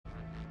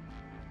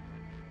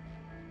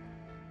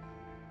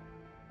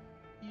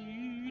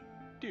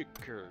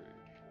Dickard.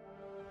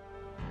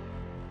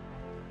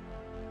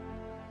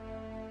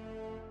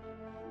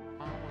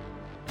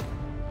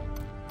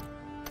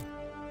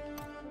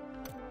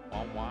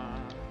 Wah wah.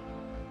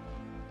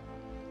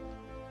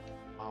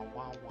 Wah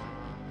wah wah.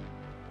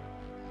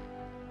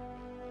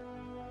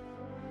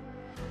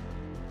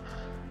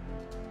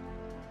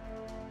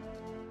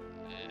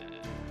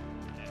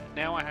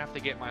 Now I have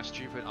to get my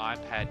stupid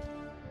iPad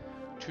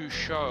to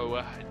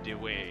show the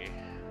way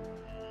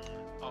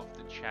of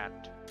the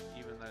chat,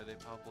 even though there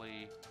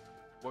probably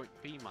won't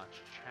be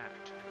much chat.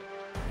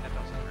 That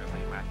doesn't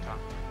really matter.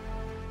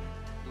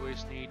 You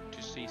always need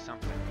to see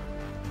something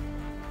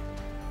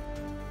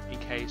in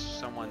case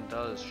someone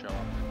does show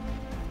up.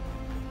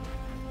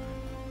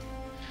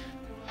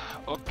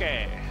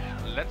 Okay,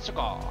 let's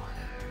go.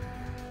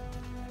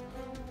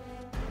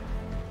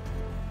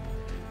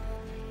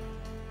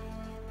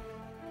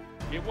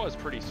 It was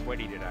pretty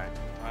sweaty today.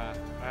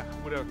 I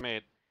would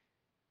admit,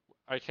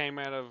 I came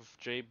out of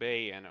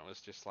GB and it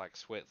was just like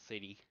sweat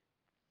city.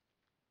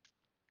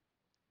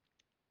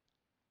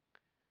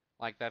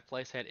 Like that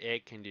place had air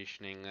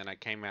conditioning and I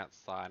came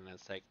outside and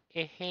it's like,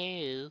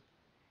 hey,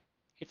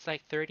 it's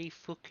like 30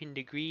 fucking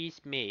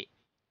degrees, mate.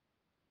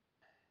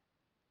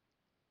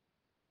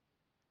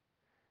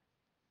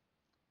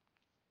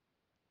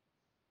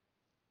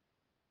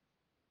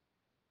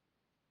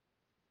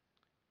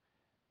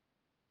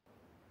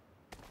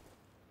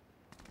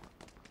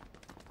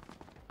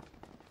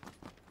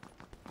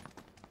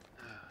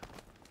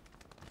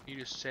 You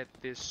just set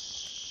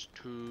this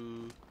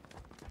to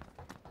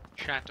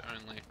chat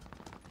only.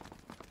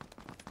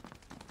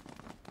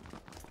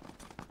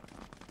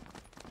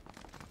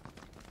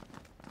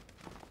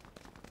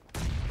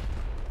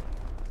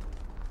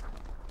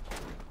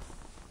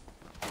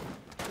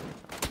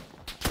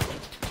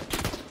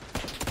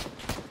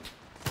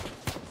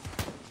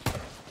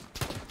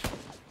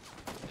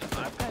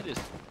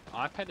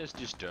 iPad is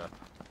just derp.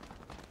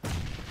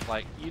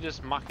 Like, you're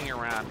just mucking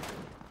around.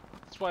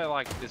 That's why,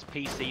 like, this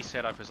PC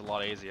setup is a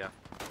lot easier.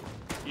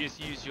 You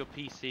just use your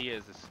PC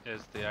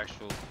as the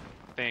actual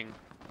thing,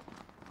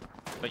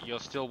 but you're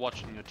still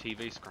watching your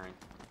TV screen.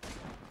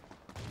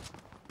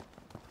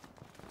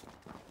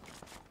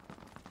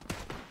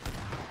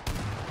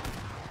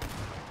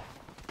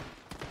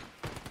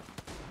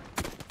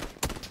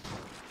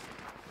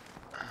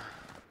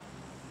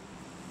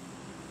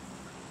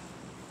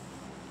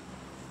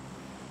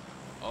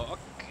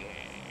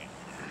 Okay.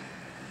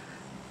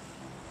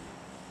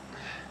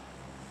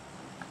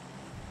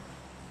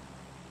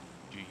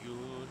 Do you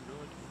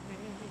know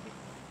me?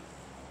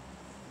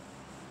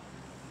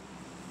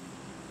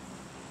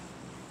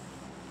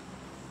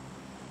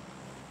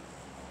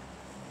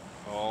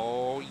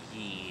 Oh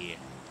yeah.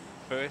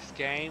 First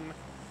game,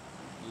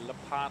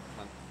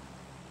 L'Apartment.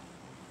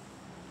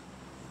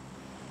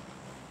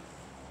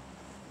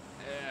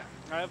 Yeah,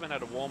 I haven't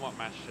had a warm-up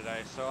match today,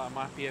 so I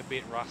might be a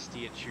bit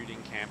rusty at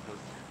shooting campers.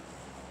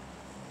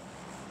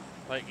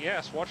 Like,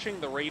 yes, watching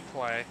the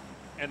replay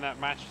and that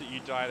match that you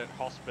died at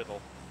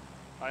hospital,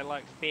 I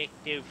like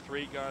faked out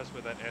 3 guys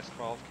with that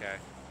S12K.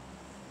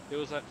 There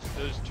was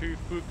those 2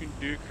 fucking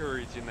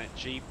dookaroos in that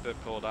Jeep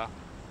that pulled up.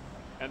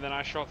 And then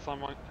I shot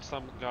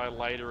some guy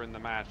later in the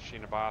match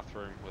in a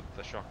bathroom with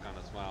the shotgun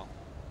as well.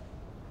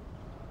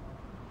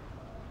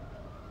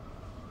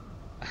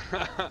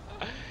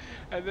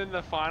 And then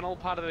the final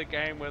part of the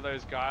game where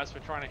those guys were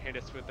trying to hit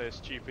us with those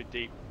stupid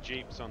deep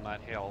Jeeps on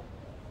that hill.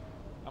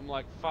 I'm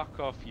like, fuck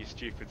off, you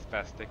stupid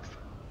spastics.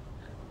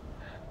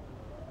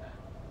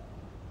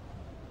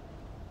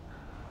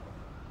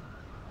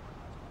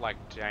 Like,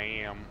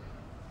 damn.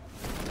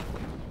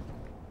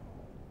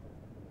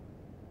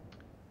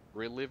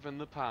 Reliving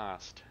the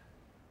past.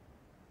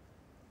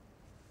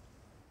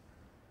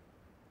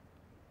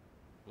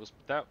 Was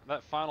that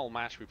final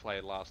match we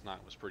played last night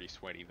was pretty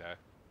sweaty though.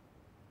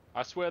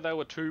 I swear there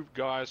were 2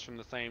 guys from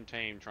the same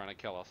team trying to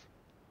kill us.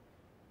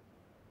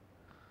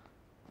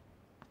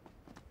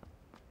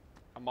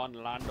 Come on,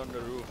 land on the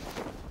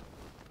roof.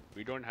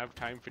 We don't have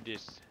time for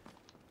this.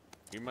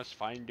 We must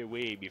find a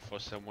way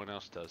before someone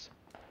else does.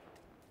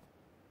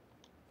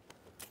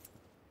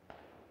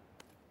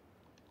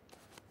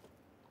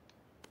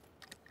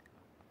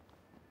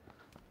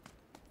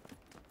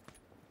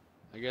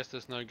 I guess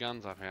there's no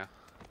guns up here.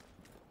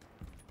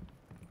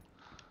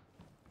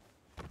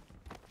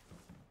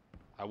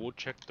 I will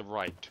check the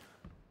right.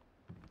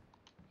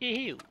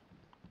 Ew.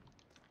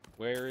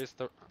 Where's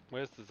the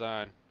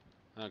zone?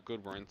 Oh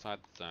good, we're inside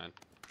the zone.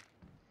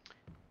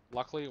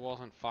 Luckily it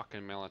wasn't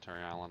fucking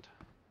Military Island.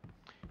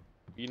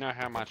 You know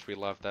how much we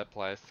love that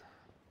place.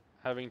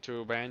 Having to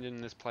abandon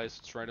this place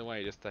straight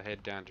away just to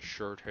head down to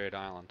Shorthead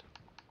Island.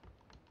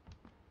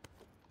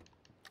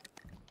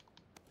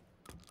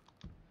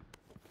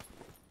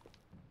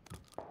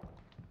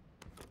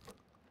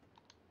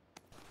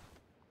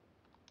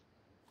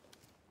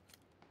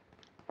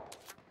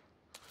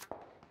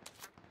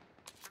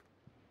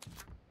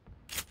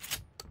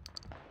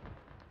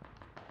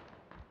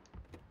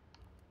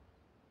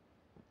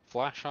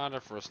 Flash hider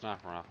for a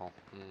sniper rifle.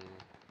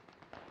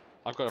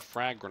 I've got a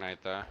frag grenade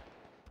though.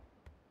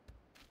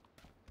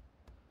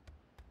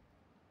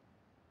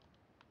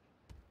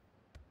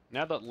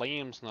 Now that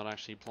Liam's not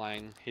actually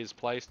playing his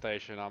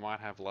PlayStation, I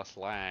might have less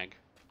lag.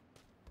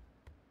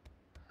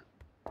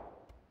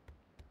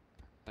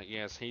 But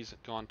yes, he's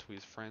gone to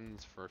his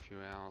friends for a few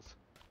hours.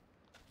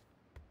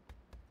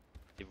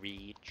 The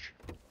reach.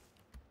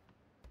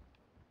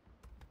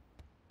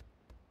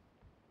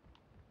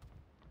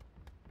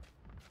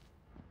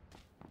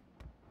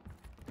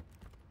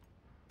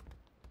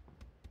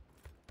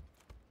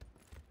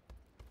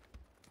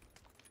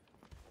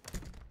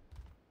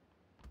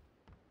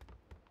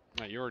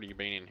 No, you already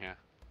been in here.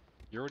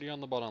 You're already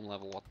on the bottom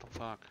level, what the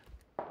fuck?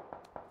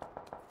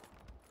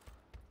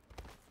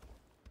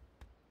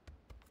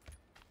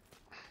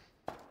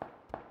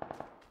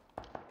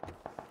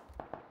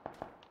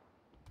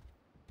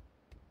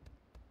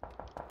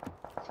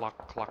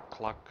 Cluck, cluck,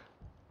 cluck.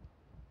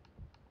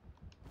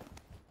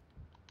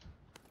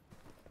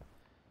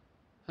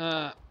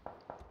 I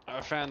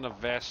found a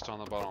vest on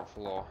the bottom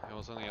floor. It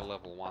was only a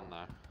level 1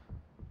 though.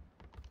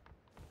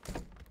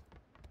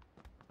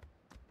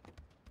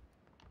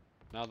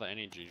 Another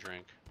energy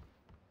drink.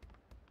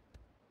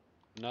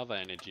 Another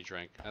energy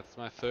drink. That's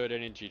my 3rd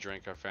energy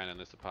drink I've found in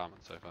this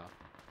apartment so far.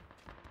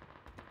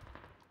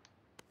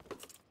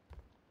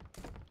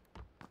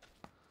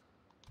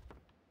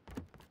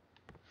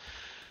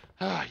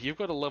 You've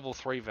got a level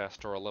 3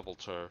 vest or a level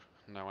 2.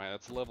 No way,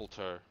 that's a level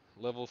 2.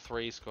 Level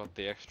 3's got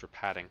the extra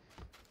padding.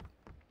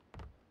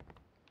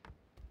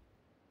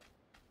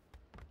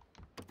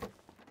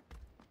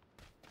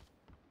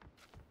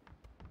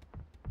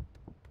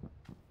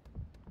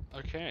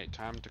 Okay,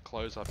 time to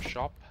close up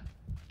shop.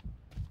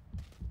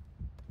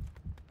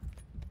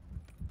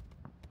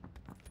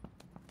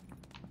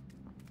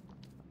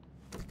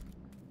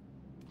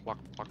 Pluck,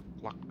 pluck,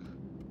 pluck.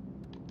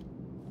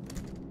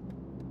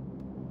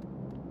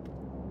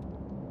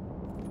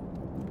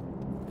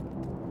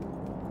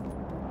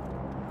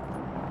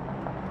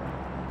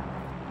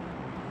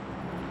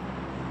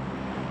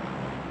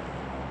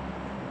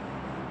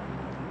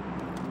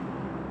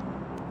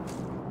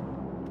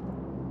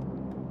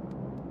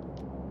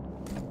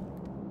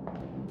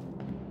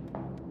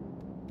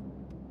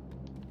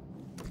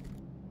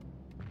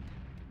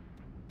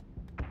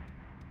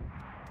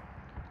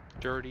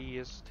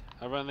 Dirtiest.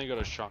 I've only got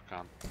a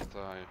shotgun, so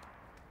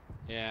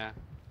yeah.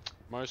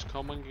 Most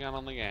common gun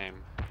on the game.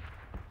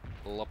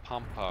 La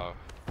Pumpo.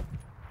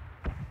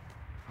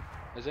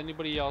 Has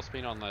anybody else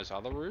been on those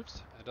other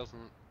roofs? It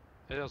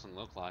doesn't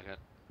look like it.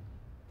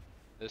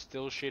 There's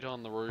still shit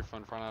on the roof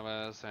in front of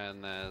us,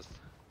 and there's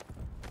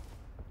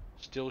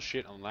still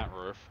shit on that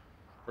roof.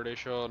 Pretty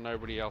sure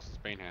nobody else has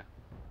been here.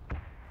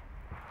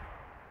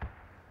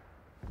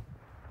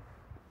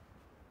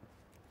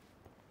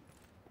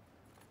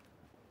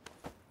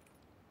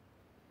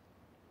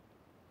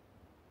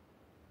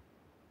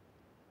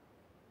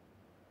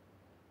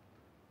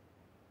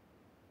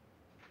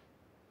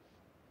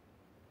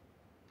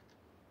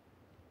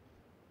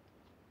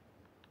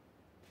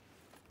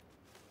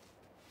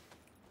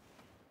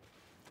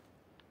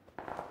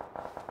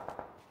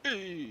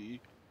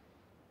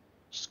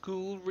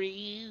 School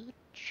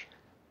reach.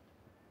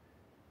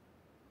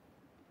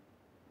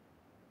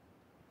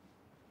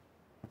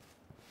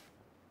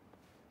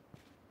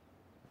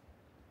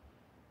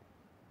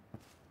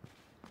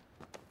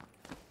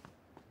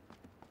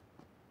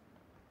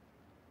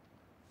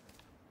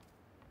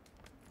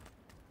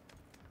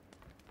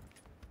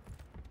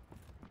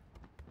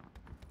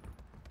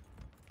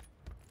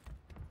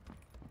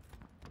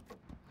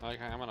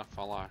 Okay, I'm gonna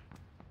follow.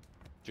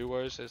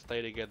 Duos that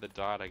stay together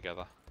die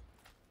together.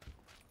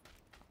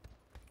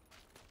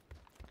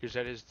 Because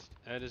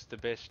that is the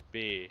best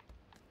beer.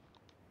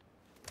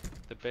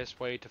 The best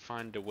way to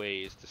find a way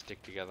is to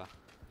stick together.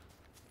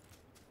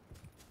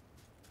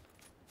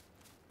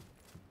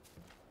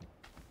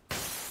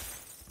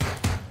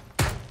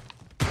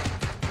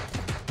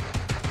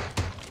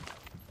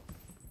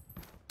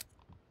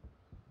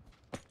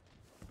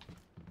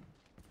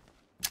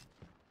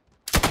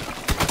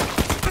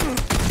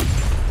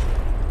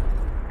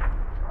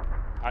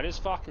 I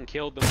just fucking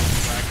killed them with a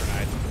frag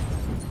grenade.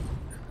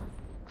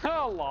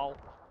 Oh lol.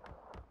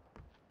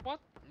 What?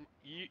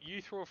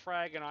 You threw a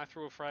frag and I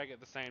threw a frag at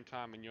the same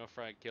time and your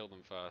frag killed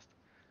them first.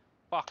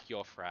 Fuck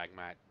your frag,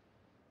 mate.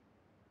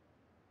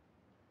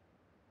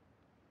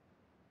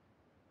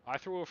 I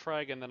threw a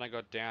frag and then I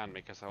got down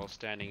because I was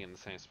standing in the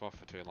same spot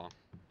for too long.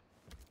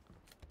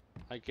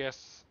 I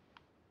guess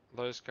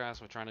those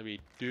guys were trying to be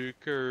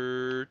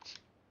dukers.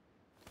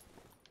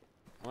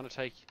 I'm gonna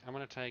take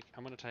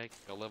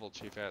your level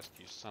 2 vest,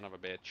 you son of a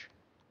bitch.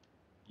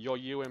 Your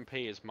UMP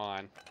is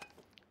mine.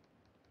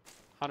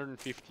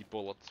 150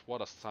 bullets,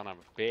 what a son of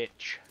a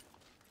bitch.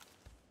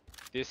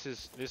 This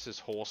is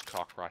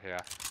horsecock right here.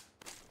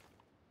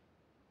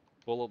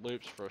 Bullet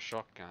loops for a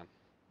shotgun.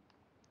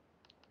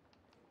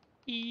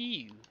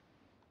 Ew.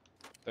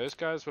 Those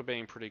guys were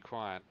being pretty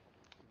quiet.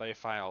 They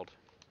failed.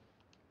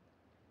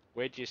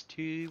 We're just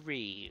too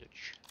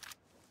rich.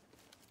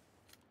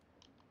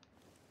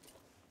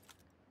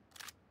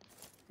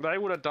 They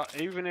would have died,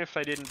 even if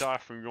they didn't die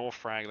from your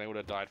frag, they would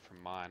have died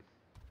from mine.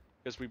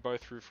 Because we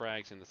both threw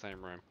frags in the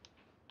same room.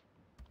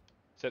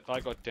 Except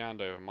I got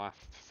downed over my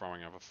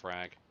throwing of a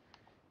frag.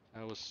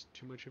 That was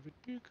too much of a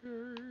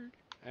dickard.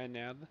 And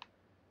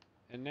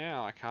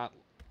now I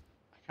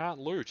can't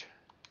loot.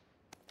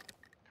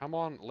 Come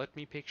on, let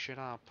me pick shit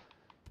up.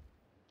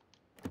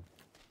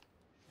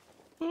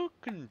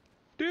 Fucking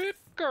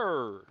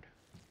dickard.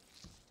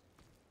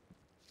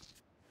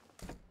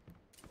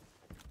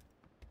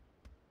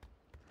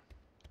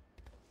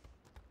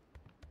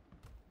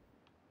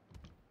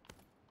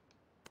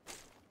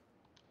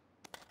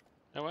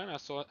 And when I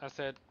said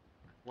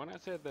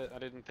that I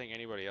didn't think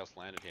anybody else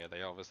landed here,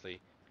 they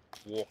obviously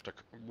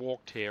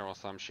walked here or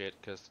some shit,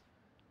 because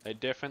they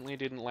definitely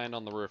didn't land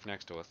on the roof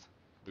next to us.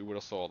 We would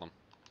have saw them.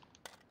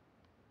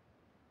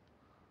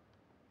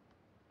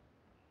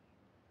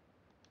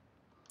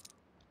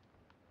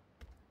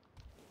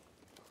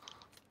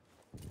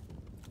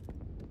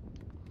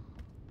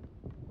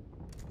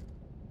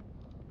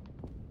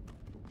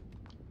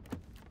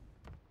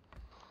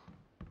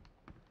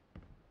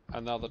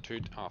 Another two.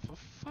 Oh, for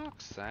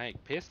fuck's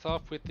sake! Pissed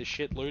off with the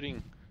shit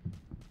looting.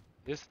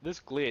 This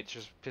glitch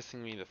is pissing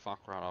me the fuck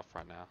right off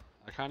right now.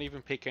 I can't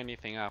even pick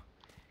anything up.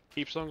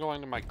 Keeps on going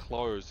to my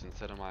clothes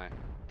instead of my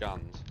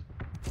guns.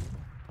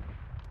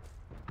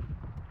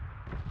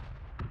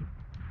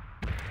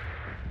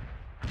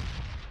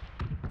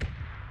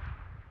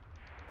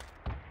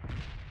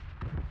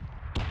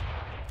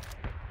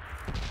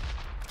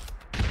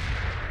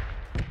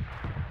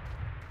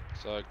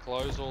 So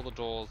close all the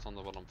doors on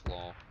the bottom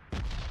floor.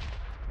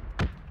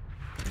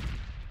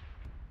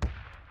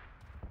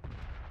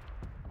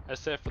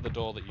 Except for the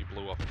door that you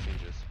blew off its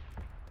hinges.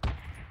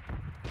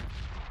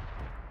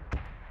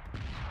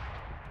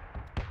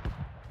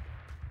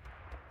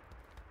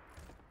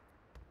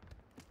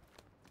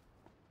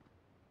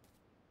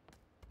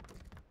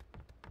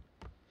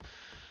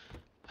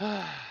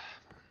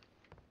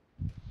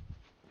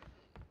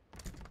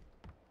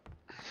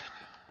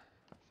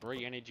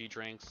 Three energy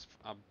drinks,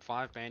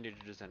 5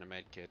 bandages and a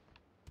med kit.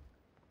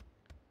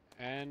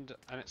 And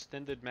an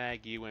extended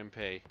mag UMP.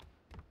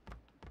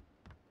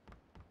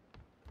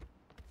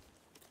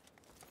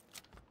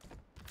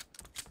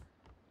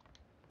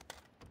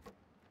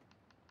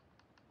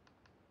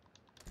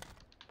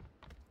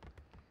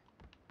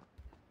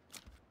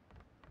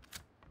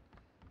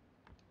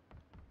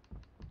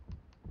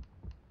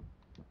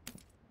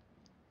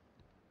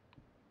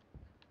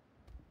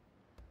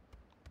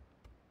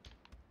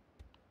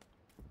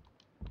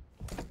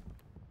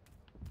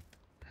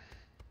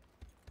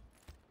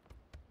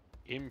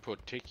 In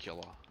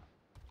particular.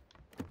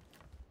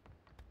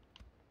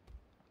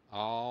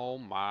 Oh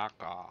my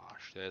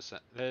gosh,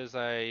 there's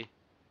a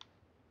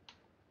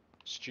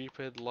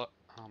stupid oh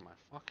my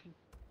fucking,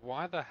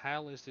 why the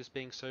hell is this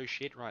being so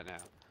shit right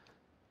now?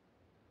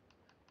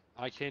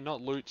 I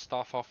cannot loot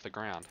stuff off the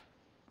ground.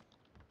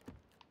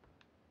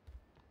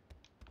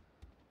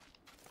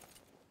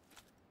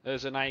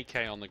 There's an AK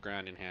on the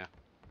ground in here,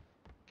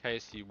 in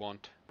case you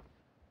want.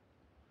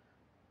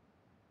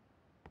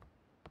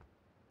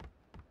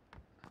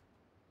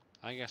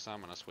 I guess I'm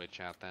gonna switch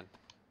out then.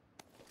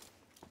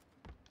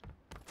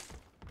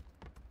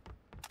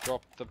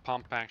 Drop the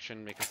pump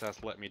action because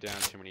that's let me down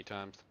too many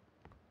times.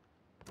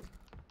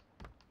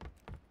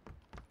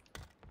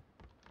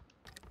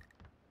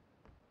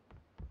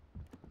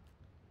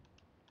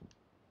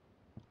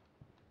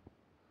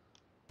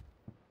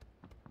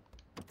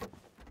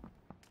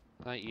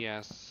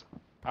 Yes,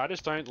 I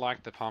just don't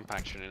like the pump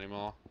action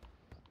anymore.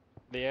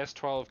 The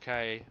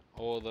S12K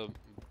or the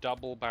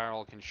double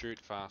barrel can shoot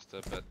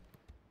faster, but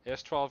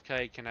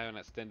S12K can have an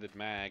extended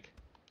mag,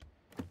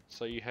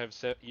 so you have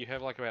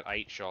like about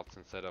 8 shots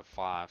instead of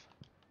 5,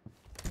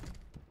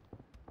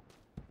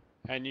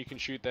 and you can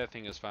shoot that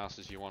thing as fast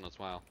as you want as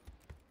well.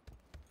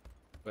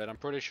 But I'm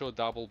pretty sure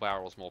double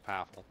barrel's more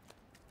powerful.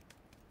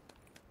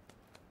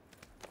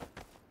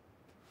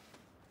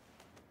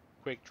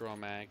 Quick draw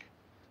mag.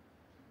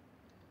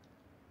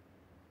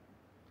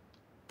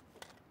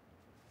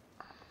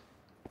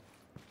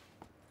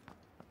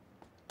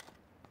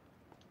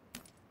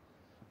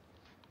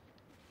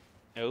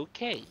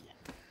 Okay.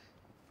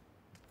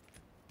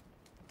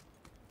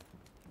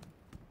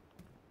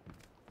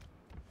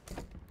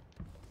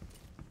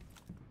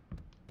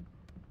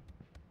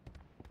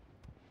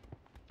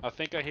 I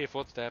think I hear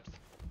footsteps.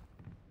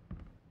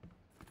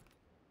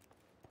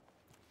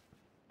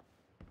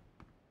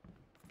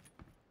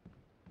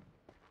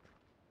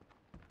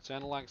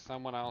 Sounded like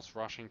someone else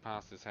rushing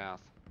past this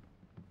house.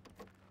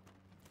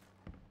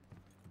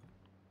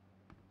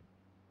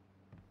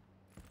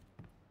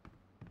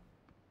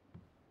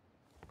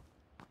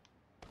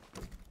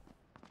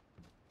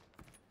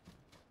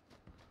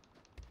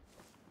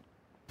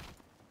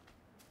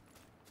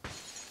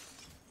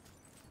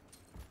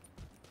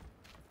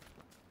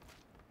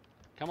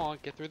 Come on,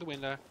 get through the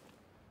window.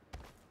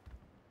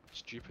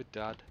 Stupid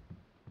dud.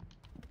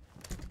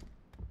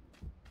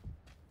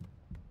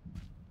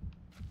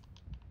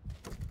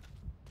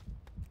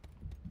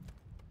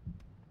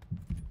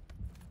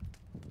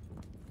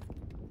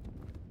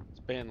 It's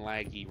being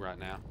laggy right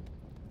now.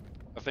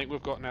 I think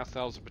we've gotten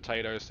ourselves a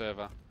potato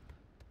server.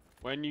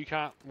 When you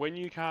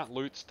can't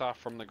loot stuff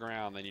from the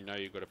ground, then you know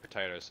you've got a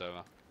potato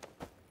server.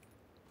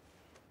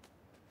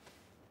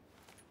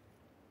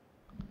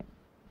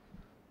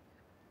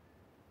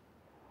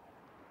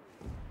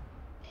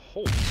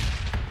 Oh.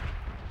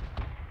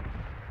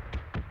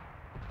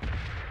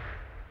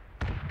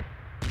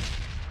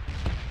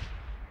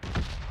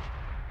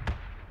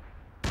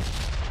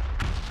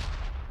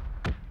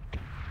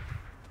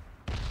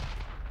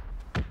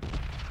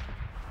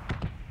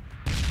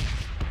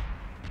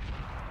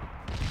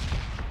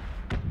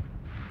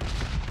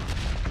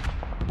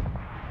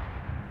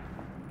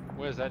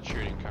 Where's that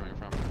shooting coming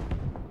from?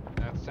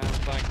 That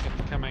sounds like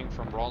it's coming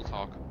from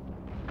Roshawk.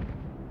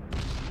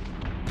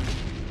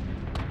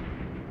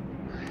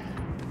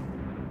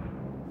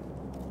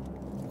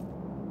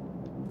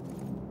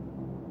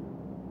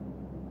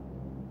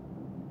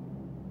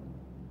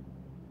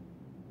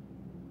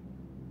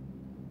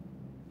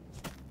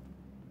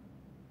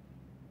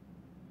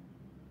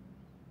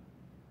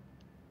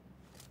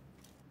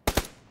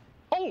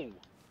 Oh!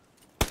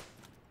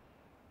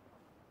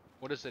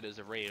 What is it? Is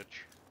a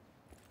rage?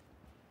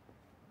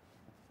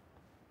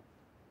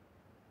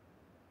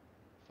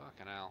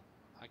 Fucking hell.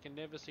 I can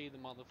never see the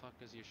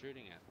motherfuckers you're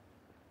shooting at.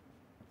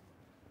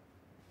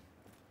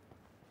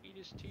 He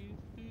just too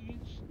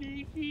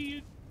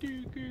sneaky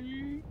and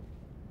dookie.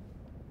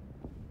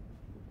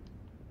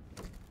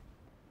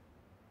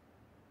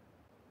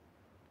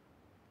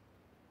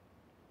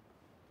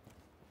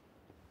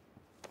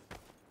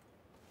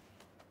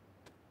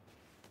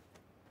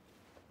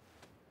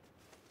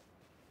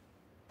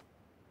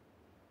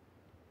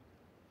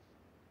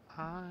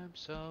 I'm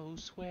so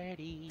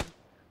sweaty.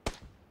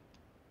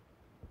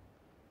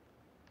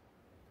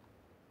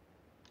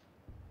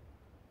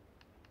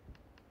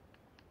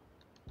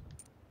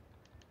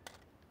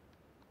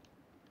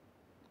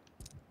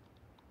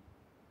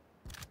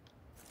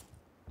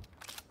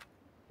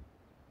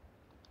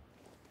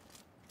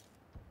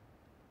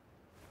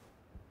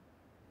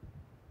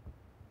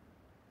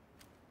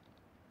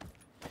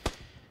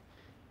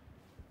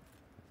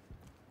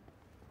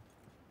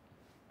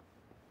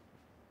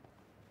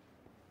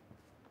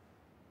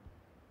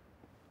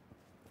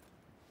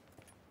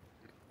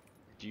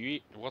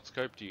 What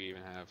scope do you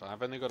even have?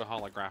 I've only got a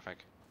holographic.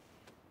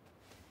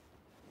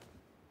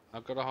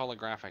 I've got a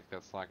holographic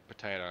that's like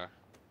potato.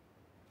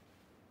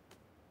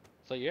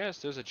 So yes,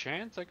 there's a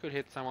chance I could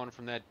hit someone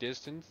from that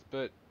distance,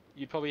 but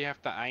you'd probably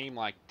have to aim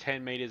like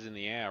 10 meters in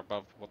the air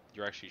above what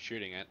you're actually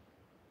shooting at.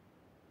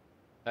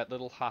 That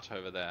little hut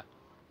over there.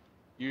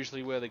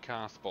 Usually where the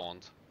car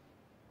spawns.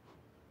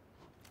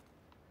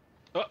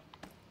 Oh!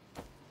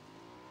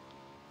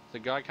 There's a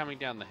guy coming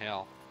down the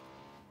hill.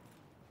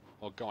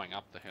 Or going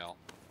up the hill.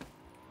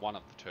 One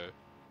of the two.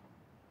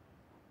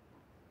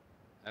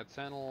 That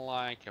sounded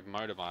like a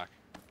motorbike.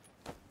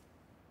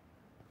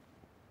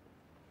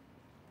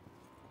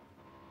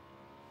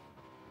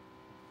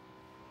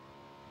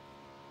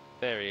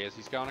 There he is.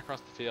 He's going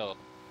across the field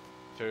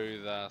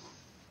to the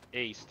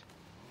east.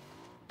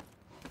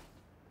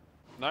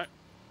 No.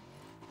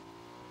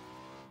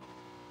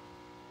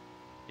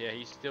 Yeah,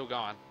 he's still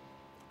going.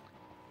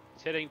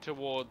 He's heading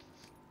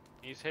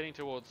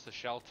towards the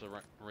shelter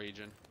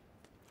region.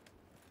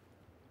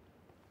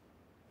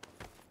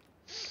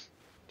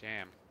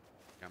 Damn.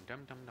 Dum dum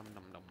dum dum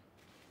dum dum.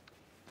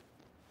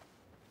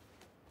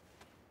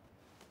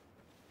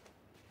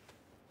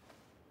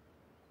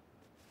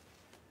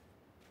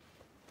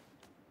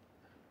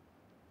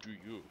 Do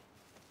you?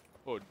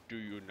 Or do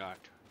you not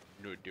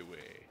know the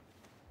way?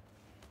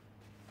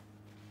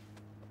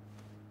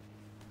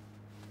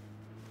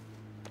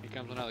 Here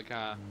comes another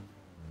car.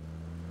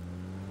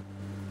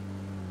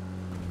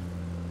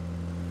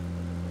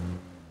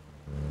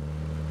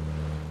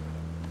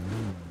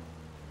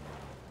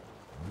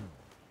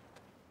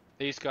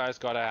 These guys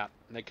got out,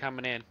 and they're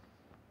coming in.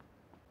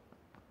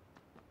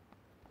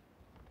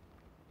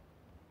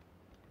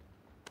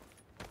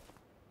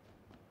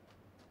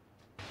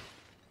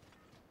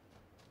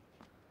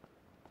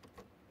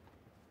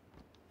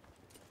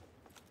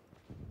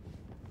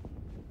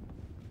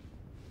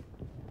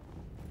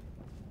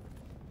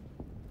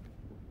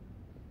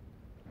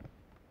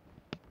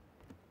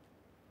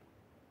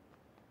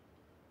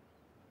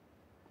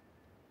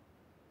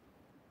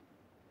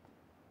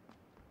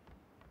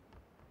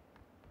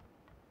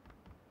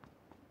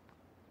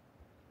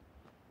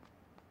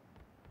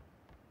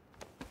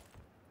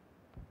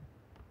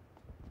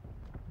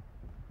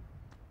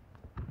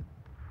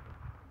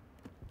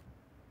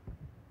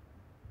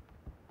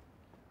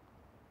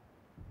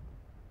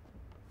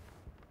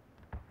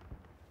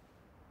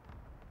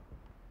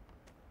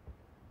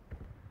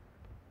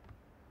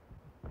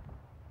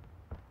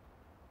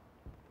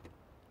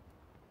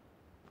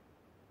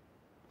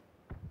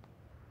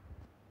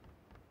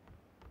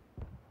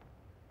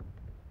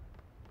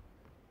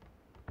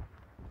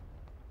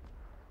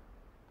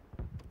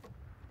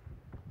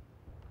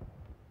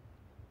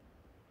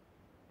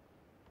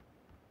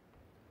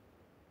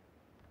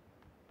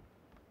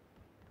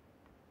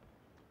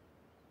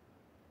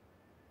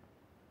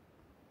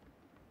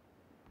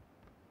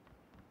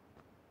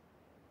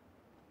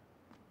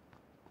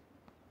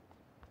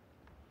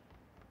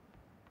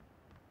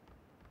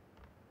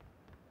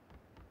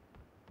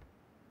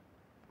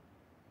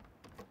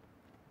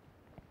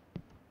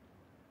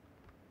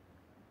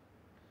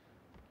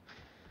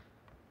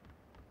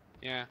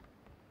 Yeah,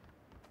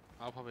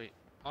 I'll probably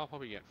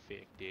get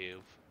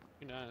effective.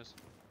 Who knows?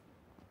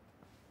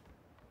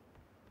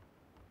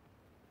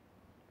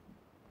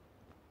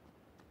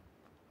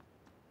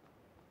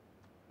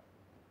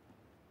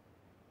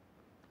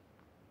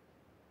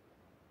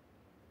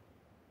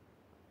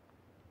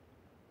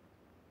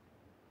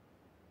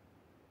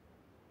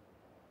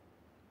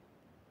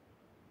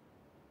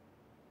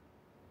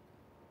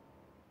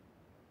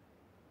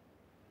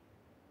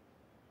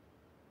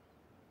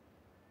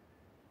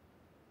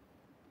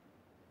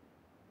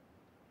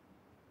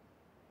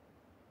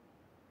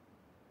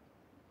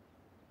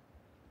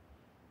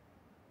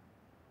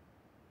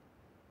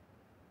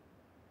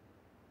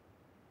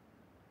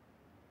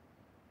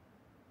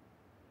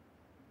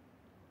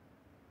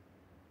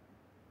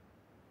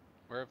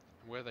 Where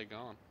where are they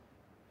gone?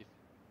 You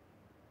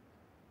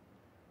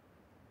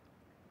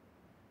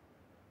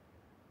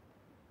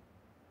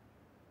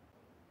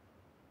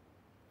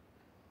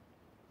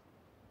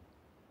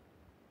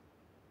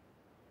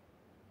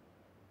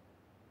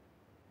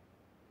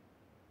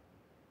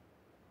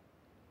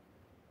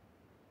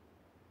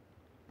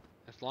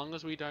as long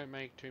as we don't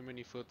make too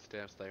many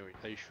footsteps,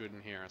 they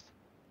shouldn't hear us.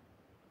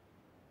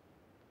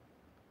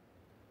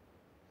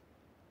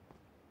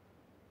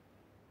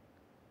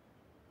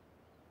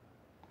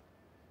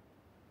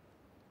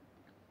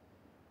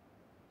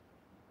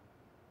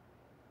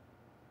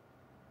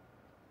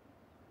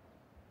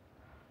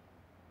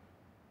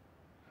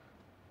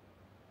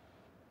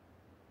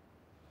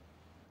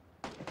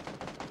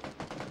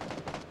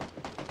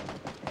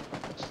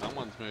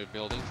 Someone's moved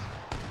buildings.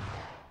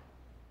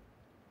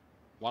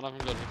 One of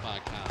them got hit by a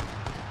car.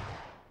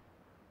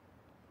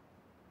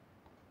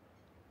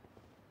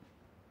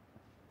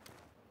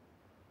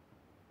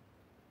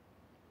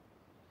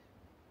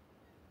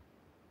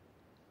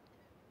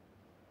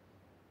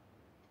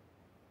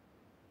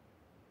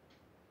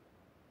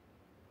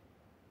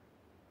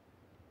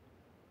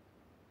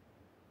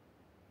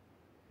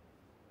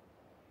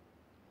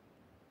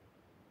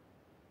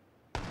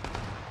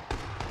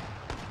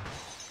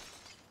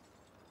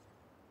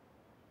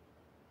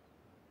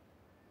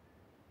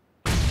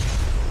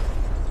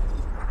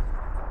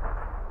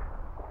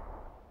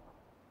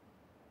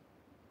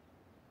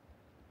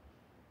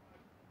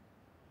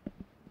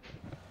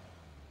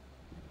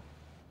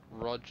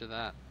 Roger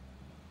that.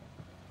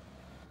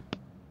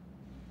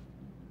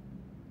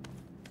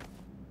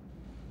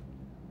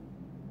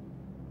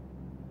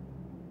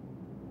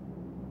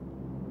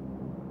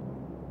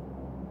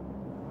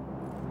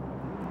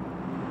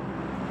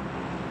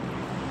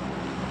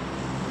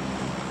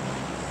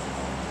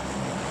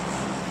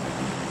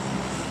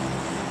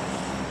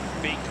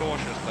 Be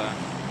cautious though.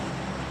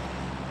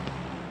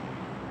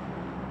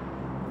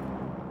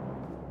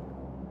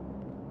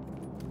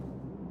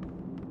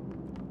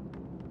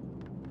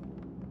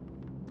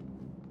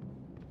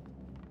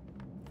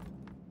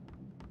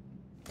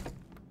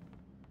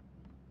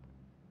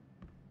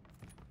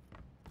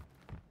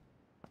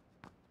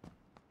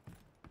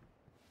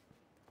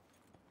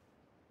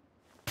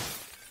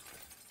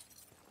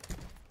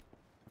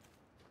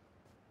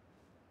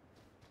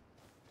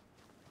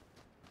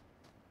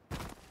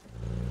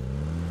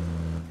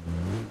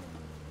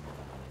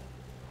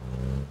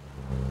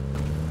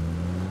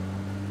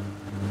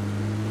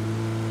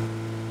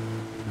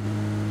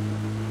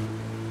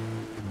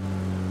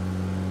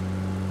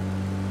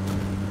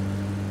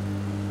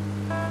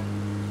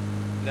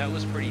 That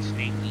was pretty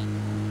sneaky.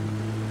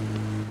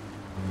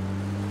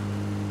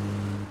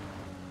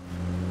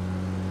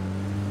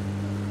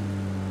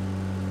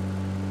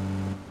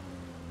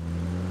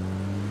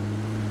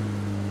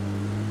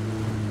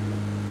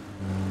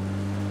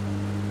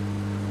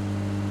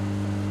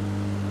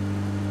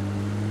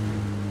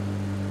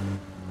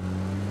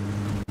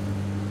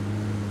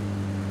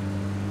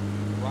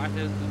 Right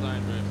as the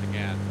zone moves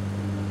again.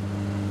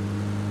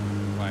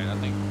 Wait, I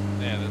think,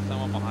 yeah, there's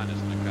someone behind us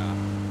in the car.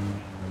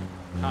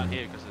 Can't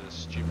hear because of the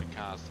stupid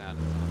car sound.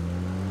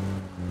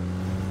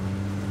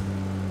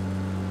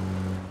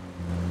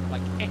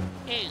 Like, eh.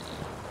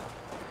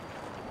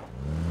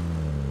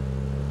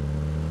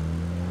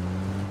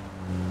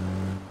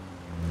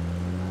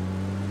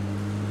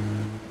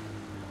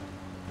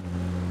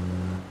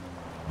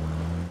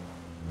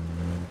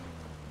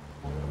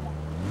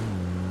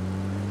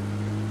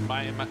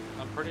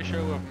 I'm pretty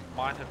sure we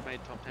might have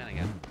made top 10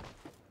 again.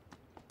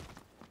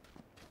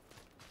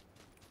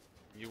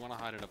 You want to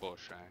hide in a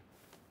bush, eh?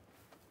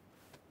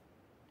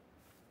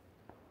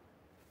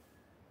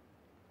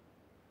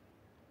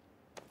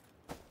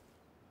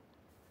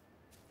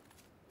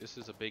 This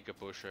is a bigger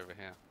bush over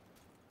here.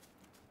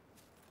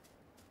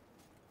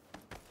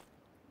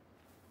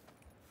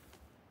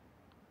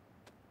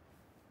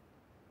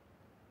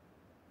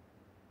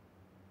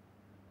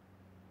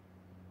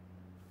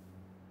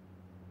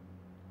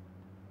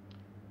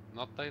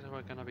 Not that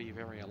we're gonna be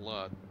very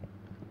alert.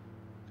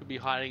 Could be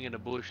hiding in a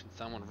bush and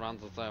someone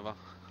runs us over.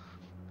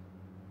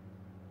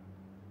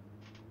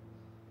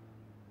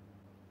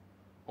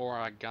 Or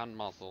our gun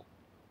muzzle.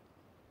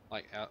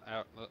 Like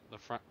the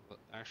front, the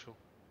actual.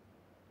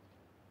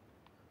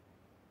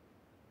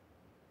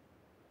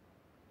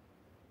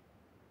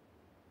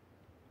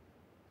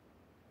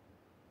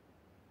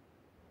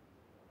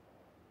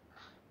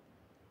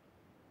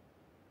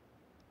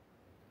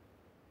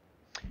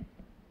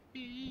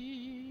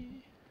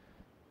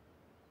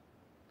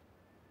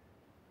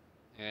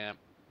 Yeah.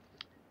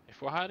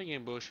 If we're hiding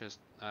in bushes,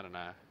 I don't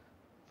know.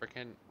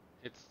 Freaking,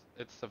 it's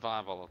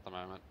survival at the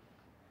moment.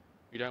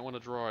 We don't want to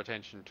draw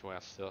attention to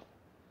ourselves.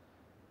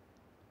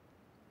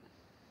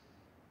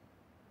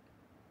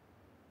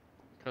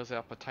 Because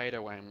our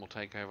potato aim will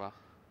take over.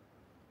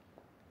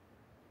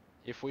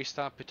 If we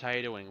start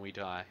potatoing, we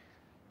die.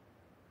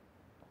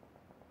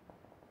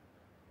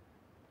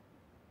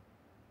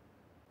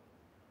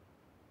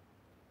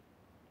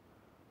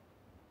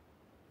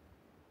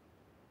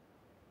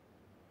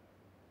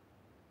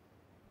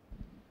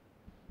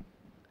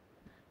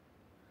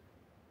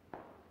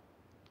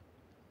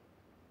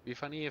 Be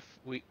funny if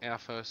our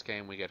first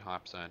game we get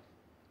hype zone.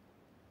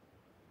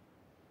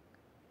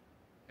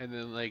 And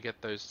then they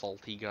get those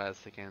salty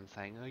guys again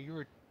saying, "Oh,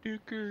 you're a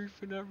dickhead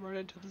for not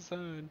running to the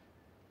zone."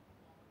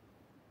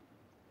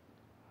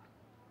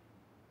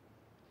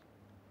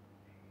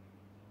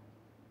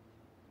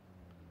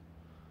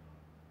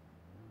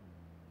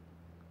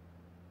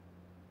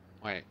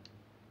 Wait.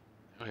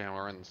 Okay,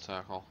 we're in the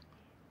circle.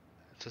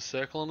 It's a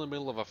circle in the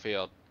middle of a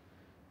field.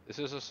 This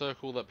is a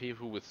circle that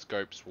people with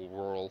scopes will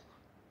roll.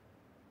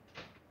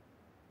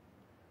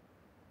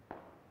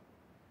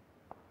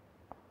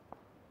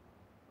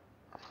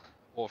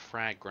 Or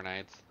frag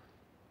grenades.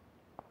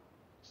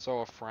 So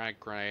a frag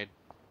grenade.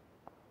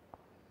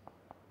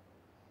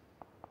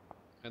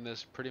 And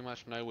there's pretty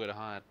much nowhere to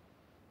hide.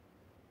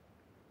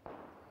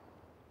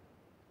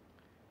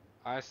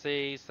 I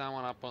see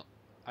someone up on...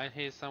 I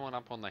hear someone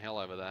up on the hill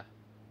over there.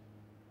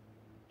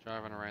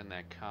 Driving around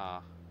their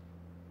car.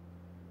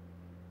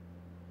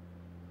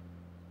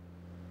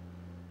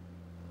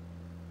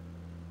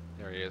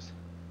 There he is.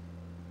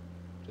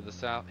 To the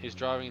south. He's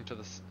driving to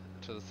the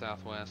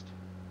southwest.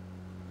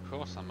 Of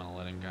course I'm gonna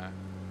let him go.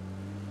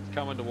 He's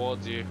coming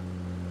towards you.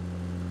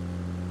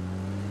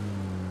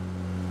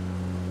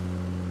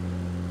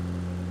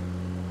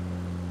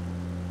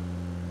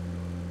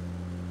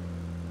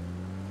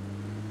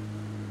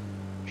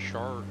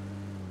 Sure.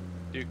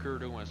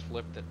 Duker almost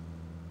flipped it.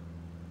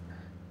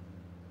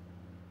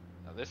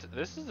 Now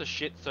this is a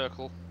shit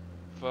circle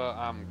for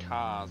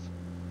cars.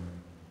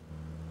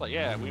 But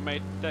yeah, we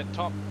made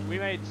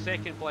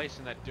second place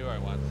in that duo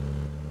once.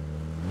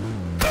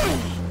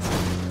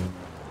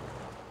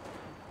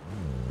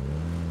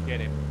 Get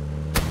him.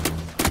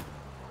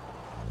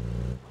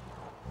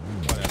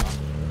 Whatever.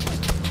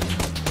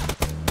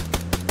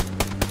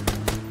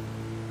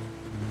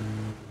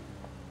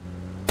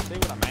 See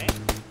what I mean?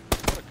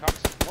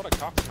 What a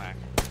cocksmack.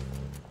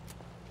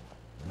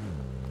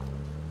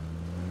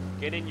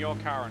 Get in your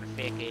car and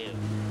feck it.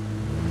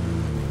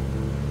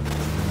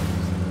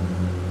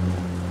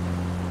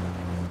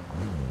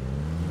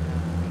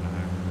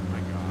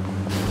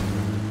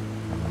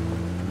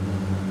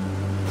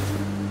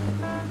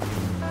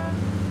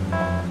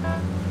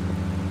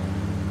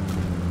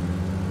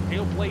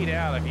 He'll bleed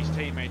out if his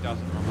teammate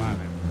doesn't revive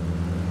him.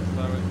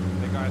 So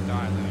the guy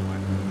dies anyway.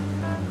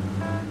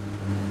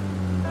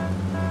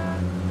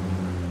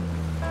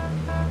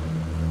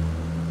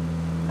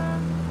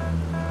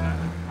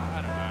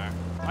 I don't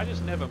know. I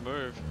just never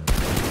move.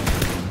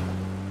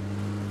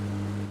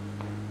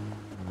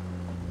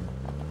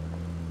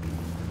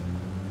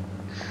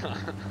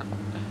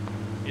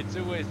 It's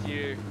always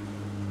you.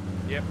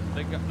 Yep,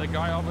 the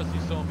guy obviously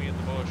saw me in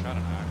the bush, I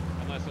don't know.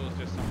 Unless it was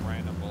just some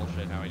random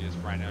bullshit how he just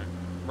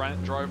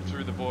drove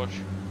through the bush.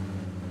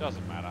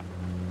 Doesn't matter.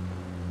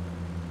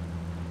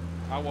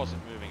 I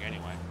wasn't moving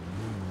anyway.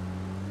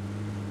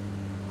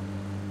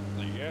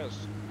 So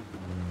yes,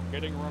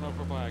 getting run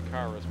over by a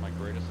car is my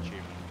greatest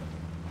achievement.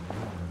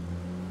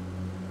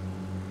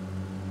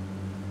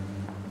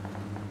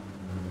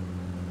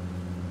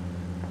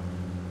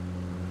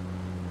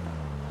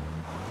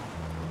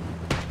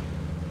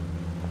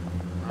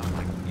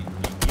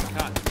 You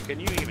can't. Can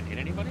you even hit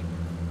anybody?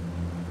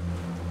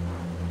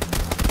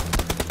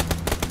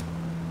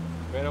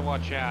 Better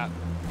watch out.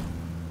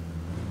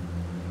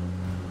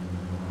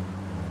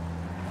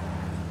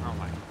 Oh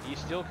my, you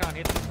still can't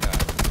hit this guy.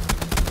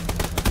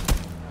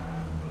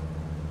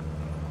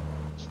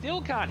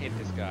 Still can't hit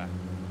this guy.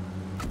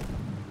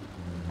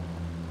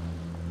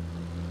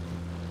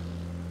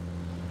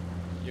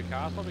 Your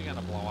car's probably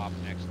gonna blow up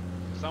next.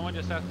 Someone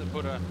just has to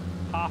put a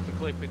half a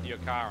clip into your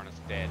car and it's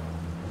dead.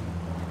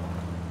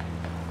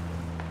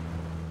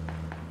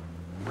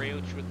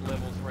 Reach with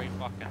level 3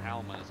 fucking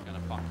helmet is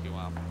gonna fuck you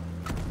up.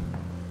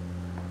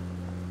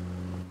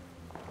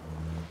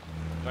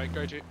 Don't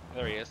go to...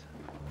 There he is.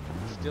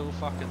 Still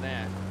fucking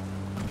there.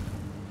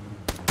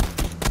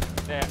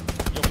 There.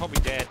 You're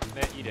probably dead.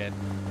 There, you're dead.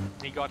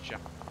 He got you.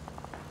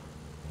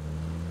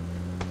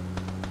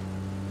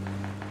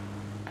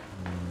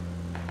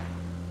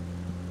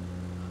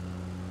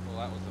 Well,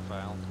 that was a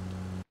fail.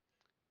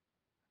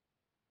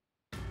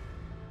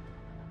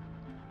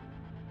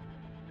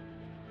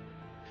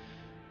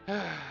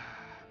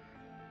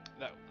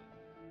 That...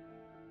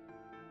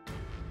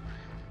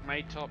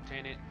 Made top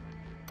 10 it.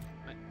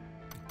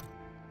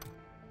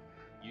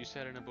 You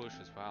sat in a bush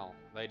as well.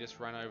 They just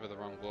ran over the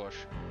wrong bush.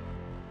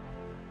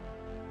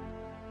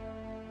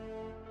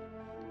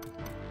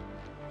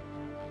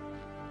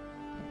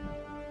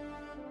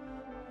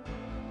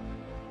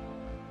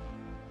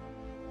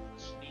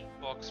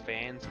 Xbox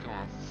fans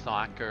going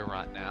psycho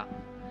right now.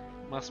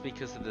 Must be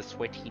because of the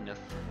sweatiness.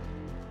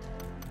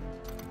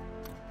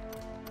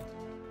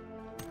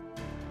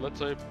 Let's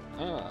hope.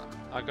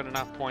 I got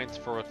enough points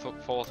for a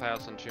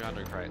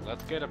 4,200 crate.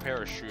 Let's get a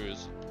pair of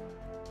shoes.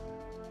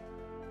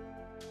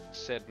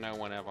 Said no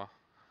one ever.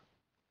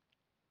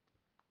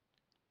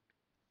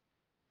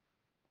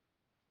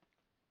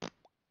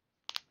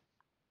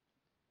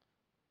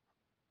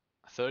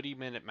 A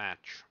 30-minute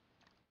match.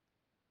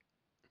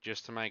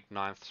 Just to make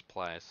 9th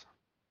place.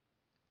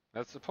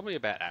 That's probably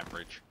about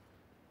average.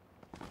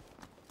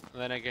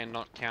 And then again,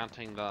 not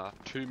counting the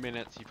 2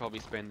 minutes you probably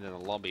spend in the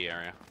lobby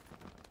area.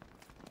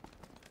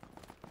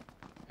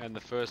 And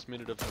the first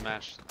minute of the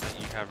match that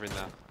you have in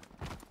the...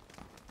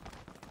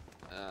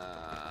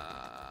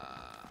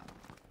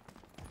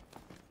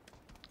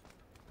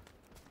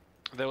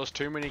 There was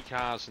too many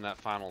cars in that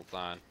final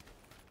zone.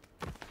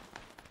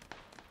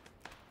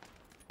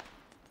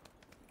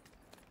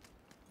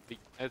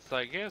 It's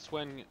like, yes,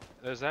 when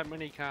there's that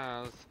many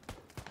cars,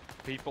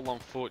 people on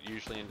foot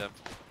usually end up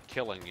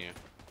killing you.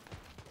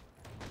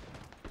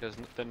 Because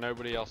then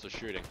nobody else is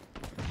shooting.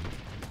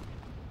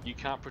 You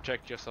can't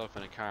protect yourself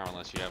in a car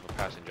unless you have a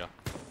passenger.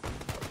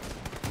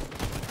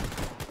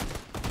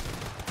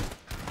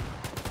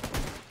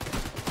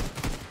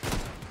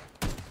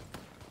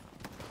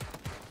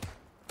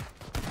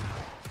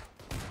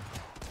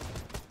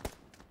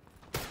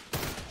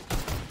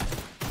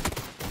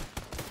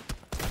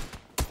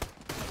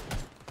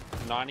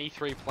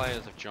 .93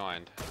 players have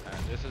joined.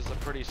 This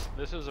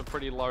is a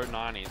pretty low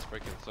 90s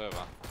freaking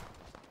server.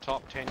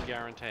 Top 10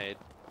 guaranteed.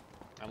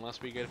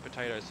 Unless we get a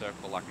potato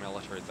circle like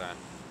military zone.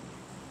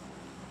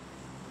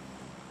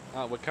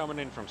 We're coming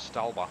in from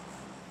Stalba.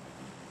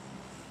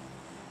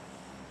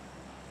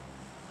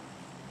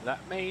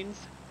 That means...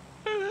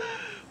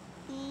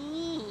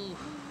 Ooh,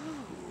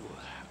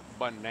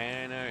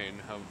 banana in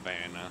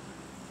Havana.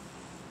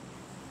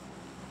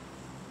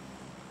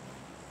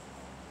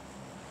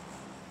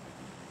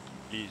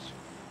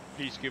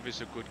 Please give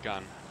us a good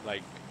gun.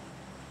 Like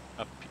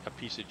a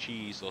piece of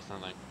cheese or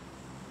something.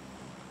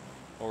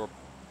 Or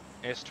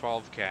a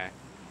S12K.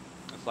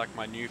 It's like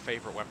my new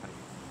favorite weapon.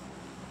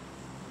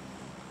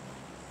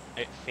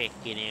 It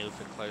fucking is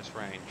for close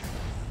range.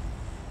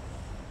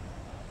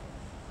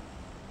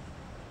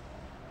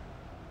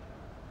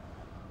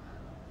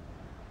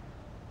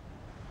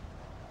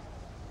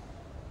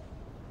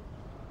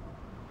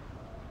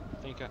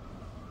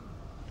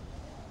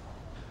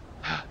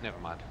 Never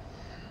mind.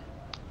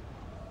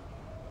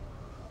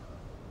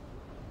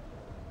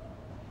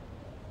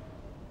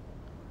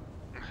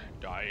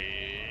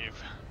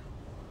 Dive.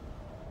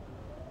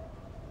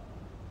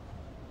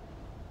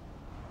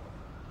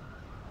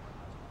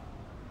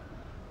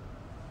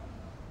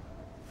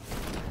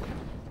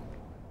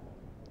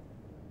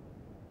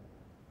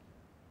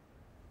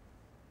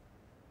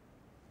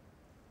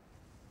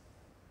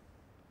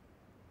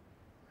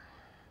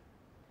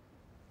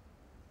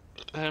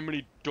 How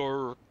many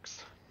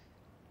dorks?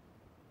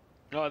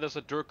 Oh, there's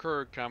a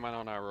durker coming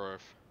on our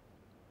roof.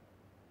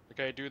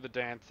 Okay, do the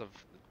dance of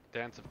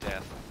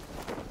death.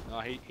 Oh,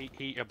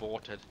 he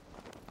aborted.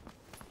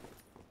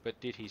 But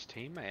did his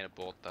teammate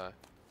abort though?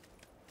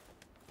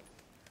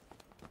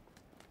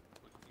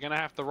 You're gonna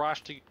have to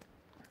rush to.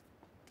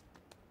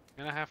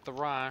 Gonna have to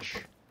rush.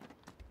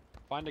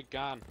 Find a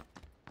gun.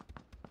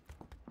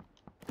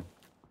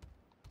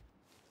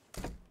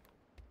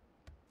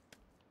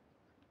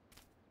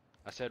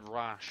 I said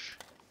rush.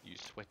 You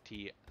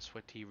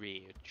sweaty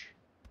rage.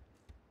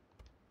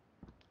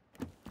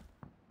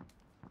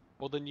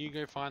 Well, then you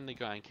go find the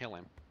guy and kill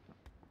him.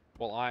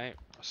 While I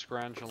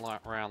scrounge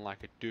around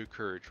like a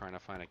dooku trying to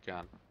find a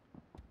gun.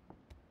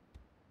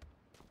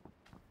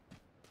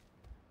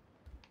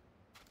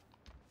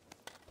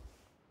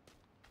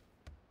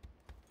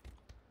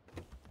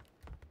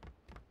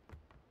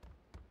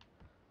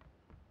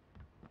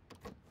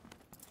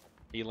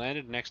 He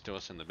landed next to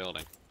us in the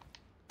building.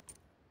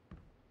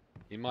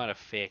 He might have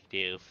faked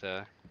you,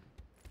 sir.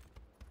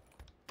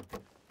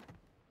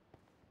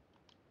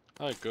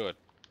 Oh, good.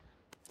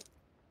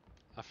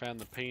 I found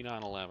the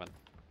P911.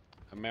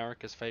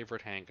 America's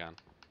favorite handgun.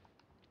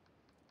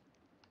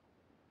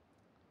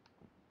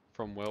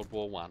 From World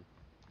War One.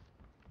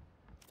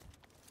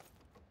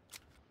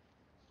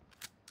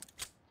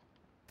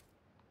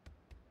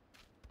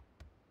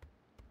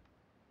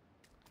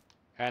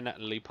 And a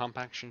Lee pump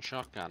action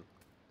shotgun.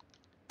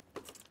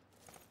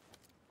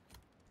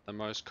 The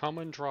most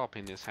common drop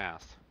in this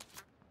house.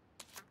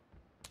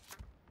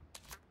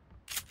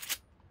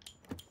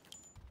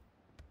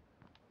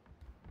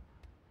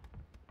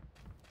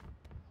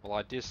 Well,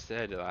 I just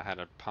said that I had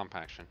a pump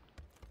action.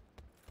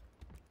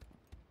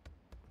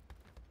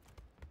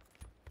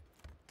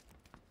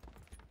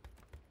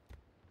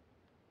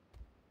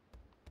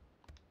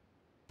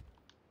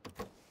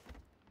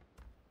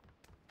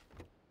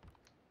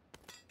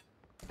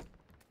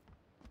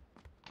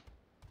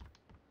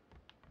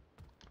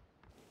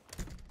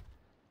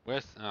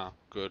 Where's... oh,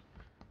 good.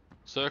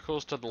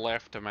 Circles to the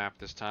left to map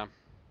this time.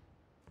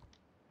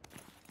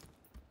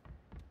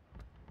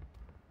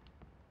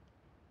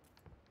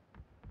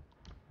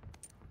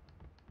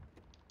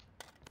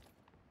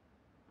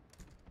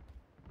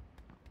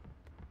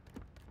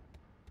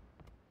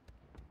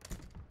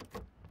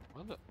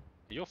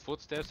 Your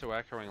footsteps are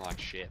echoing like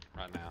shit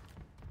right now.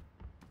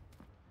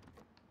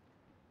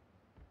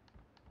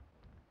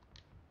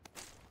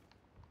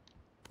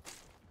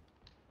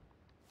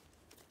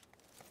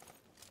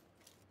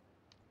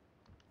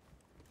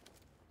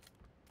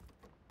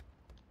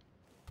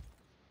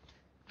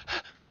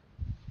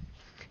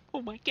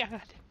 Oh my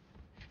god.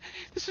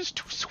 This is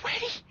too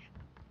sweaty.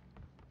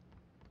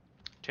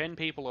 10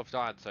 people have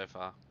died so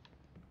far.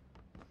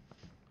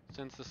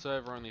 Since the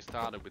server only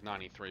started with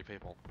 93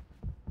 people.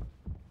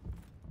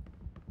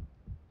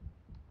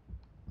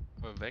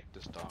 A vector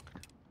stock.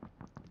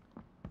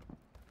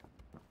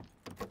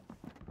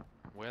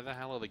 Where the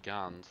hell are the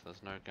guns?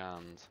 There's no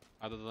guns.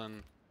 Other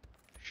than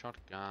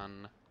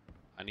shotgun.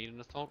 I need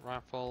an assault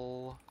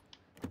rifle.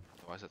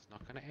 Otherwise it's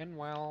not gonna end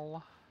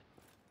well.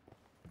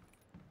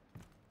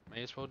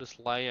 May as well just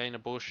lay in a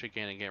bush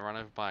again and get run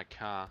over by a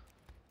car.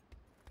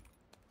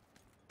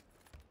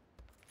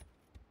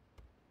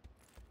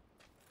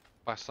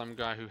 By some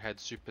guy who had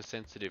super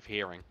sensitive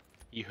hearing.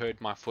 He heard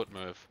my foot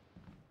move.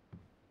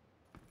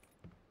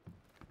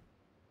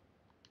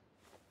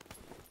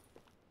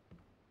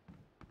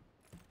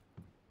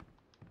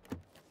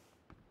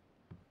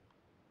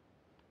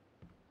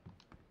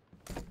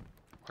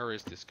 Where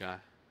is this guy?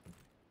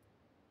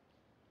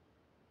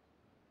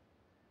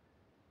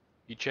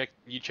 You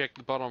checked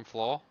the bottom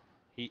floor?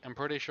 I'm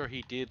pretty sure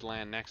he did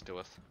land next to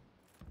us.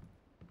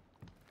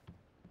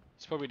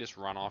 He's probably just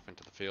run off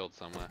into the field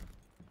somewhere.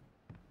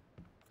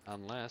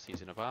 Unless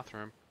he's in a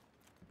bathroom.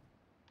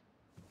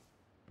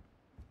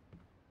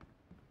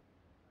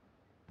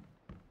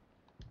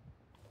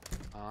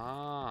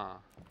 Ah.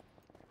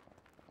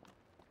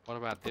 What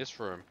about this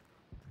room?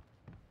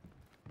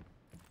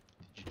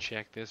 Did you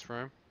check this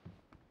room?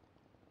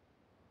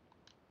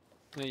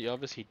 No, you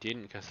obviously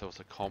didn't because there was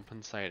a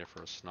compensator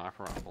for a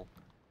sniper rifle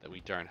that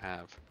we don't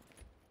have.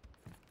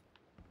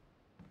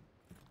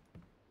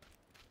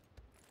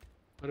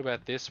 What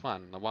about this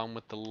one? The one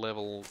with the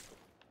level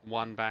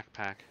 1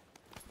 backpack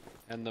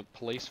and the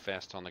police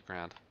vest on the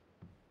ground.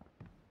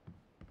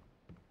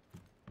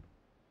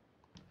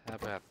 How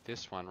about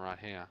this one right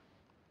here?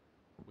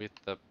 With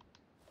the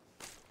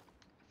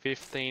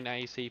 15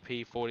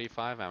 ACP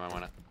 45 ammo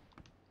in it.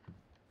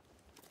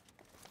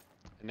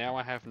 And now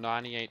I have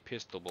 98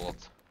 pistol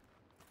bullets.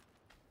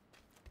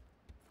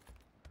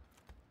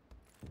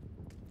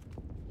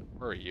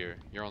 Where are you?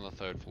 You're on the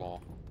 3rd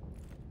floor.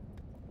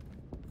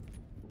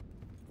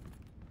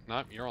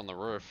 Nope, you're on the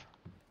roof.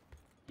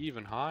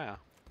 Even higher.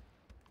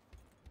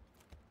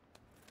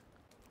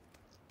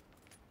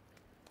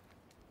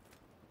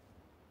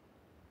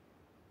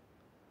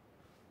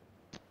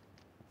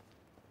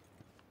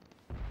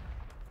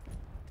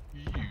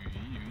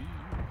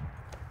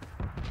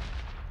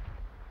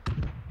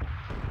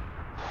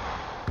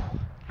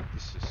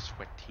 This is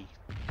sweaty.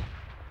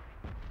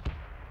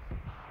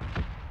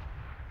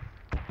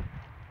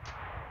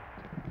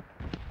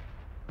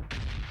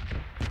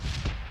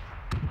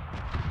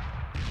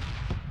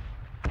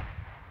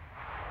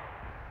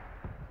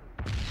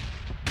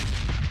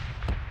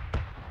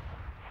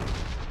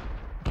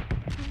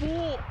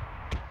 What?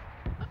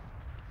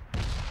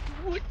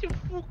 What the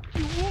fuck do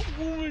you want,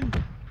 woman?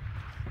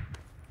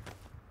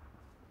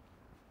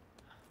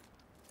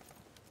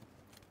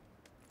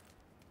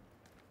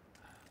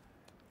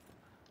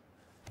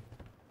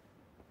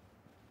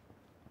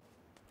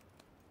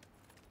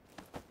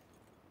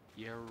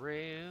 You're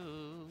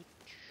rich.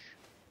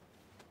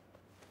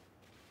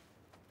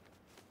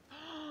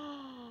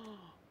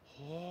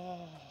 Oh.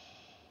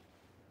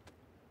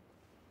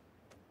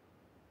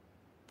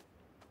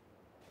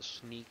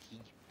 Sneaky,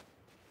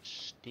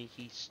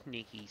 sneaky,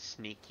 sneaky,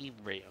 sneaky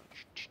rich.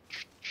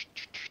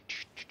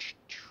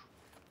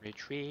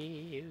 Rich,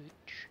 rich.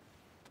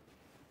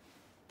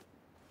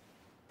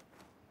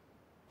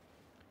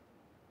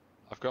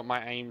 I've got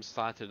my aim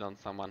sighted on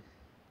someone.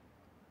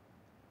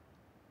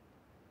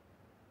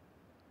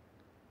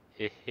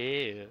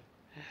 Hehe.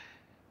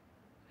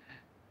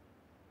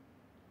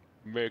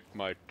 Make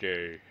my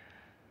day.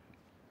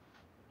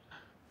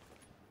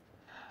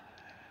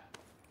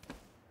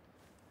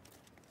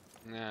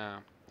 No,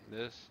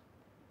 this...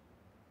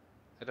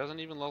 It doesn't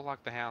even look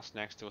like the house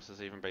next to us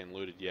has even been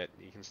looted yet.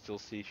 You can still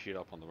see shit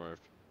up on the roof.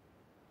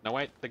 No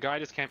wait, the guy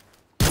just came...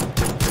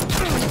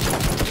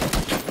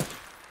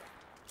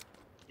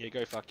 Yeah,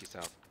 go fuck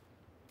yourself.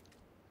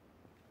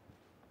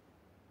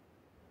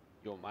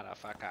 You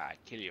motherfucker, I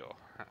kill you.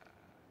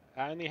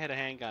 I only had a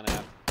handgun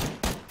out.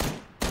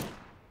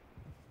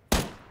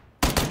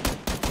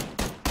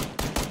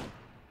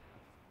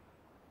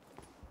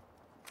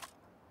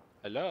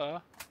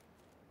 Hello?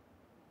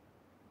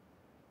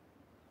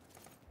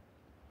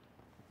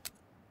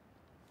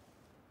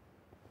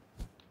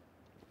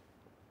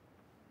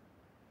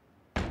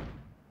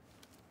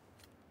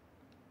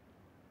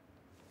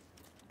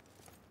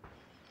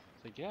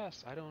 So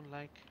yes, I don't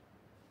like...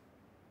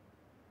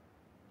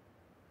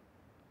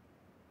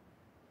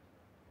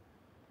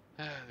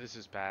 This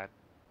is bad.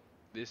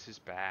 This is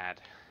bad.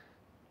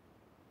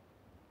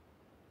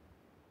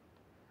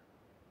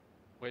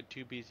 We're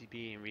too busy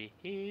being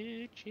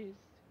riches.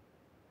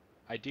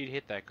 I did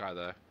hit that guy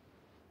though.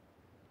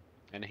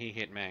 And he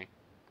hit me.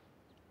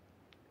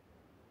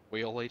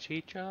 We all hit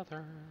each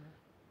other.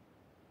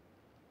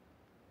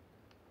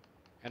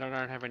 And I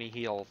don't have any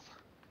heals.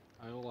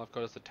 All I've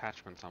got is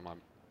attachments on my...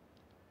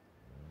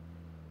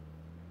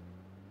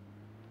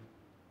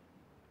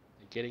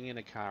 Getting in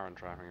a car and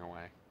driving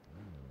away.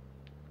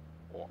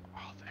 Or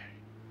are they?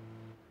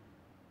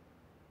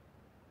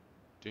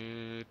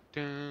 Dun,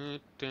 dun,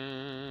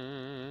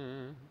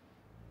 dun.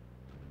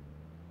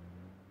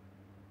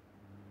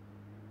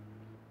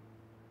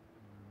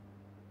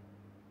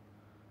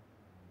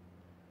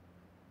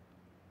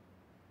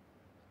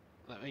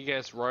 Let me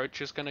guess,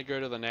 Roach is gonna go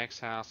to the next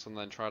house and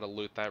then try to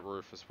loot that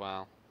roof as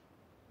well.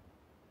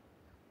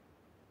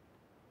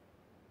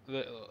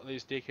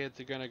 These dickheads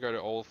are gonna go to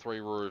all 3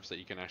 roofs that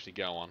you can actually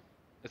go on.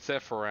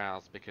 Except for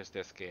ours, because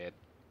they're scared.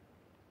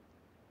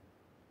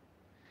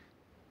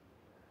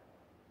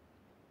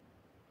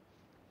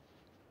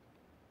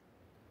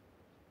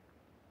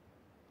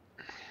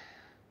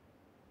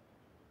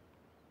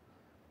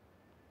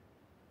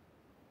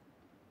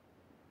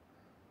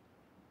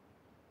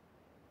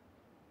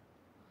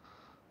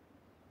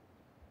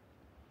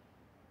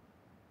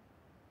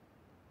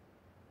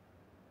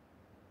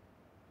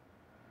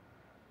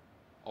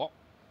 Oh.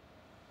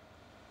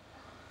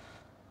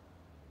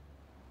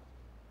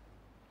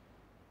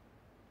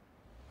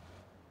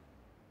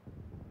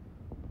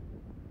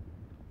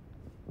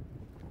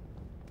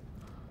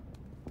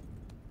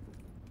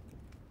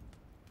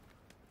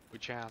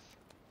 Which house?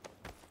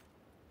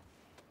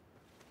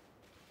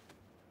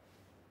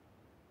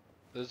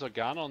 There's a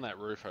gun on that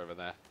roof over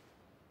there.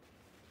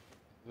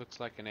 Looks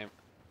like an M...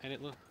 And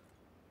it looks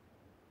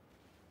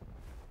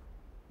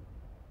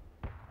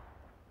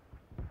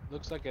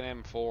like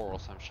an M4 or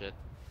some shit.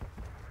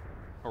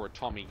 Or a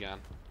Tommy gun.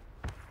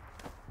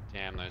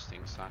 Damn, those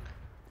things suck.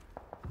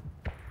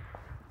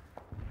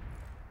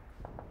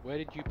 Where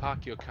did you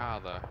park your car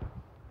though?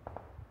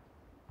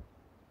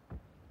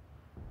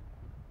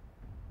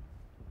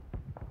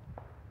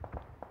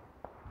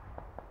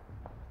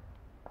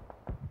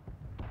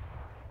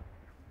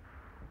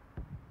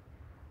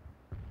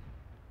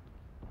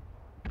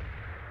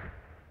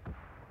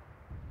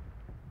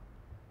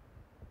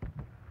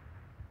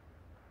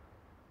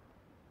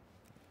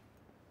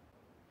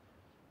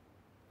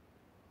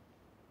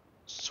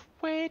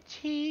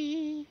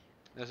 Sweaty!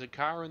 There's a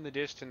car in the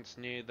distance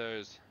near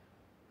those...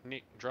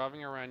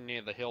 driving around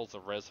near the hills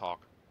of Reshawk.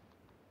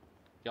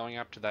 Going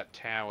up to that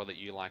tower that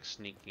you like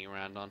sneaking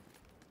around on.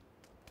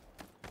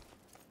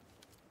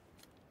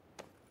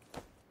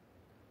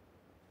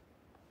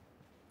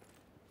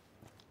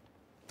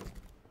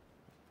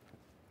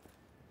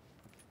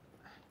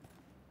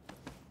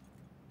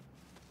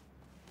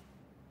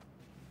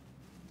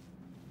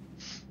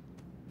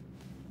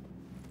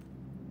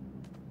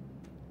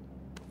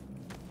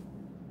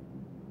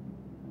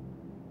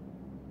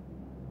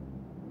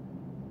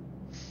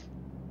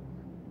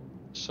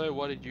 So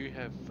what did you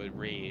have for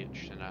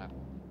rage tonight?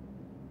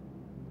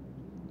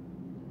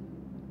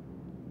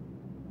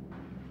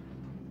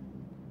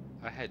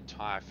 I had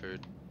Thai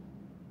food.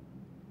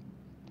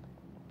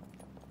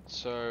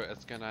 So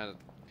it's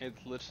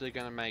literally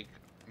gonna make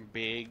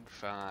big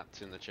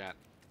farts in the chat.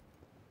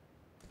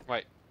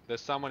 Wait,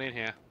 there's someone in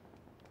here.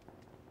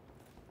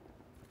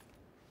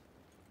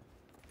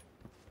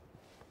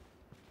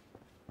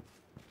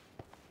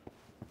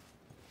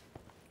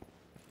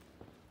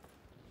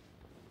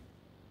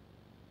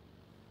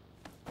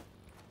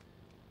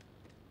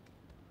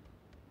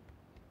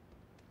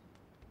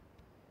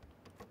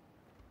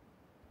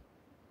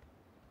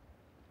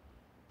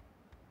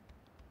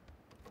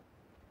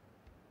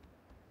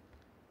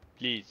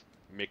 Please,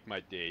 make my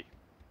day.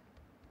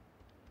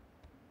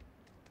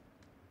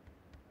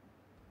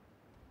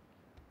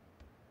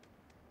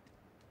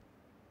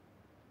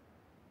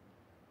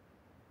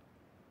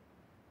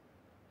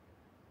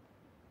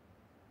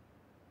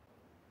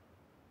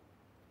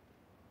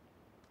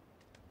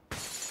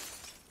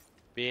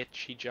 Bitch,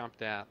 he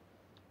jumped out.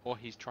 Or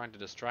he's trying to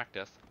distract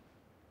us.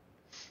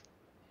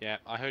 Yeah,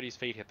 I heard his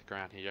feet hit the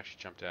ground. He actually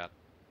jumped out.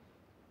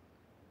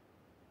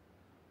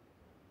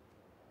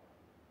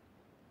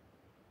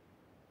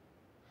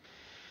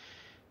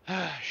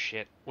 Ah,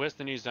 shit. Where's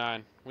the new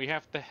zone? We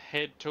have to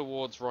head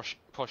towards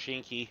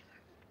Poshinki.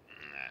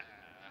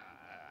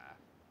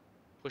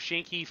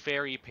 Poshinki,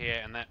 Fairy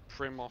Pier, and that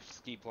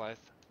Primovsky place.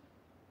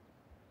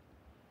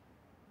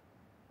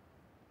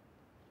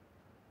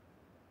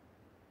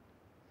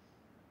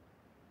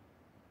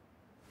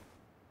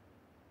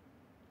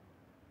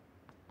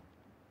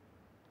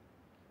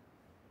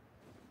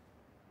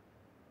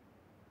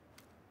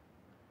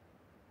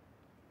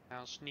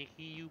 How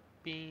sneaky you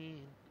been?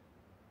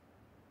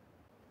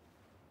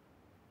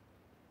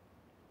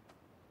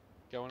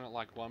 Going at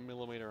like 1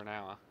 millimeter an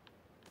hour.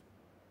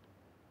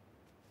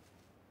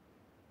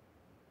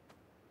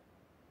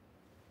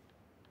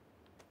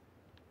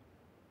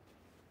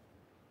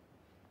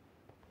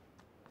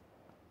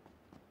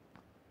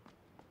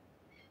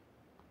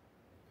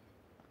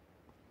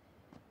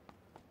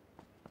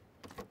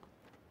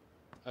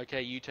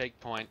 Okay, you take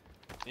point.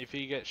 If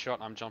you get shot,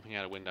 I'm jumping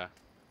out a window.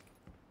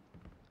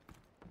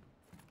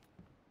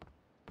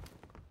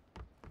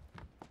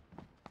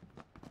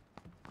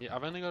 Yeah,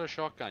 I've only got a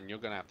shotgun. You're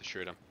gonna have to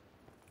shoot him.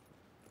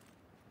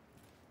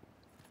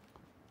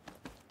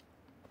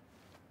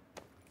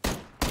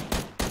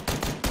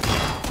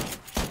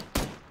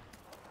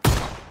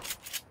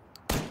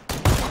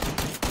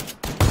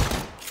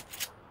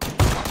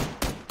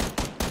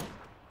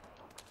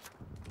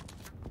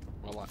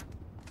 Well,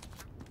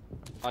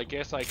 I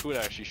guess I could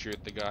actually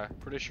shoot the guy.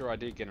 Pretty sure I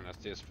did get an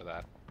assist for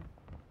that.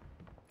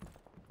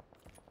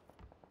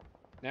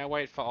 Now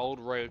wait for old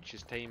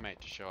Roach's teammate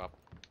to show up.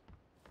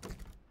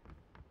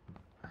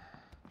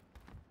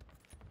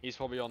 He's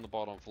probably on the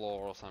bottom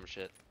floor or some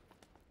shit.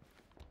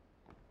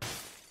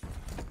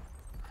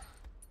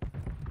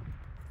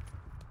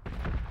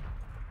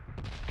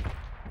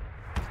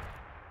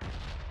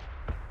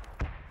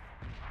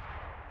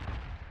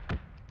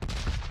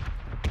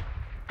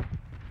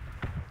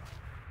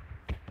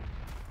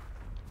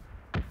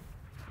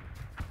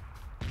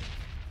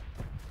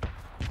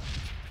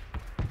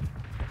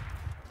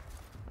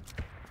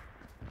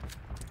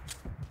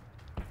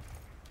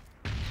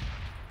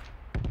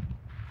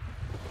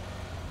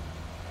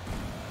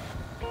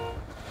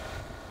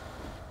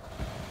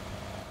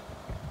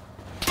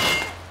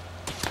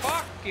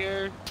 Fuck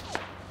you!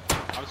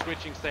 I'm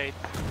switching seats.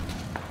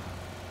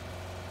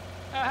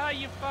 Haha,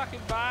 you fucking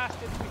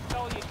bastards, we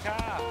stole your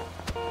car!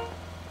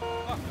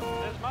 Fuck,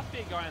 there must be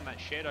a guy in that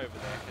shed over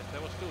there, because they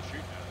were still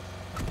shooting at us.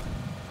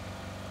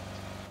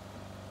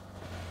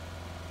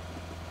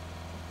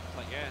 It's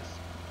like, yes,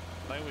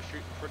 they were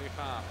shooting pretty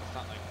far for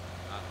something.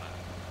 I don't know.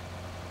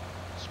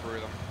 Screw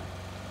them.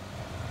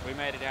 We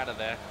made it out of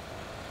there.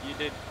 You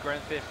did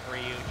Grand Theft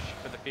Reach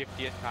for the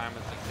 50th time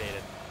and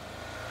succeeded.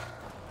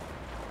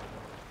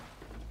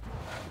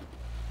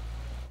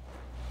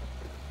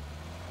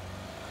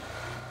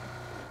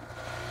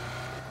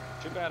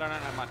 Too bad I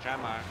don't have much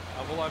ammo.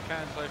 All I've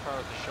found so far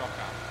is a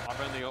shotgun.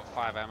 I've only got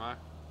 5 ammo.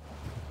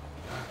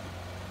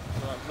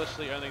 So I've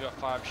literally only got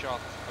 5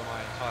 shots for my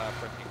entire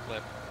freaking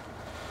clip.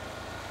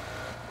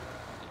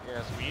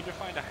 Yeah, so we need to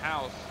find a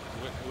house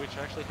which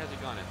actually has a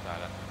gun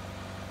inside it.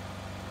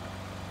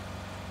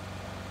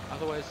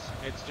 Otherwise,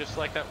 it's just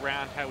like that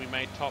round how we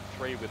made top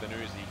 3 with an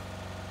Uzi.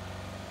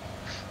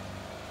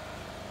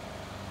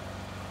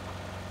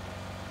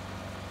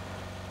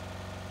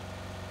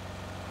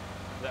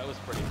 That was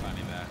pretty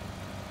funny there.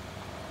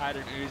 I had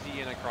an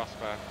Uzi and a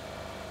crossbow.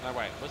 No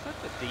wait, was that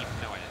the deep?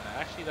 No wait,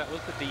 actually that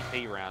was the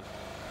DP round,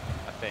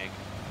 I think.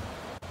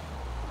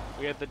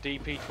 We had the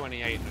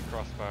DP-28 and a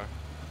crossbow,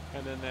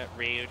 and then that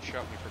Rio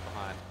shot me from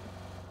behind.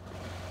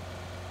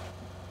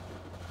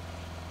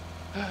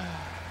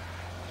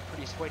 It's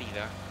pretty sweaty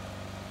though.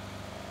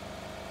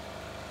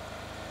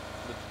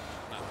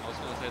 No, I was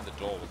gonna say the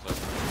door was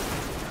open.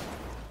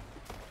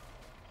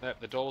 Yep,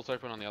 the door was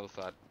open on the other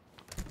side.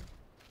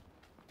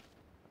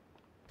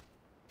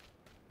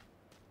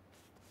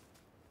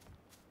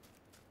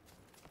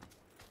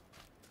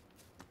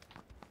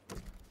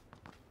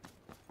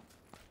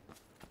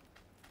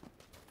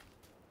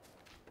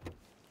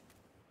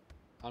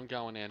 I'm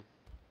going in.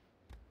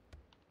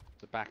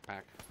 The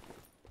backpack.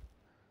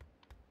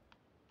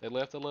 They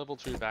left a level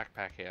 2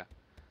 backpack here.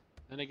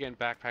 Then again,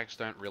 backpacks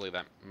don't really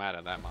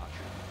matter that much.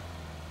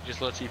 It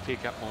just lets you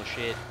pick up more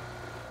shit.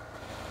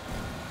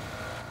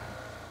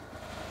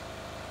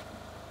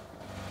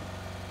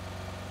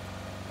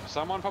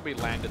 Someone probably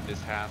landed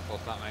this house or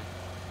something.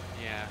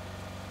 Yeah.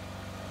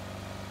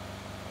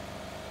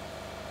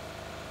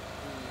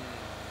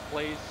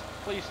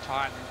 Please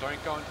tighten.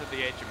 Don't go into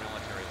the edge of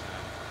military zone.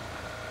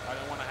 I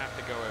don't want to have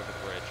to go over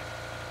the bridge.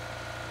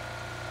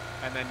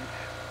 And then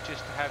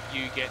just to have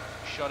you get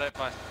shot at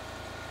by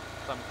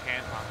some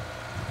camper.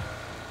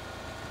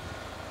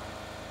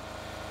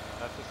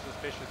 That's a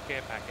suspicious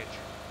care package.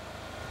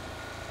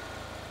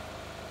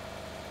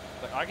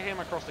 Like, I came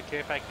across the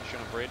care package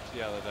on a bridge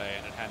the other day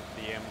and it had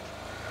the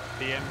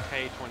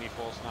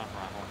MK24 sniper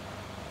rifle.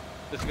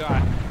 This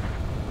guy.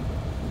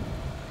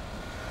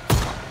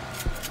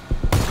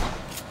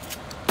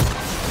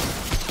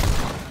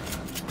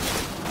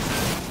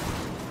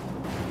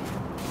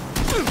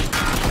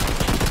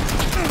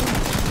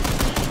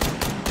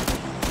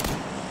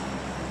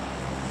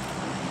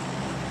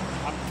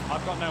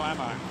 I've got no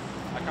ammo.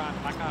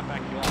 I can't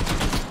back you up.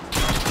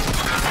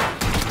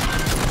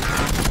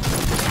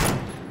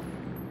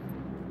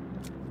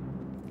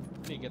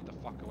 I need to get the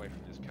fuck away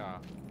from this car.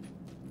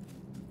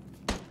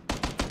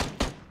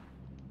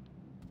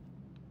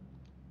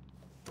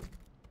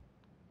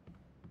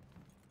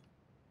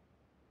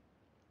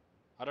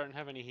 I don't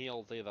have any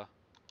heals either.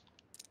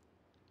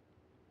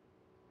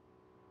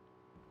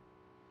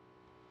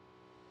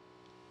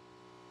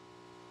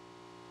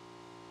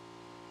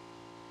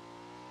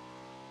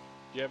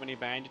 Do you have any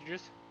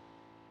bandages?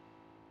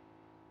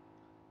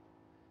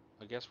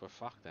 I guess we're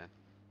fucked then.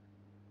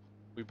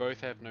 We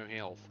both have no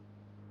health.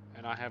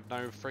 And I have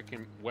no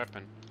freaking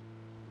weapon.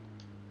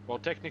 Well,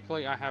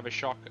 technically I have a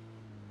shotgun.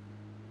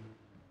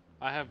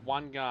 I have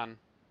one gun.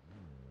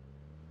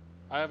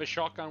 I have a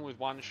shotgun with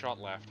 1 shot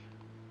left.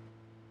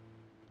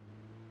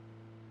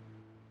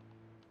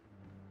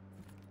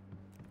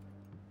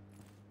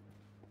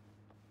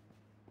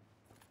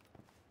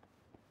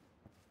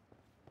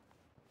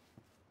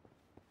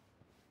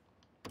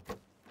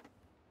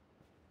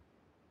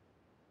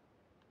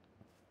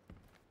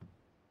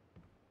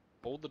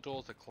 All the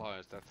doors are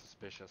closed, that's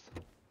suspicious.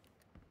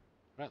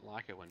 I don't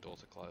like it when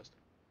doors are closed.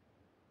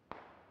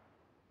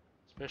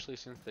 Especially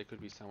since there could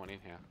be someone in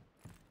here.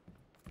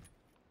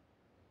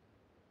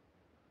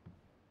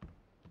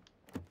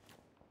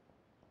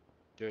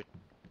 Dude.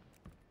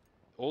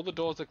 All the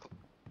doors are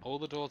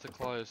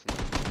closed.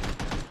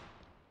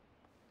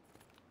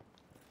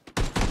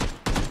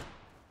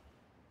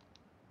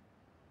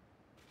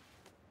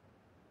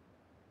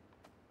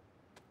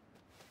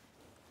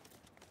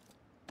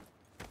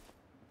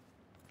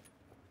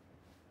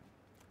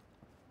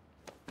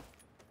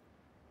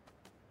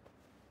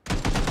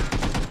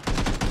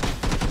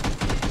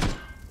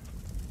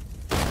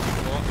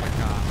 Oh my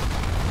god.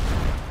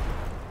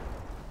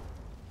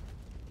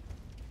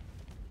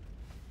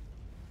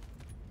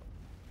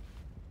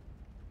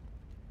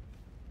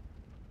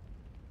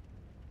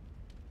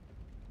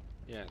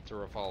 Yeah, it's a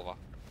revolver.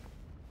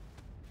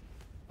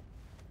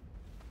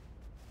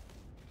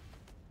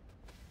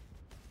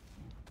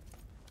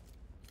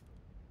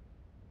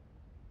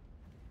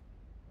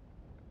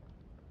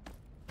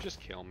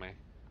 Just kill me.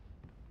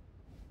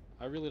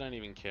 I really don't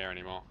even care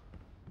anymore.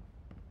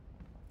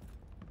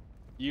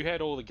 You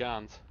had all the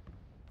guns.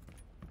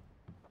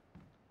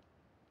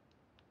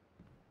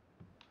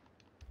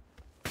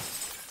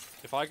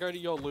 If I go to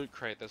your loot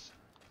crate, there's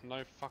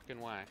no fucking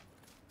way.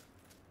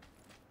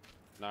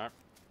 No.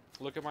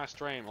 Look at my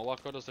stream. All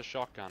I've got is a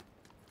shotgun.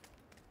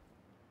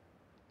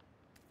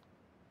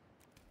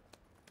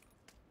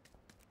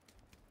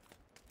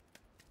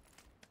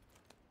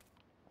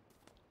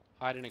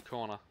 Hide in a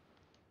corner.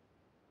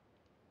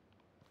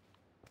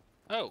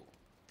 Oh!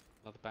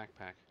 Another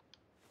backpack.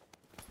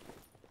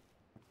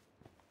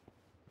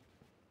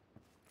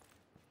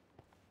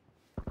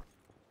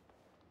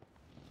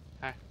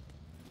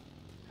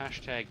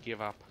 Hashtag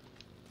give up.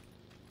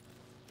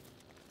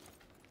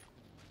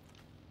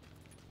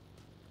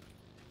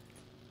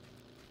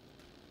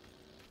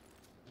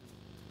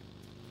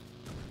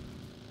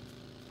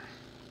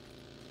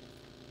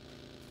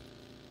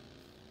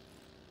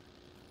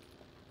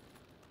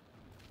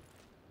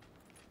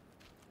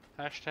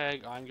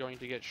 Hashtag I'm going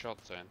to get shot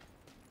soon.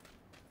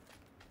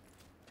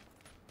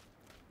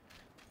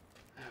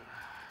 I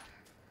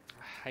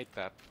hate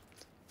that.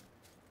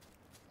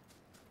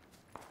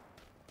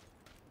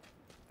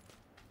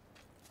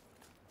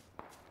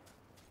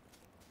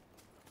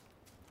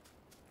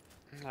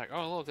 Like,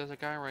 oh look, there's a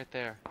guy right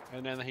there.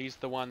 And then he's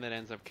the one that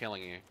ends up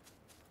killing you.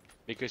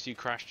 Because you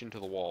crashed into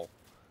the wall.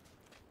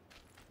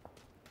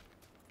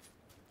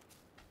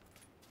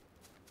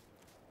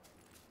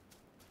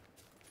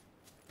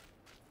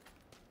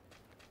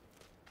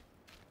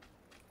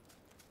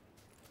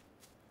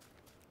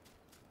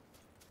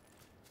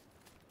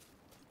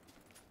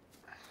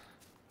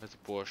 There's a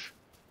bush.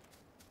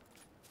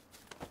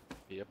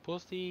 Be a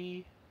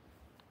pussy.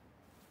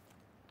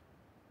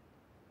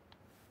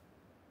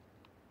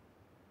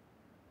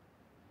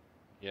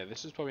 Yeah,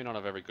 this is probably not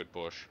a very good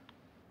bush.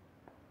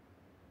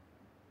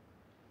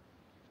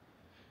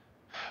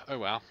 Oh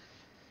well.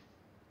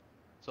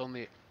 It's on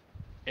the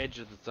edge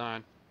of the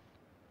zone.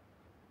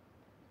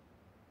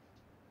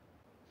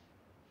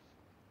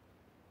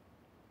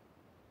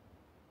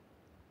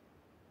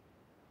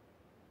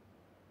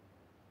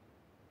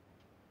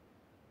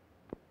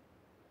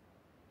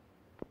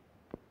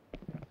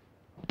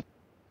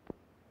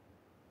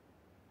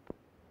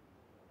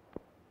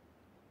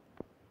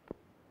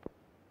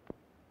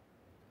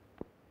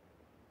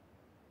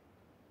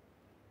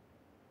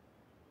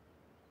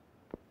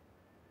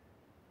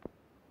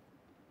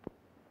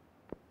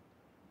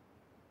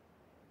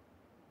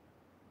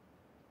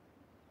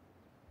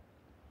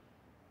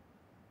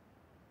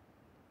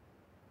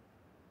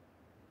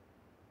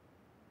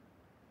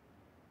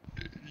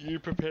 You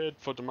prepared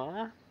for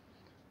tomorrow?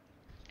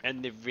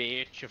 And the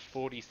reach of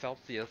 40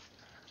 Celsius.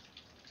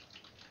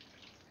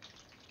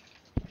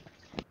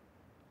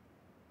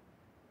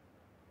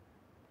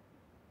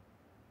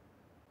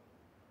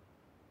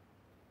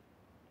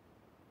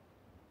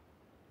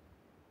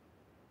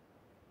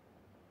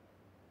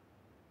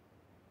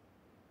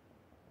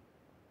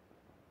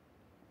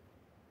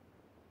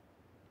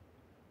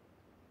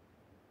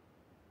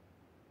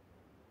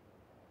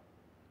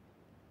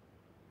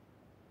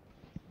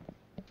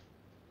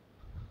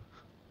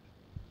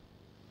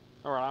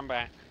 Alright, I'm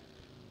back.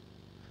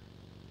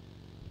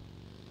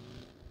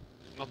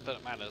 Not that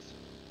it matters.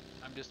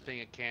 I'm just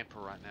being a camper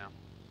right now.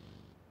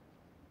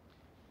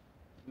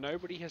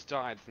 Nobody has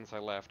died since I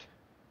left.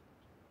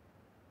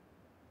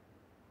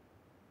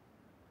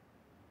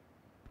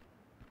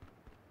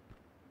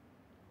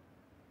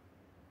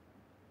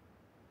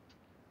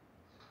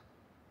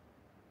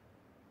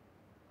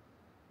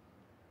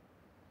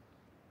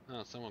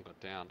 Oh, someone got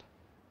downed.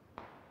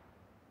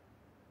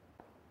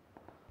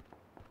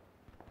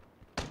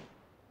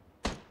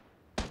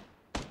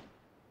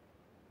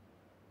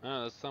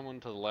 Oh, there's someone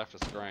to the left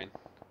of screen.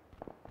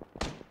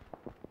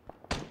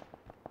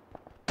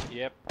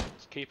 Yep,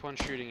 just keep on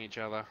shooting each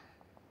other.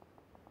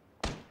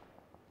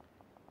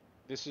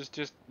 This is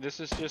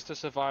just a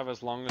survive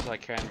as long as I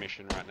can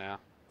mission right now.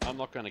 I'm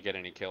not going to get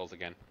any kills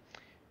again.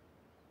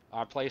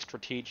 I play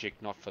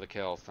strategic, not for the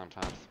kills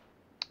sometimes.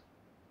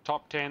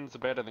 Top 10s are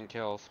better than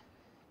kills.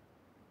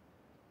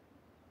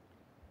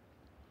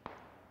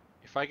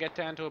 If I get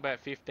down to about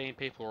 15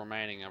 people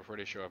remaining, I'm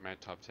pretty sure I've made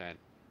top 10.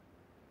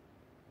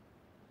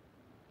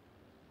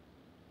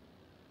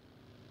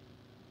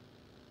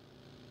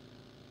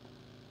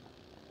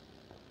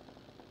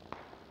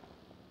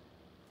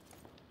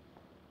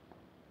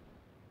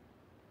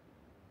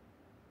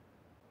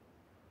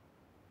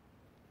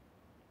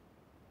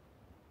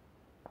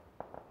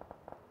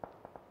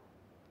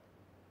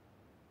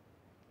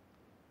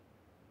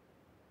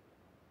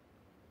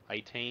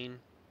 $18.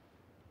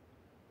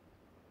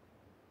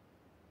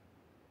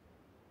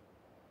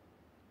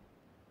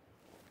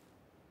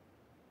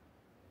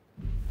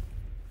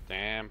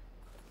 Damn.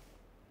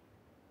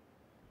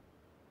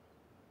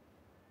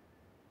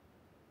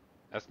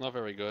 That's not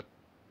very good.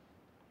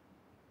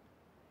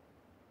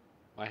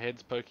 My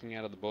head's poking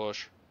out of the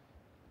bush.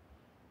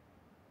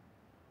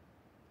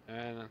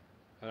 And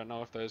I don't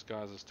know if those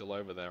guys are still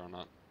over there or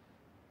not.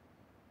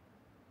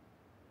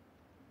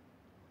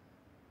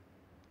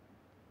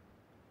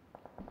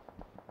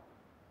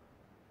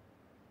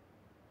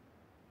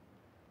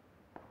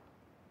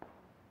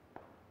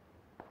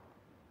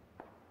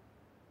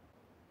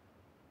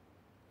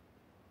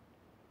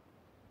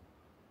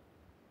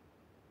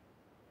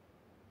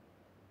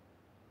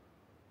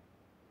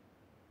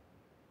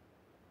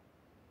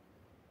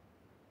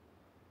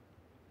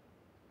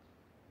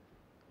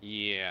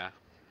 Yeah.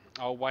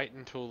 I'll wait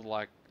until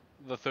like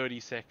the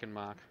 30-second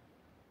mark.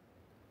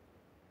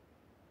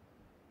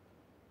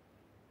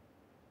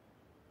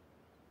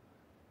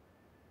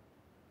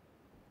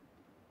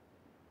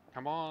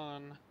 Come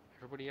on.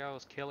 Everybody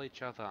else kill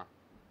each other.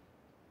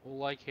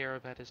 All I care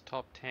about is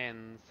top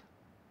 10s.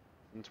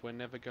 Since we're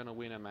never gonna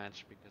win a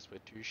match because we're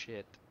too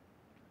shit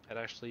at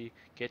actually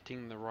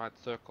getting the right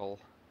circle.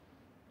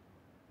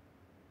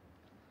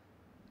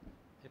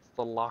 It's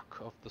the luck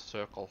of the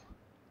circle.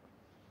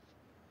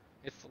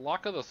 It's the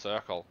luck of the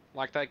circle.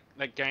 Like that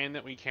game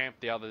that we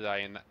camped the other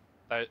day in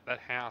that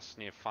house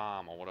near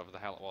farm or whatever the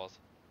hell it was.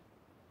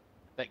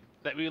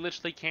 That we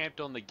literally camped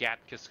on the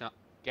Gatka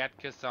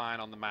sign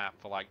on the map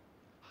for like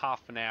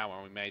half an hour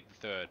and we made the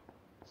third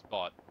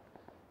spot.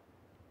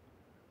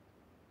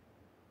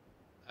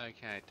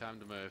 Okay, time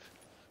to move.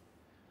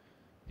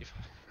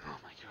 Oh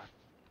my god,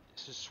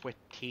 this is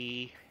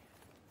sweaty.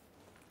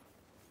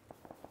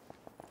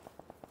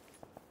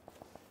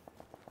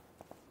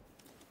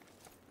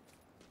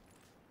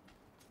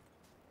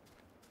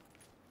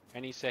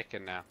 Any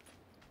second now.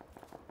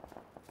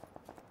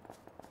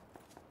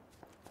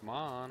 Come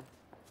on.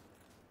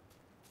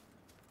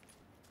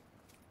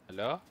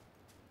 Hello?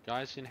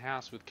 Guys in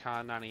house with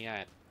car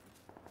 98.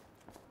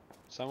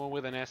 Someone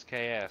with an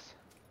SKS.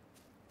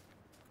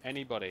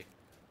 Anybody?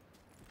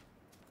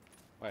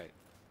 Wait.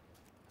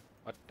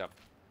 What the?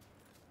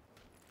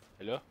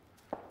 Hello?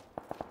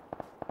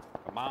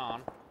 Come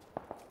on.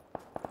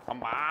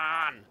 Come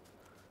on!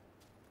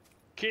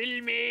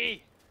 Kill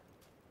me!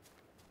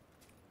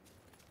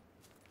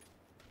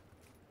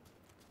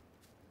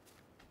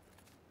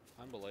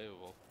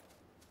 Unbelievable.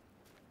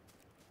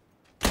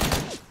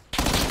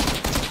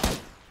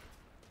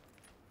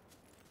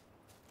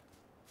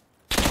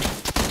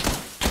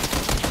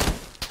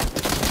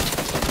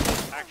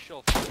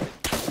 Actual fucking...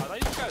 Oh,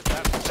 these guys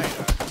have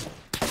potatoes.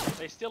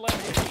 They still have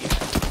me.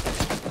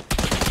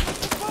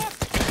 What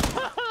the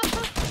fuck?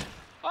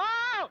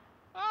 Oh!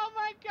 Oh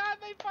my god,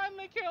 they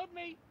finally killed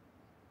me!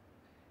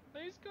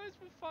 These guys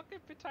were fucking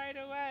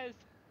potato ass.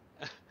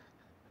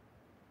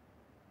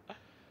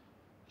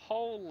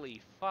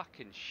 Holy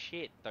fucking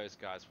shit, those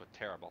guys were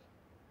terrible.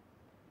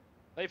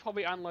 They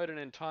probably unloaded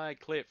an entire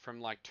clip from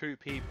like 2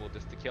 people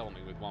just to kill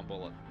me with 1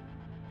 bullet.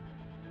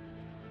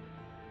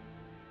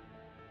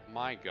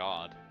 My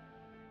god.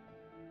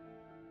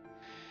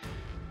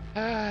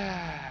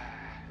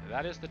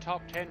 That is the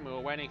top 10 we were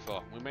waiting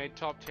for. We made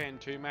top 10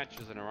 2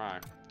 matches in a row.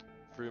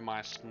 Through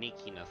my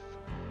sneakiness.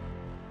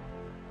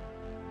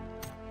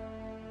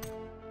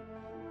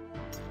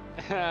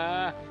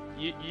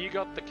 You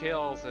got the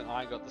kills and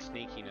I got the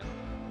sneakiness.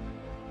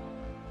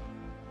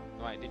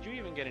 Wait, did you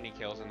even get any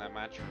kills in that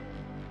match?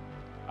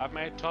 I've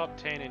made top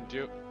 10 in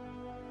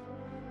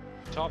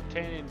top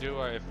 10 in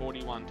duo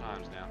 41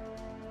 times now.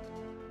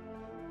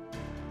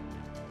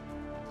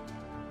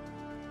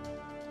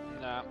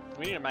 Nah,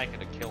 we need to make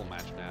it a kill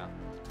match now.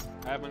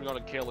 I haven't got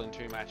a kill in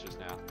 2 matches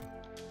now.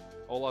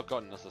 All I've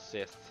gotten is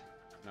assists.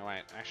 No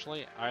wait,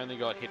 actually, I only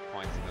got hit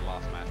points in the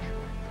last match.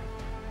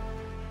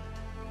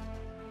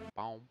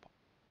 Boom.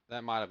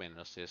 That might have been an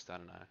assist, I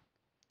don't know.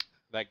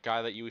 That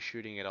guy that you were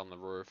shooting at on the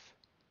roof.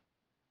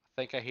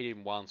 I think I hit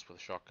him once with a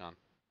shotgun.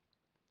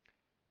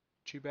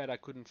 Too bad I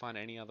couldn't find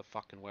any other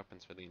fucking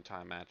weapons for the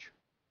entire match.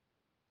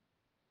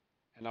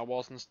 And I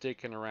wasn't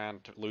sticking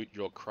around to loot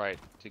your crate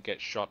to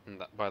get shot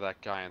by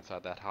that guy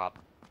inside that hut.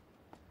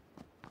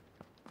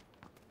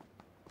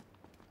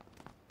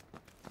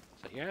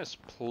 So yes,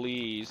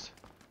 please.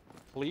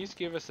 Please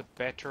give us a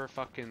better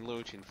fucking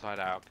loot inside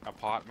our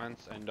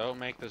apartments and don't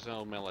make this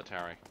all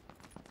military.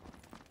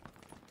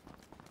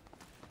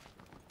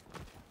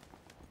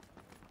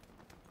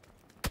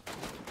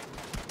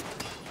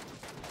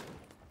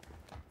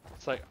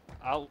 It's like,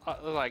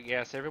 like,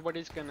 yes,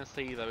 everybody's gonna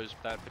see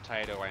that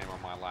potato aim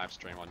on my live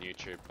stream on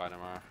YouTube by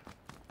tomorrow.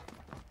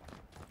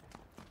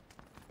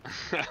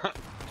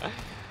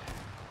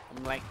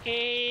 I'm like,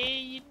 hey,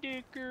 you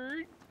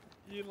dickard.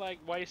 You like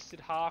wasted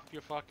half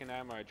your fucking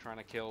ammo trying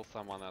to kill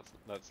someone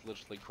that's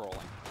literally crawling.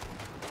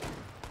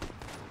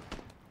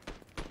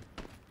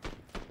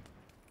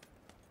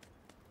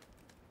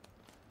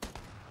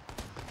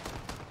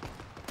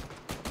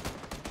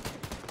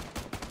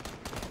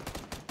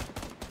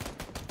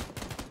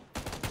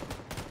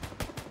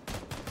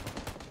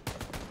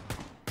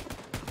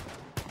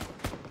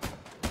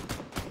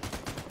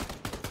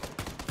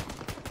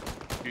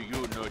 Do you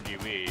know the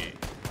way?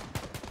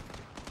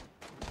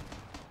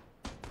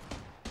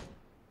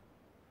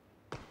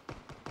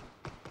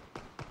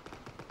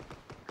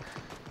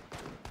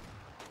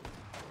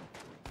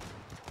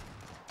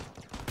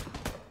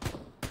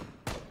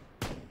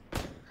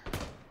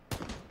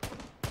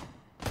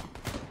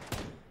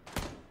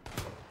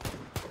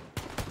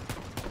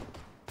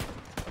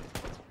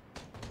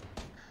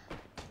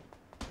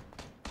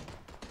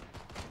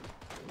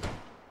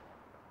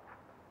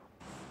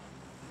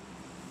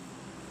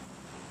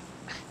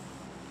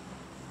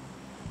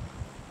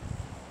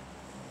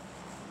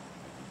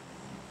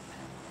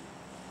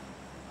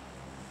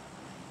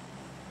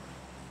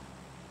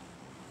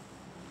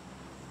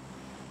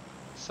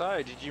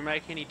 So, did you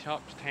make any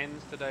top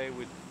 10s today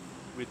with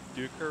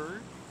Dukaru?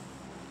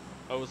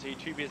 Or was he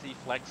too busy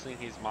flexing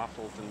his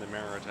muscles in the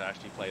mirror to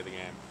actually play the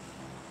game?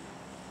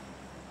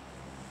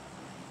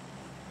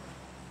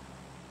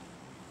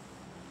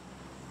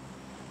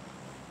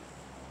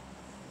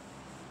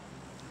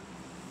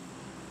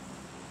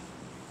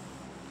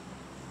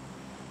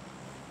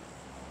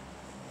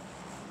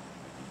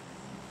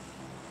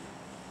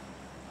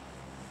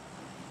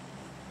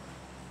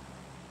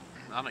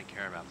 I don't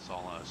care about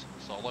solos.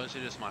 Solos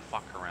are just my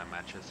fuck around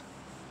matches.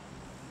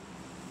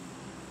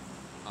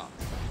 Oh,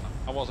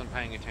 I wasn't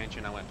paying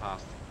attention, I went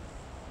past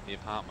the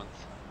apartments.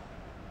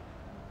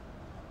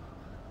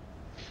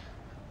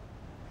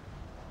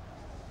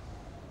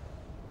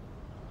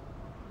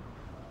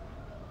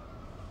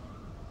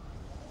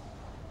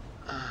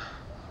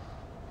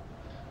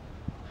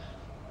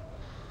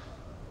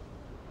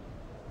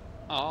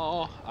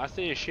 Oh, I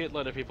see a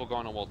shitload of people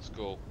going towards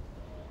school.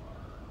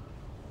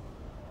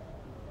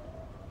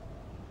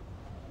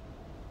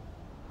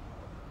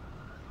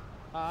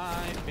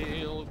 I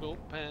feel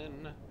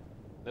open.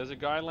 There's a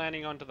guy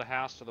landing onto the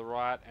house to the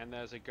right, and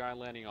there's a guy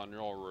landing on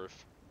your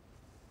roof.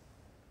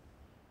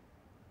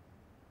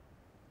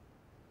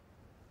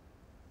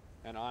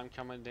 And I'm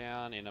coming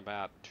down in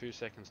about 2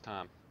 seconds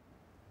time.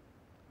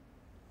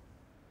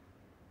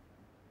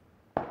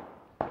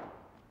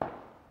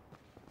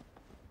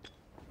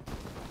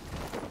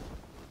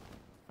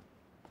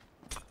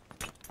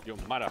 You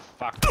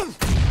motherfucker.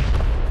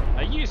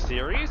 Are you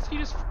serious? You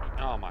just...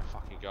 Oh my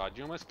fucking god,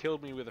 you almost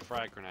killed me with a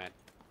frag grenade.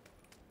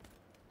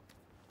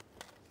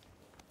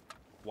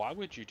 Why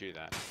would you do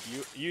that?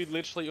 You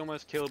literally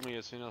almost killed me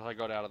as soon as I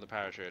got out of the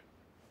parachute.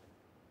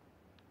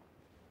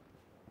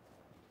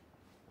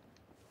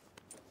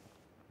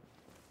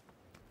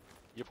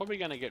 You're probably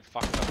gonna get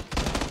fucked up.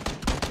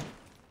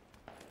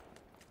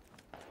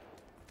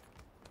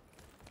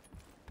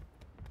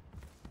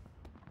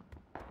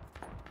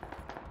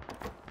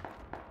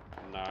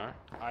 No,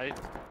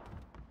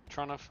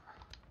 trying to...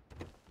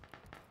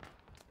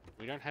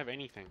 We don't have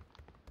anything.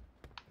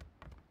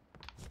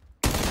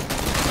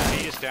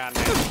 He is down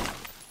there.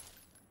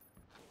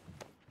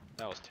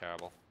 That was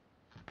terrible.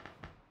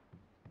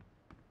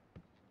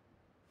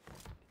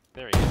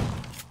 There he is.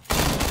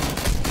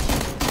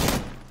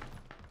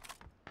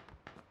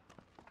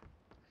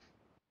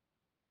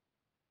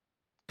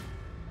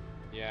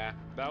 Yeah,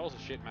 that was a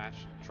shit match.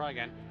 Try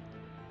again.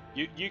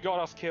 You got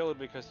us killed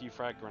because you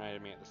frag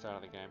grenaded me at the start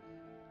of the game.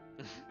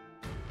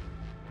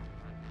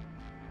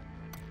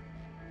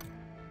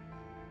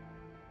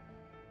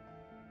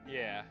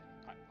 Yeah,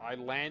 I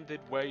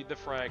landed where the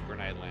frag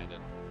grenade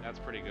landed. That's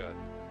pretty good.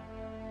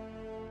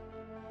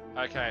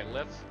 Okay,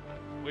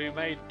 we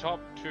made top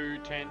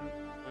 10.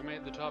 We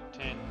made the top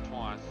 10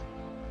 twice,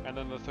 and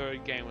then the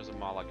third game was a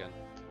mulligan.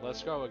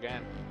 Let's go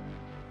again.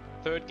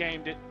 The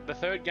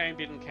third game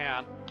didn't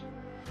count.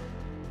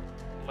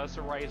 Let's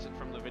erase it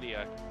from the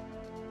video.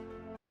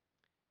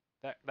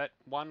 That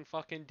one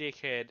fucking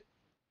dickhead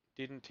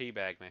didn't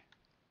teabag me.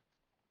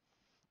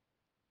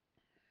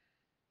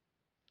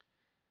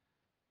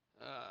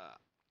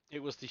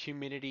 It was the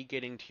humidity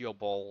getting to your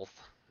balls.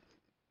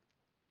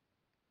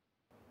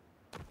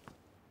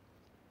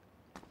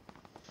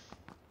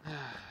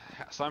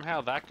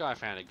 Somehow that guy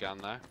found a gun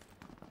though.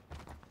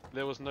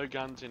 There was no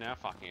guns in our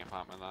fucking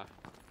apartment though.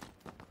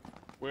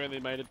 We only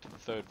made it to the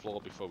 3rd floor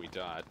before we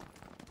died.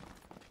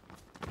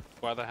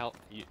 Why the hell?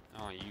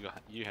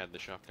 You had the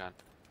shotgun.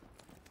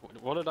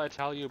 What did I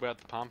tell you about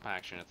the pump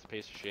action? It's a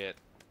piece of shit.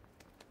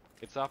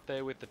 It's up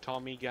there with the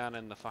Tommy gun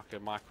and the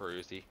fucking micro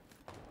Uzi.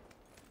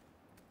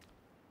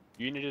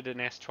 You needed an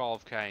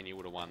S12K and you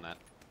would have won that.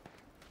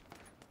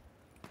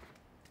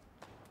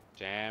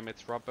 Damn,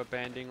 it's rubber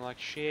banding like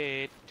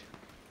shit.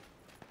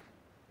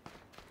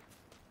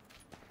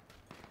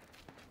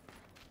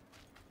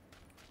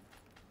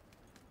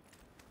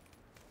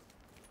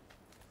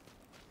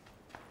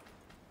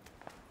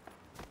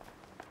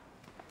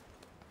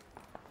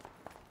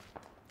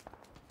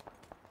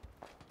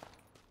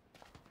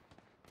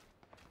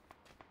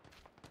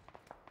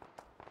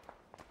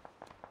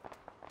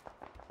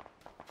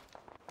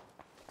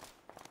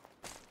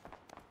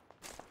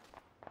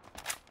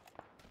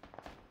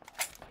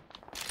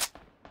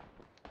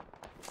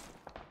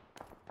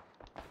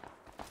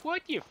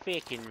 What you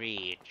faking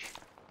reach?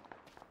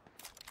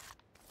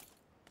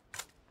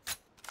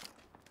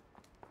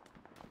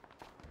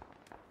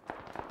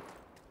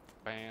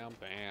 Bam,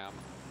 bam,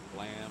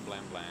 blam,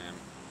 blam, blam.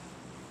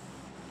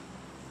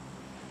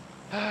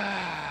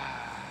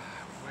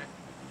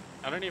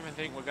 I don't even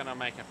think we're gonna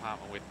make an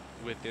apartment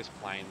with this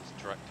plane's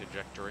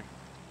trajectory.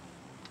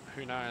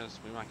 Who knows?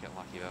 We might get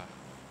lucky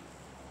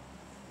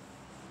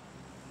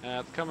though.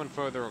 It's coming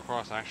further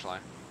across actually.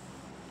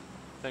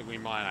 I think we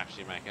might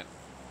actually make it.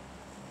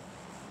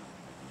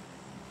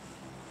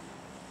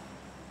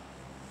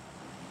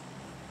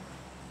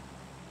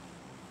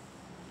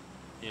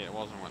 Yeah, it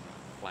wasn't when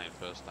the plane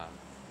first started.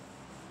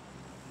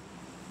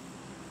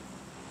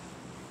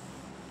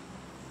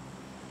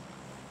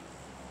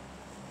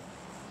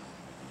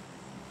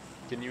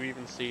 Can you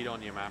even see it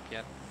on your map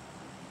yet?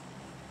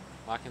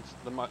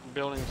 The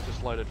building's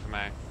just loaded for me.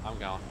 I'm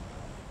going.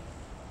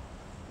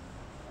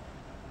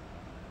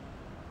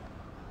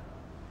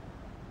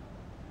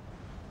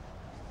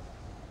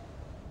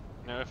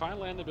 Now, if I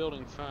land the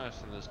building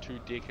first and there's 2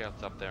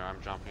 dickouts up there,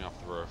 I'm jumping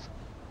off the roof.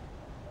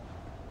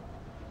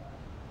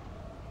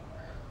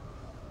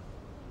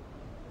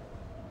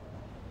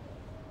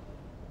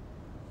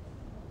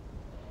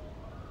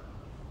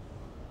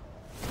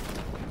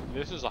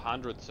 This is a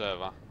 100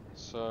 server,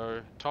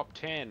 so top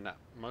 10,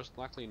 most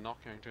likely not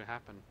going to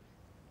happen.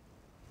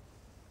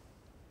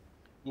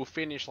 We'll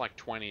finish like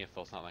 20th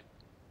or something.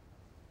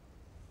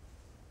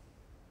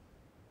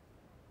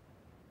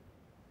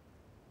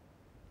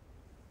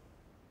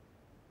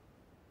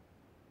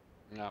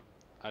 No,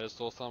 I just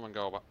saw someone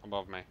go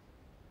above me.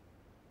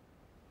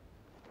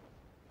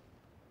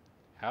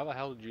 How the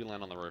hell did you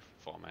land on the roof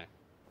before me?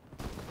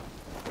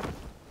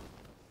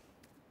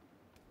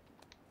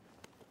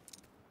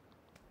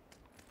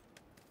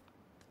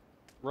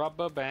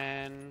 Rubber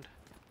band.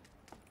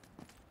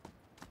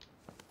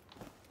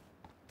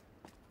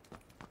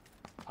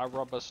 I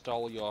rubber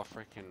stole your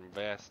freaking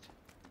vest.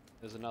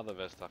 There's another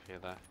vest up here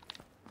though.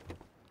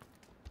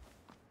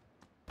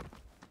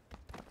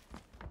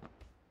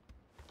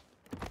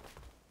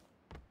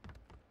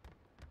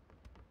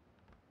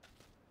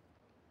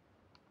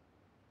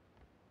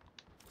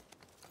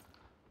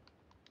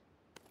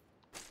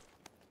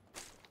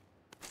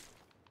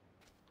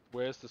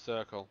 Where's the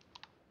circle?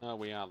 Oh,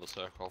 we are the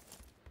circle.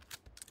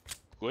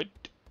 Good.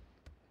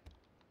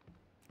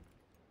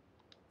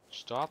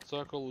 Start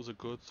circle is a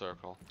good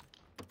circle.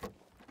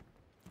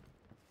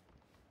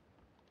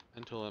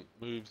 Until it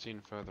moves in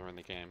further in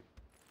the game.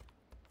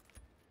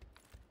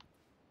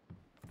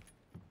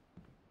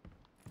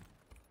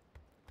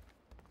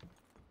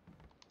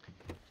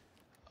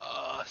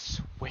 Oh,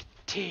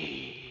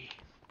 sweaty.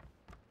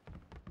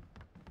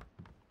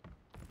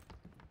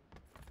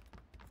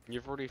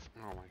 You've already...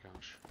 Oh my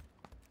gosh.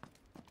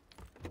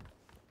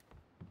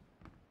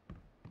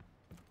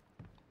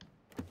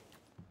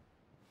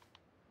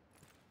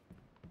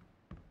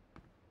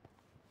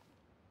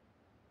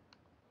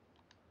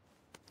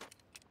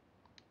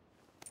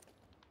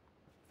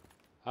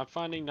 I'm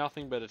finding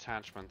nothing but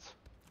attachments.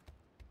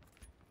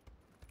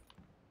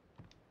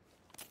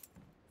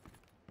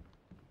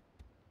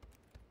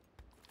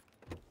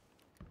 It's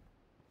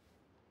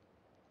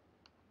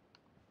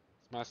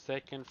my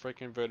second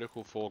freaking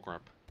vertical foregrip.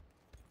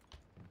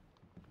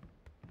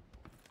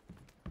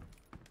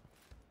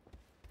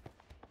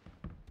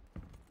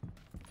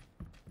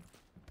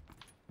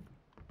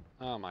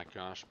 Oh my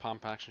gosh,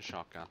 pump action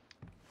shotgun.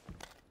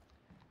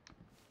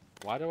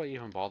 Why do I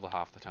even bother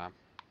half the time?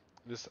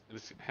 This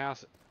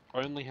house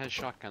only has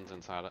shotguns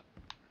inside it.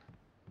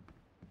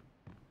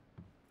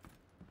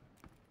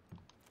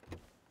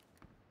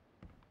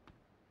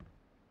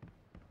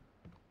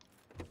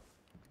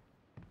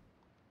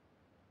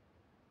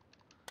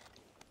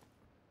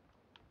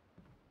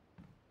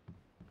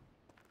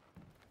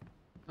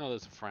 Oh,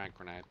 there's a frag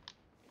grenade.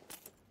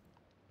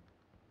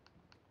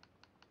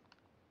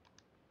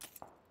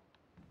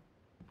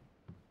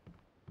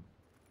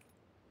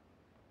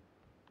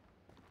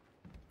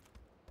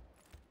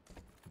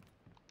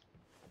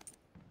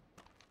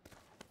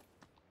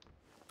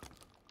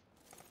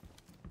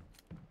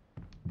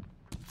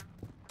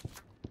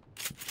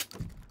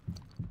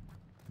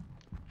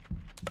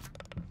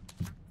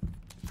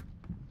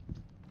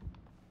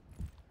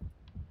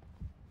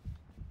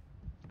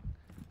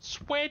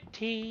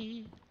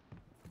 sweaty.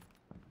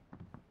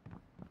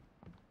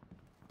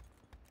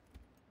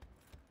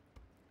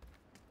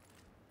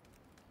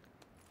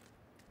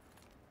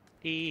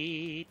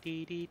 Dee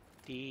dee dee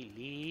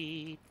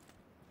dee.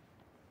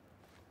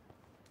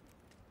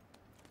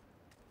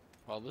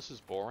 Well, this is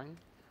boring.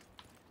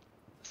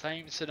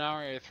 Same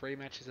scenario, 3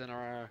 matches in a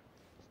row.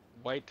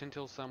 Wait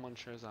until someone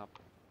shows up.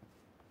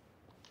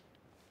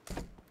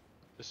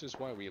 This is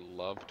why we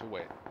love to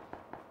wait.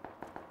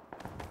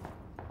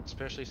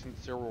 Especially since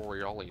Cyril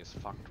Rioli is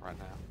fucked right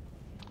now.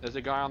 There's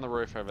a guy on the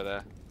roof over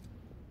there.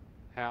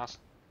 House.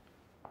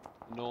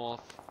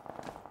 North.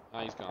 Oh,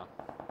 he's gone.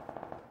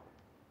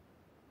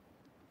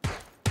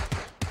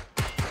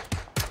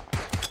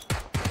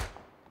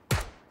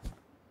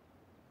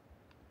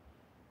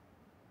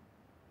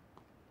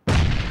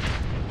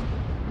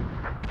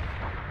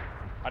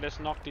 I just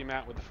knocked him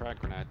out with the frag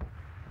grenade.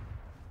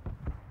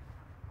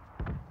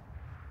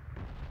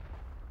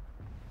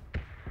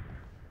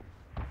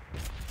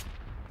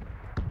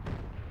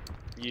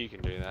 You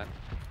can do that.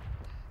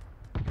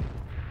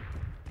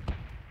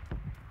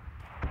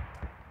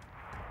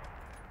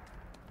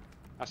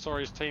 I saw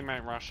his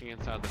teammate rushing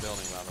inside the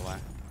building, by the way.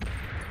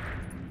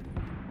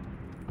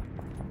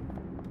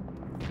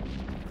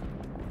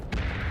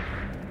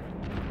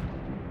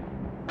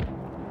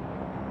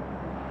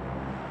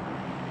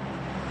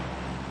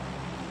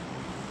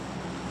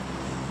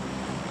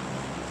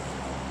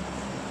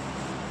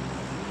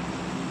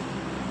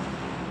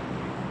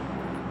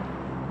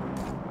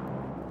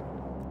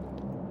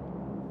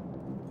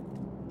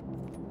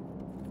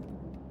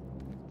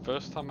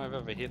 First time I've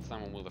ever hit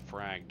someone with a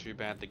frag. Too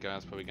bad the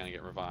guy's probably gonna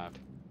get revived.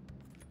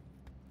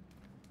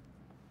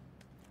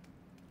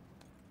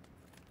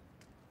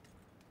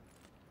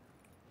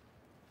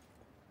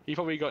 He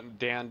probably got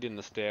downed in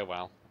the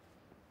stairwell.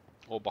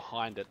 Or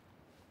behind it.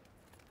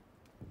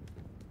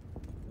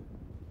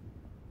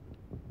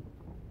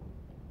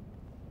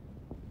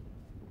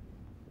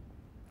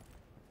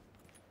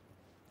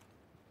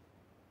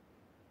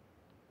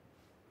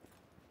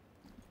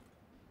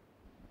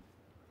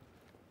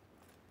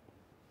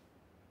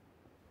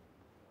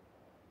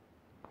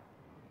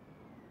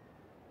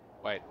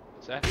 Wait,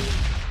 is that him?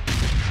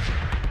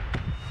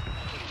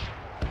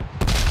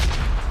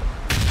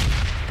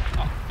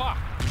 Oh, fuck!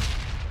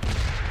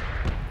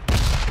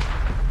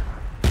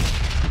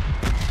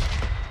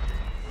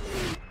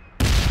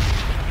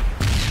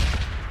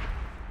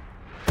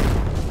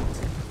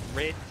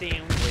 Red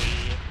sandwich.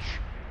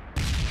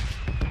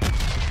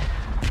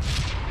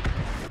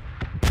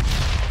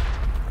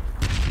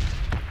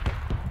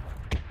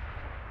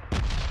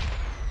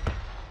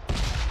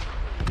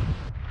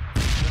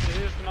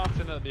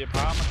 The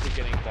apartments are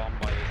getting bombed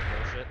by this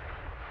bullshit.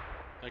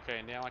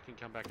 Okay, now I can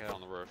come back out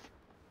on the roof.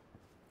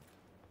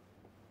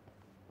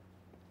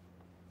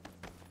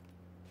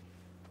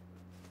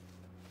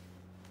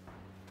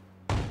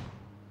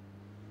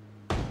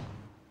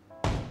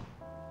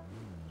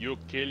 You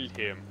killed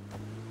him.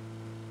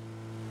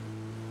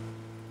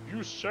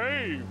 You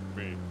saved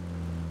me.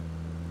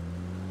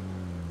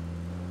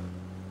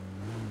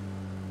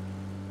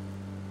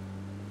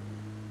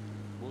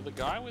 Will the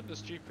guy with the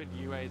stupid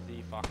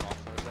UAZ fuck off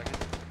for a second?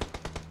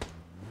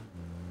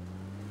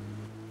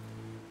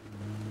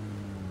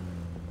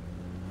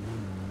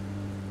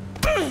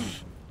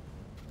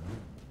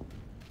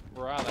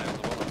 Where are they on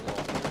the bottom floor?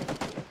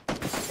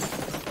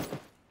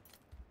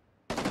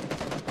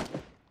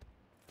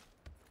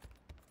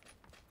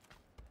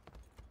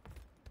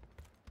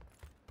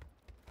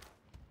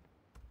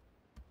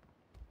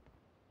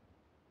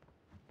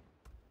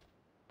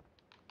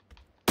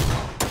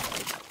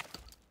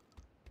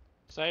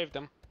 Saved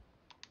them.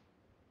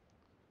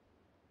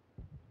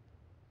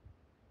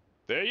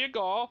 There you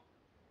go.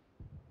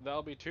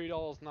 That'll be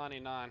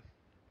 $2.99.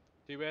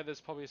 Too bad there's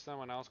probably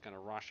someone else gonna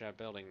rush our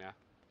building now.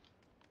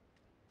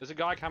 There's a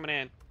guy coming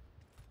in.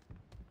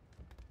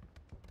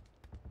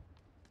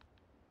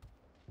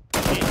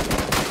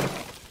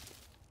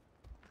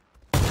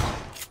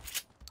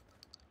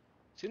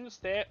 He's in the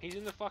stair. He's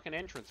in the fucking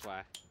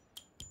entranceway.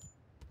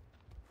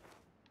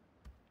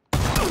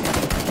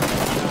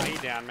 Nah, he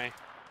downed me.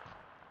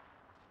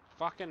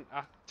 Fucking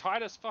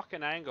tightest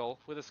fucking angle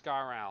with a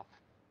sky rail.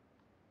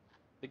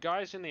 The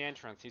guy's in the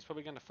entrance. He's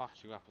probably gonna fuck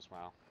you up as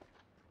well.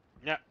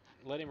 Yep,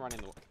 let him run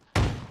in the.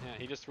 Yeah,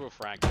 he just threw a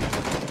frag.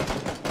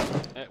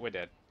 We're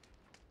dead.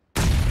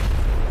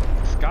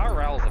 Scar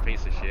Rail's a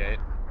piece of shit.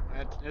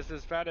 It's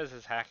as bad as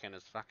his hacking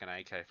as fucking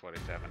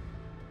AK-47.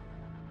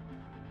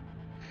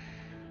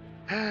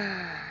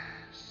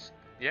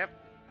 Yep.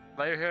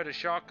 They heard a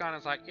shotgun,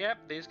 it's like, yep,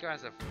 these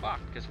guys are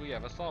fucked because we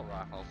have assault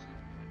rifles.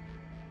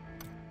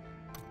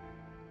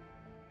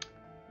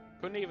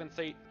 Couldn't even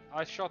see.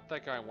 I shot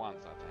that guy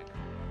once, I think.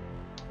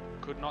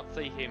 Could not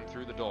see him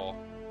through the door.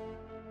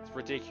 It's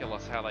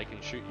ridiculous how they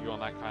can shoot you on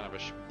that kind of a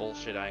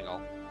bullshit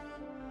angle.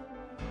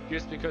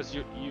 Just because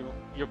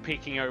you're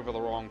peeking over the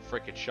wrong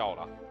frickin'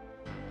 shoulder.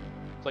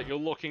 It's like you're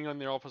looking in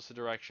the opposite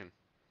direction.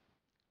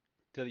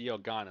 To your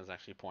gun is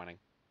actually pointing.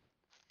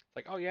 It's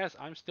like, oh yes,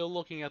 I'm still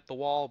looking at the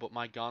wall, but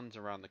my gun's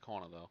around the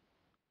corner though.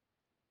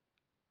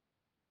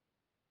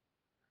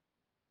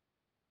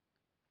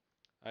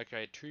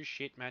 Okay, 2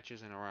 shit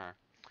matches in a row.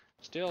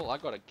 Still, I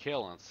got a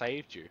kill and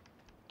saved you.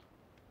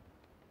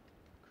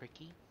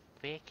 Cricky,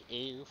 fake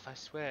elf, I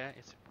swear,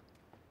 it's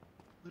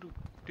a little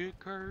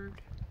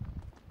dickard.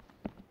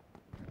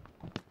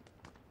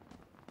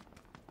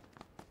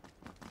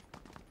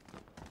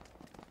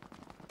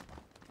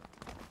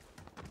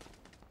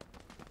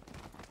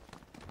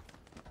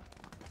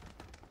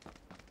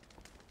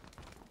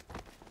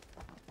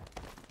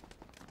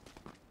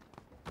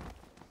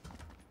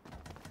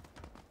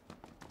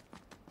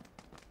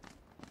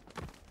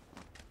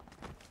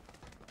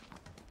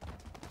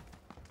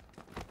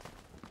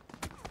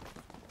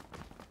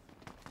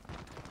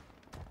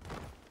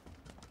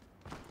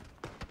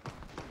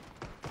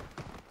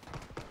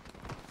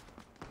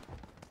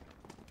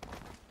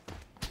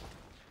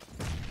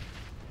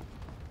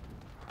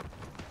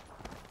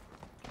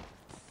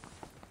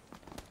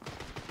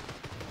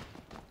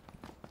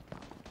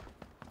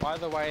 By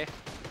the way,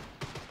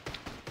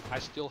 I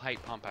still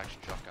hate pump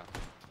action shotgun.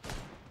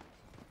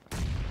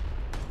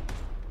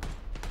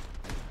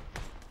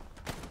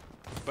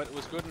 But it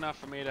was good enough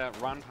for me to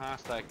run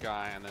past that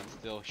guy and then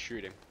still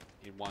shoot him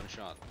in one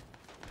shot.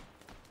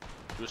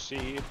 To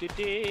save the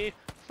day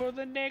for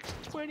the next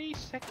 20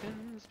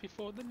 seconds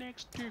before the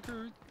next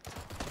trigger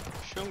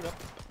showed up.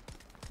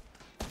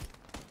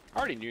 I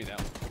already knew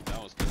that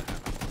was gonna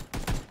happen.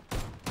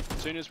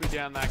 As soon as we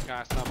down that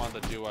guy, some other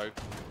duo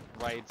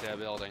raids our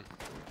building.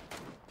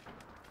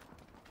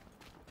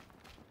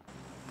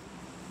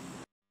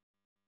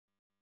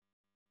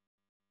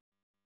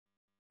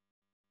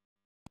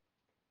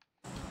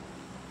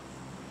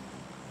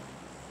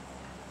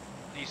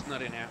 He's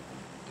not in now.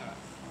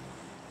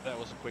 That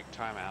was a quick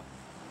timeout.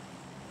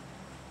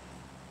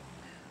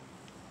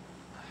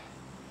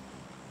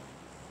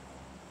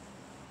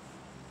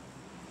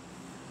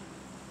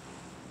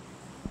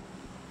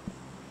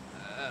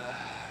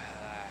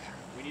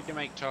 We need to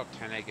make top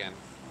 10 again.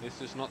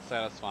 This is not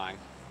satisfying.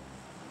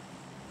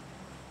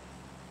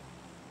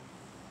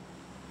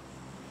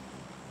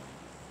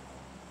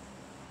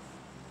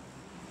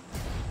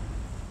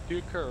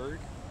 Duke-Kurd,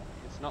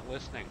 it's not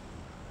listening.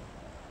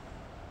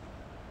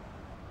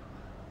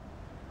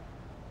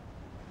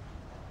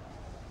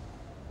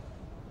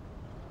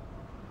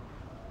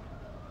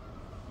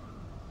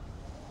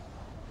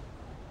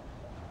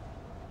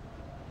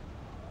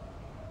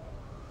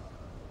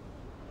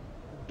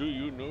 Do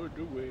you know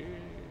the way?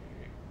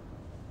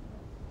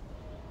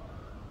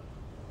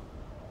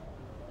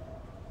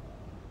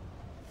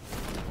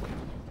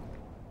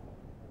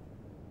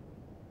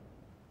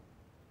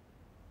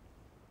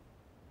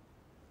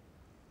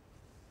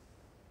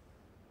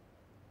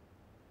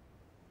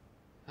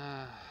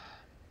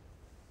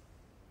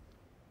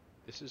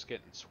 This is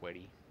getting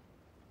sweaty.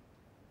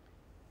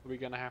 We're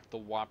gonna have to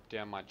wipe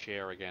down my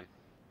chair again.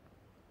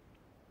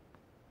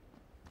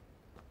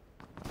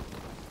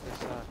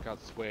 I've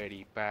got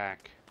sweaty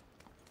back.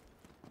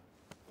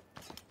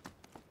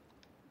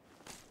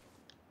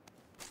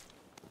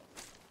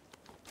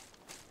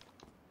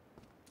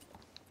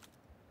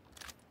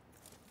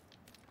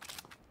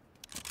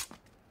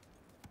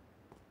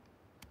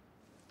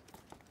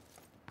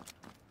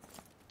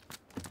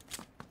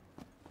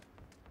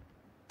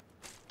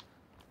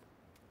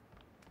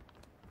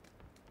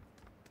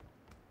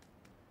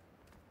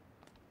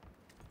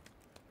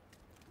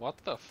 What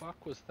the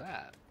fuck was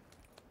that?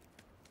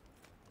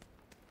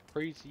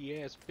 Crazy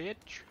ass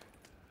bitch.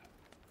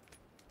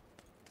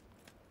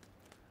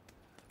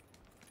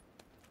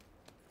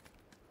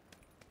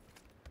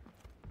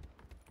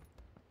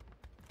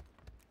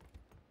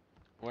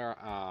 Where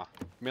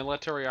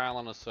military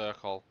island a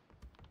circle.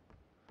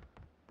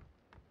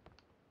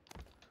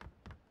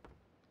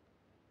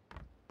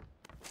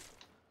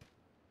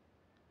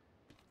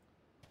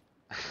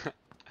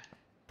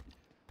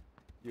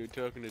 You're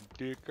talking to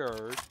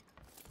Dickard.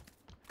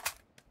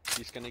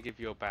 He's gonna give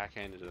you a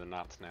backhand into the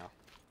nuts now.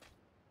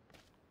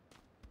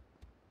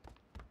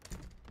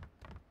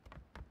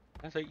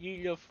 That's like,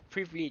 you love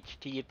privilege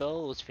to your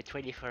balls for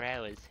 24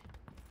 hours.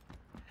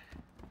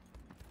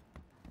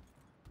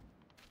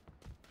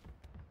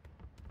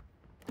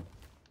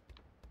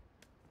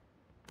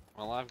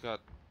 Well, I've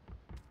got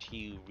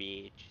 2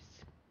 rages.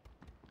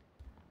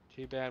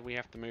 Too bad we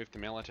have to move the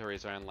military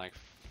zone like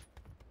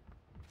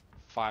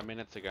 5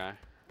 minutes ago.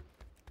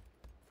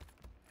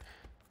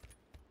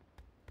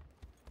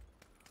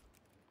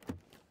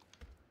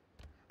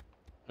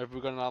 Have we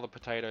got another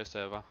potato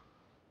server?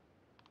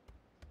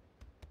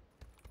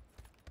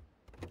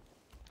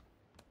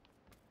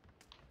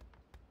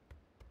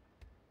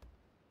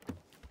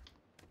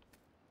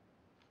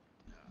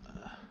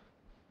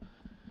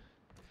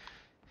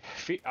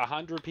 Uh,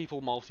 100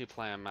 people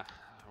multiplayer.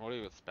 What do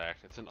you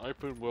expect? It's an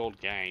open world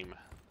game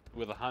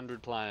with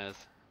 100 players,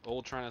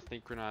 all trying to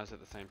synchronize at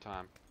the same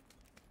time.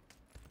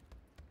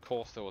 Of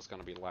course, there was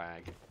going to be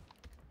lag.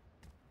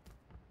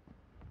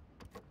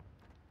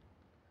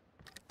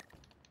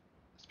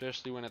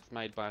 Especially when it's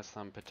made by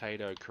some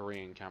potato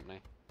Korean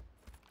company.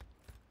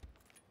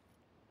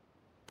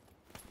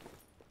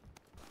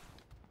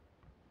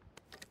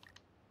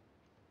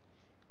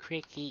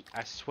 quickie,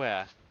 I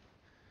swear.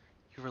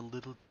 You're a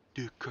little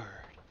dicker.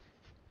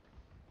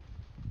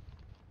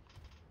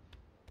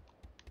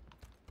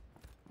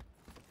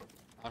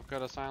 I've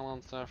got a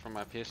silencer for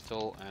my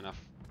pistol and a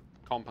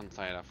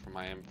compensator for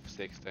my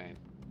M16.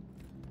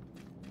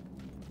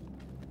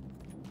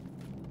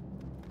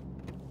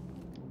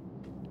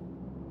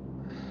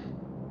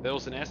 There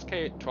was an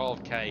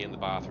SK-12K in the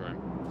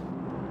bathroom.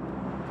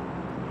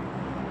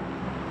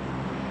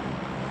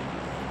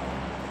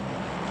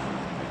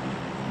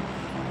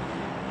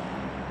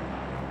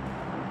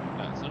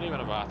 No, it's not even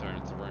a bathroom,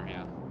 it's a room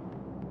here.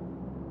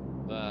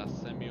 The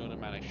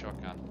semi-automatic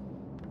shotgun.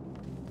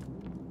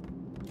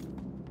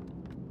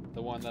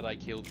 The one that I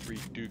killed 3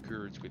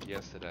 dukers with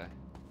yesterday.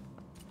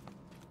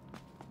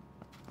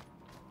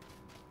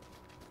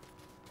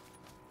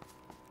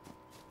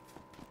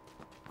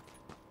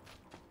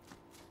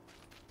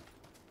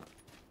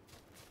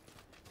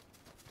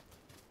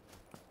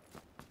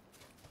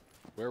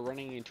 We're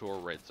running into a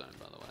red zone,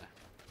 by the way.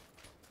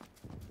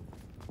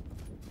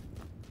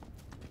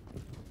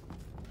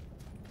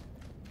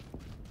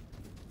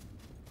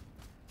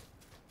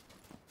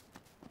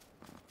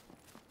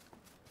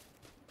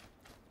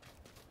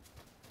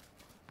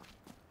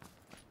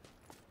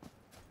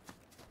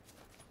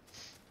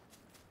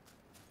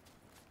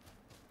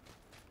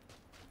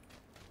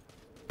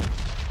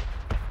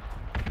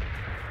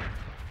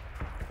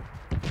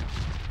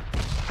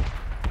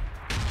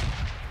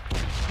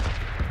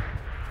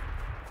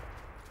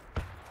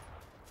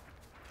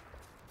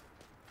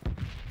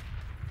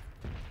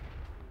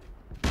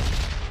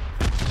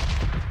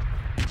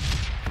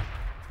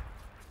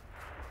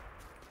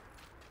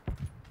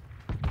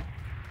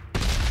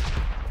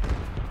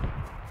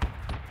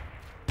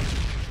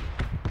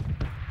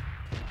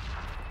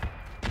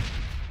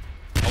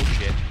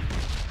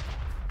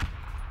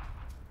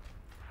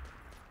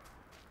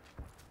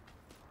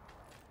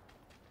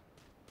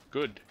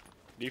 Good.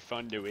 They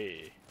found a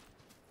way.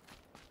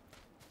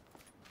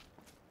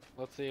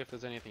 Let's see if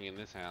there's anything in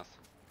this house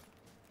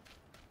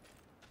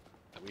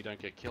that we don't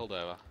get killed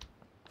over.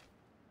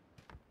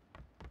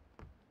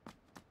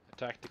 A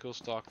tactical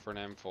stock for an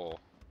M4.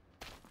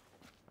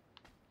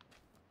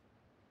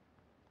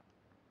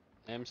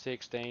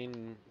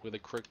 M16 with a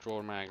quick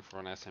draw mag for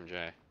an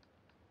SMJ.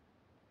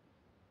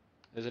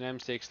 There's an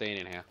M16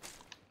 in here,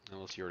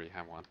 unless you already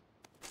have one.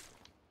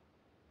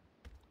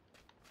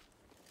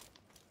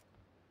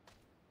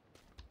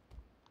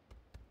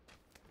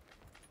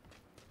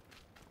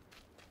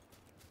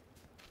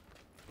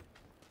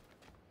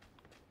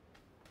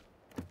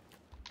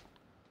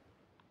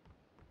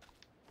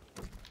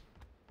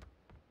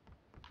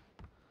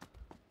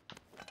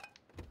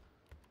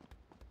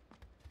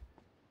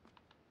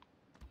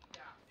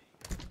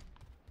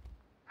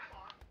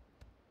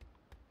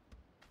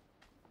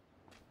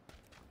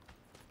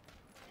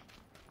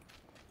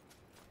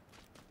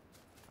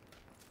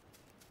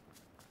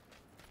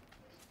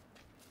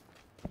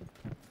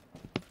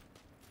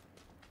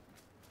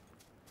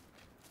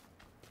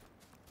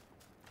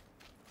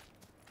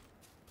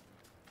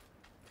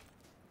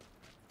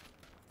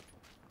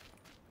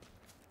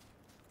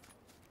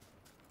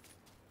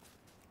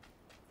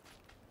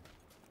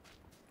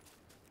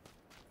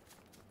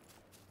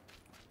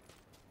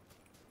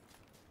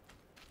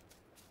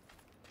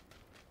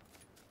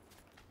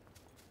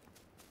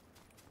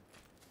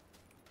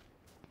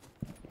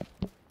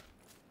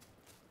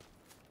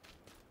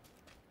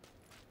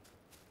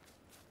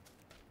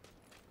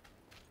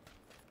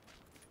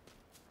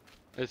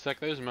 It's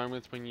like those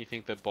moments when you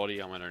think that body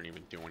armor don't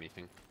even do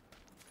anything.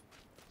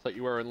 It's like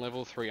you were in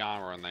level 3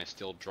 armor and they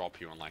still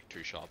drop you in like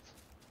 2 shots.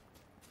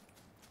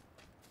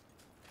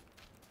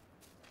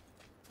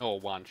 Or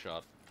 1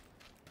 shot.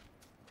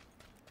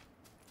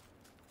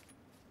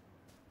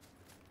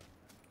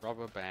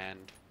 Rubber band.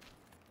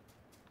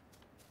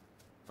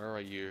 Where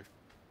are you?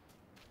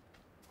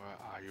 Where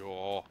are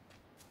you?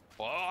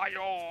 Where are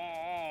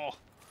you?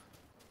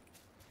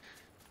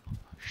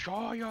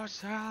 Show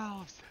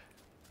yourselves!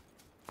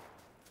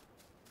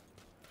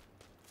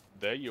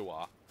 There you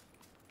are.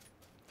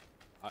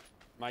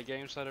 My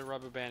game started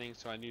rubber banding,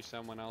 so I knew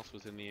someone else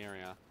was in the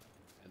area.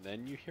 And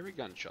then you hear a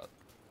gunshot.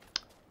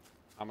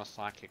 I'm a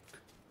psychic.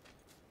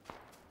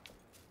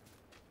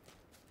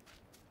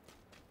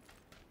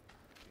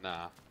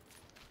 Nah.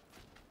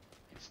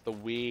 It's the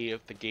way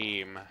of the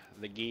game.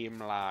 The game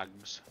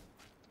lags.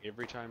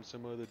 Every time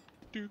some other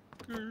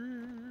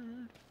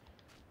duker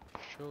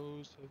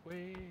shows the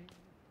way.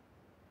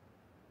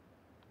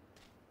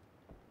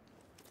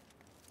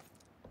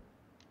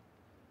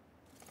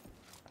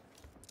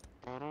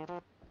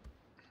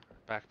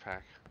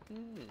 Backpack.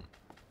 We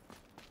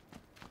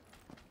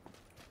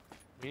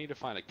need to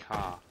find a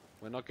car.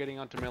 We're not getting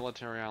onto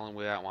Military Island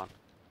without one.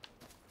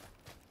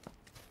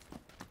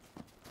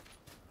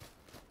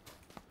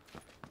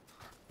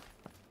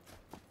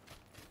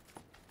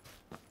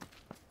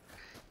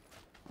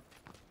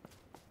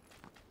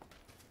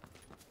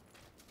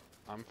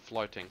 I'm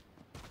floating.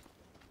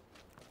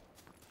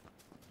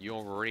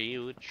 You're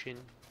reaching.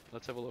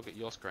 Let's have a look at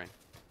your screen.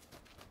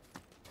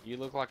 You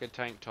look like a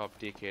tank top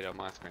dickhead on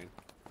my screen.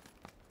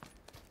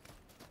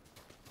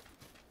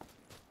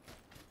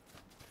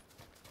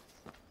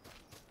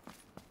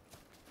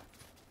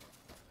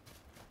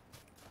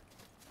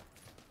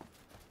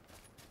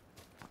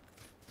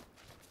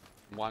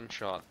 One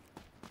shot.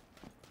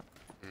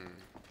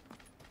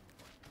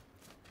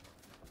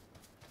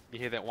 You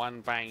hear that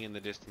one bang in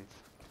the distance.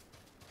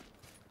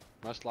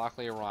 Most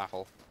likely a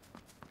rifle.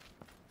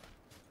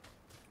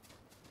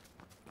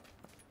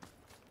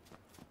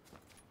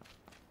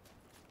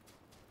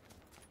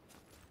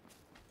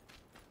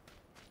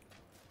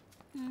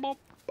 Mop.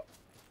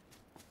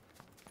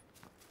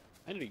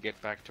 I need to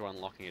get back to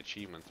unlocking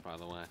achievements, by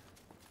the way.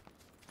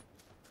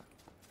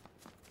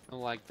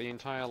 Like, the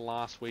entire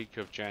last week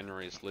of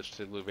January is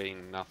literally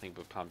been nothing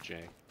but Pubg.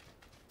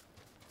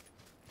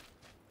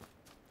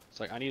 It's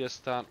like, I need to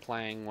start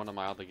playing one of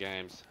my other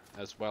games,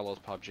 as well as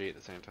Pubg at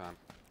the same time.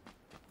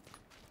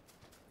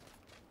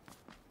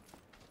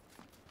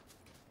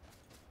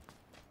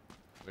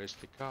 Where's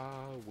the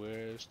car?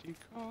 Where's the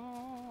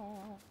car?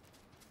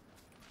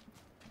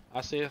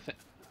 I see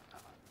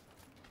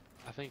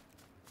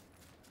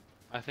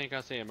I think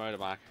I see a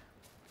motorbike.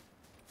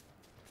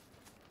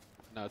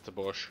 No, it's a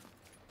bush.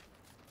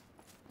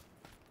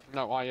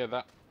 No, oh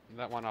yeah,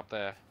 that one up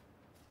there.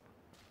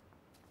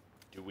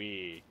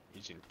 Dewey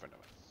is in front of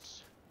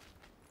us.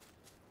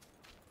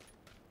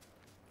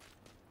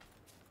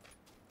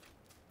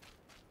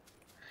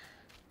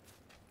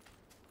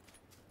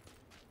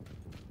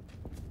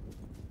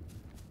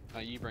 Oh,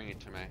 you bring it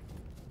to me.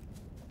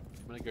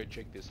 I'm gonna go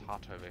check this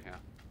hut over here.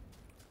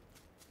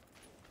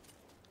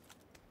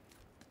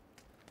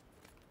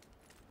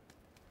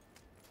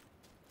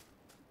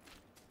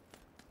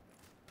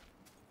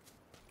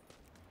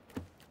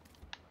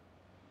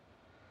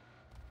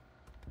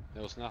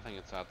 There was nothing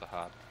inside the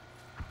hut.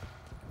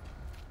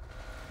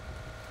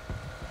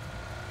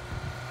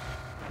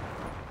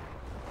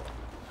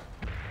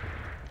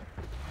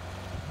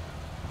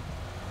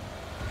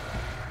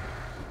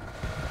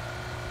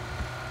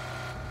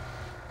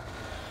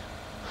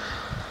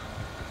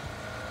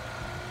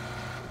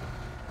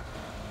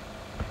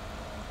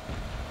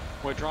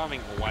 We're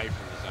driving away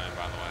from the zone,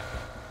 by the way.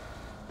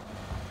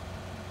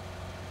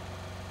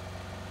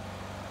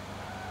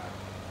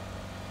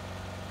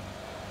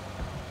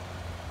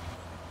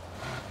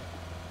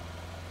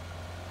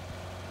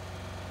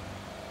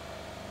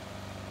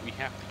 We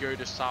have to go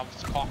to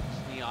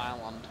Coxney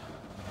Island.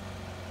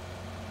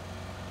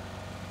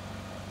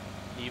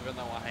 Even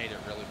though I hate it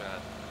really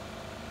bad.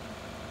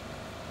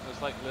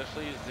 There's like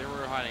literally 0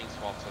 hiding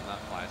spots in that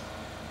place.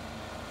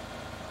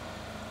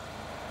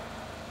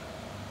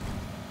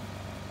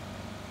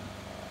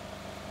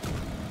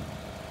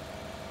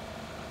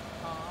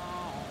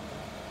 Oh,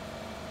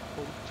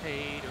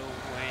 Potato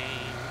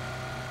Wayne.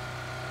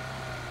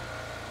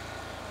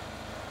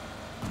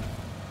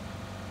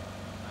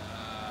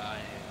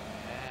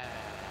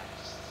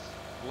 Yes.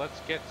 Let's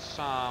get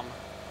some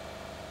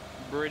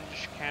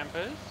bridge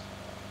campers.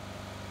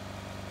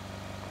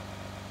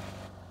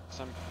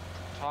 Some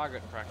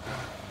target practice.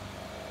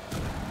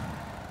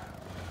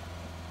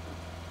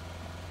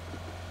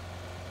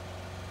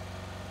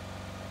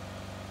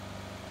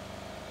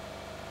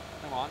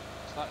 Come on,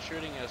 start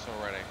shooting us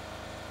already.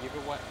 Give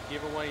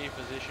away your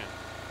position.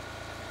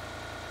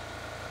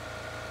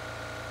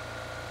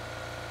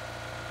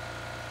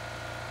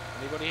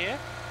 Anybody here?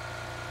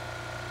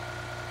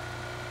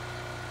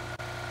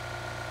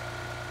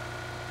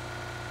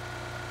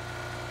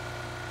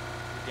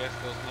 I guess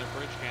there's no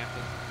bridge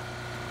campers.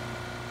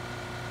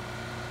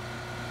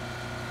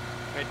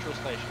 Petrol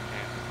station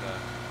campers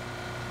though.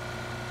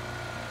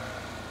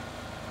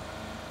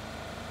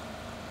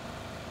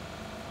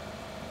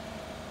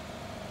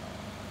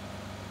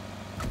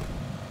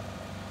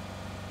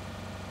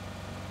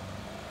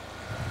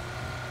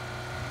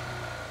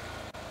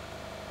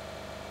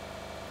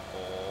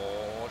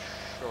 Oh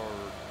sure,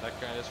 that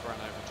guy just ran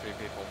over 2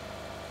 people.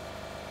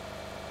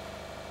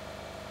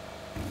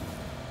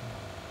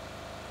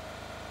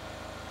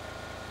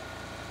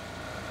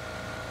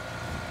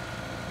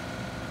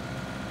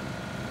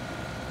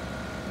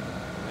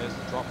 There's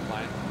the drop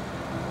plane.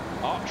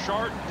 Oh,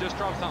 short! Just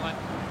dropped something.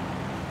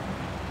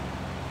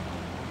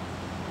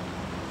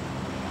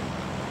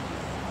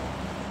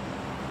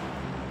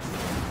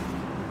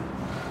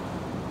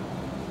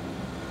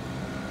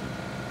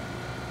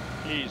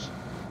 Please,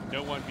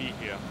 no one be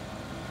here.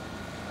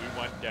 We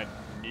want that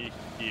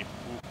nifty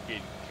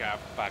fucking car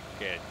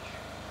package.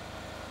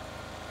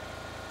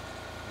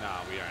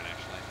 Nah, we don't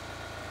actually.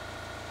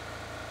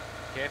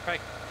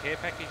 Care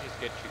packages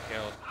get you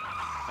killed.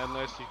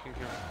 Unless you can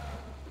confirm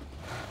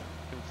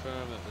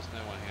that there's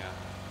no one here.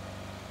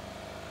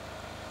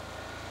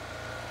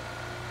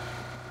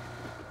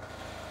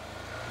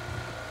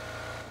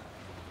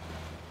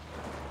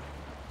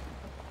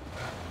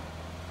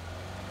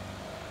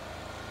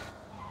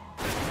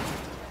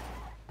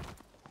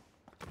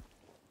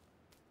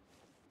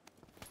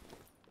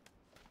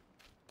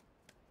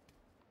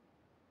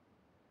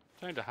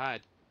 Time to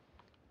hide.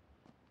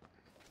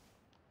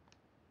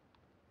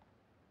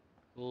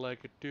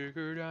 Like a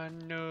ticket I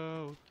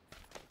know.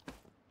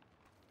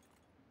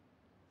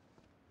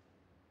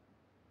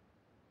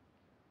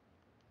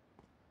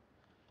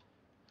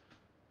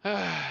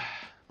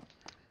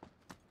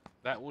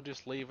 That will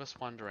just leave us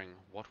wondering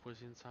what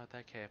was inside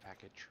that care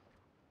package.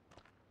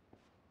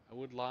 I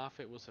would laugh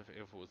if it was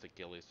a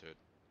ghillie suit.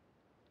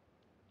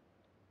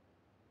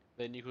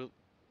 Then you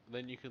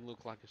could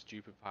look like a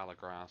stupid pile of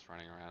grass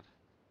running around.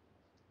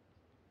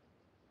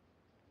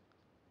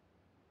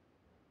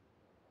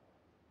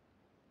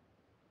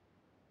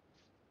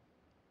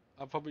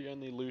 I've probably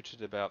only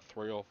looted about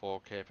 3 or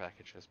 4 care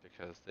packages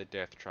because they're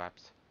death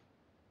traps.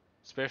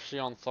 Especially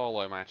on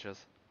solo matches.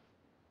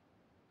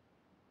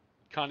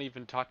 You can't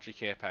even touch a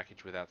care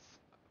package without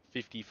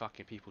 50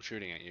 fucking people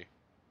shooting at you.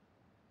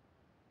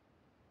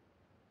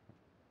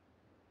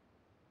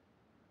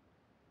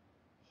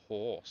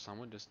 Oh,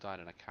 someone just died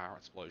in a car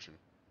explosion.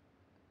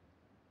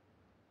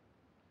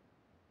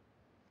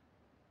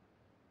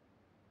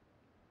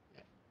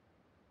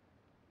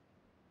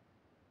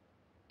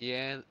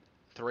 Yeah,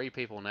 3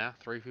 people now.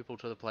 3 people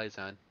to the play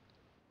zone.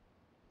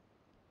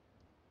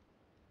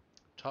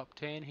 Top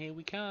 10, here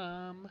we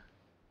come.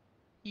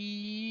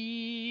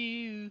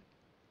 Ew.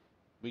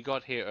 We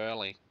got here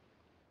early.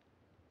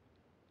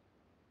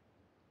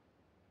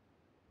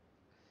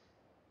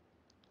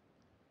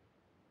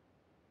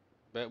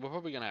 But we're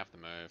probably gonna have to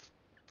move.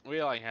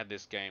 We like had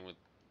this game with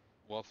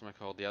what's it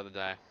called the other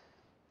day.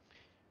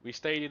 We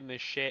stayed in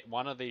this shed,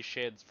 one of these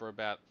sheds for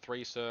about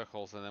 3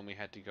 circles, and then we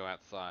had to go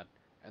outside.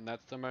 And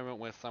that's the moment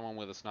where someone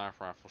with a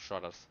sniper rifle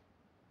shot us.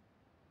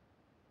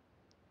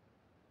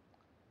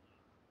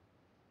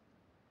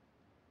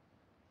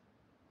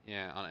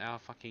 Yeah, on our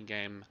fucking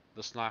game,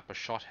 the sniper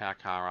shot our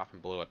car up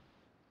and blew it.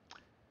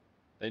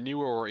 They knew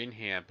we were in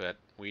here, but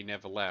we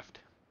never left.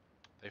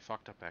 They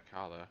fucked up our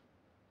car though.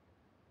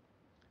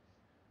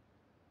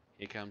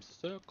 Here comes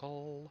the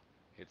circle.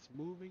 It's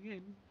moving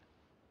in.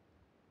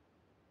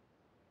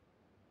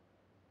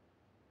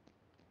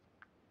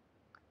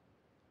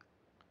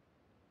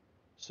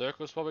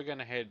 Circle's probably going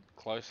to head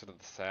closer to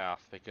the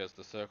south because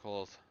the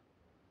circle is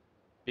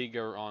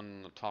bigger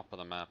on the top of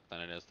the map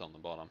than it is on the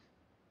bottom.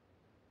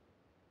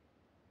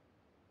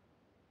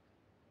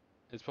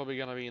 It's probably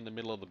going to be in the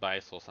middle of the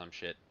base or some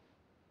shit.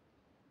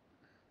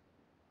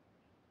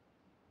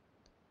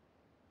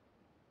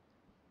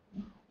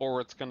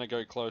 Or it's going to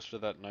go closer to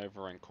that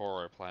Nova and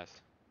Koro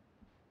place.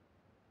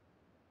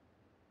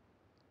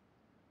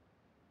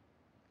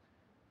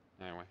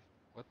 Anyway,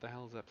 what the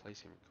hell is that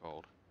place even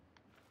called?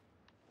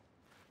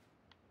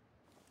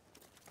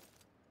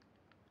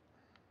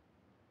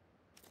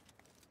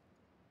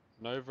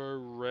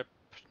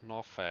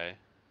 Novorepnofe.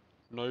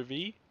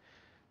 Novi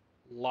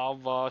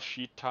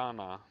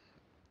Lavashitana.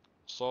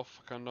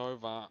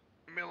 Sofkanova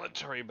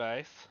Military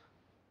Base.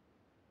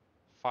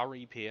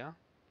 Furry Pier.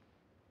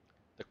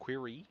 The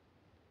Query.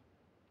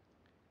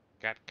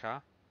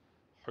 Gatka.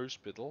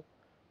 Hospital.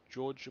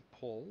 Georgia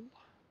Paul.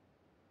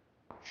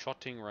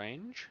 Shotting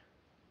Range.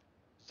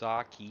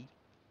 Zaki.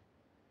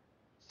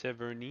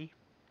 Severny.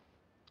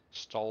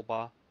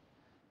 Stolba.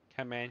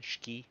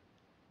 Kamansky.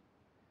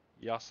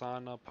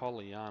 Yasana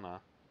Poliana.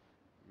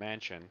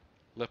 Mansion.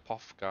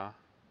 Lipovka.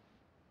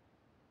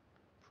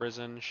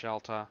 Prison,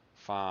 shelter,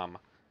 farm.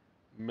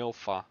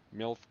 Milfa.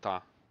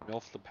 Milfta.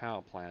 Milfta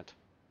power plant.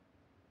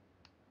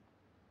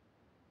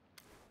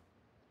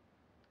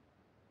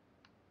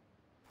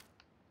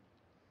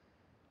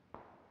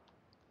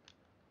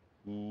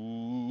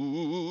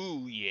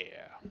 Ooh, yeah.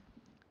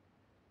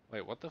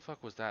 Wait, what the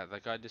fuck was that?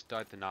 That guy just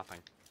died to nothing.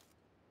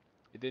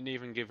 It didn't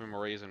even give him a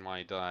reason why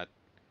he died.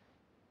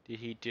 Did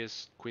he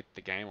just quit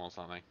the game or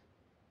something?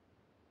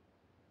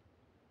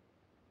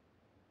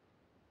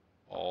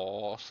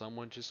 Oh,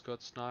 someone just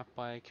got sniped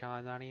by a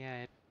Kar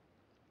 98.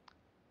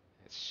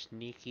 That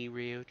sneaky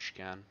Ryuch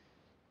gun.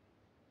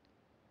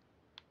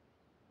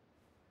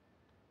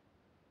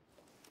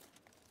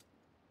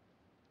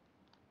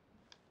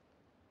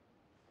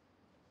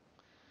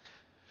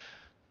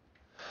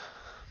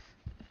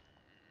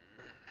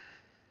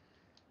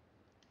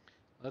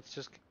 Let's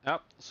just...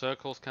 Oh,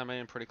 circle's coming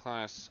in pretty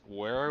close.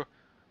 Where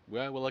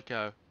will it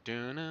go?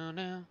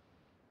 Do-no-no.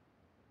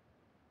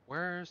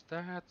 Where's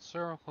that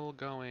circle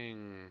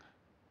going?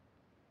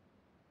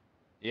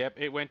 Yep,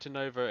 it went to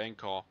Nova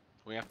Encore.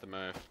 We have to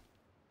move.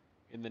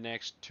 In the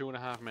next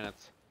 2.5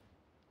 minutes.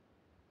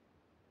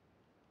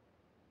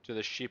 To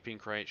the shipping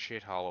crate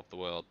shithole of the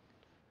world.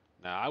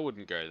 Nah, I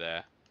wouldn't go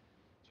there.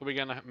 So we're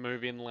gonna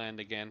move inland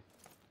again.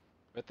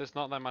 But there's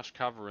not that much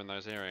cover in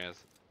those areas.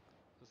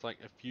 There's like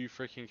a few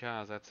freaking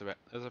cars, that's about...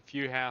 There's a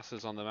few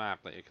houses on the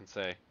map that you can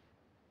see.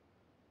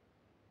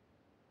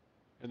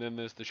 And then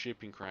there's the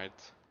shipping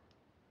crates.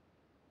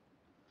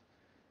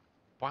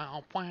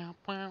 Wow, wow,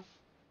 wow.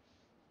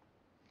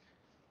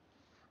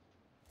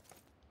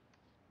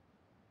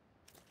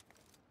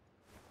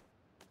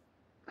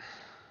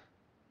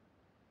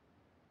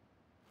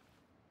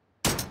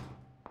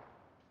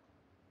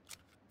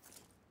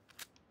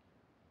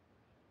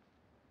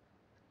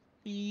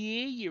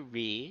 Yeah, you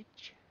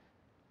rich.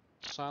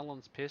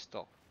 Silence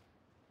pistol.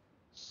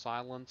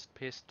 Silenced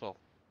pistol.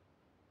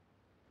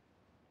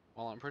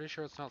 Well, I'm pretty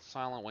sure it's not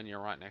silent when you're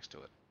right next to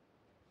it.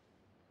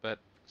 But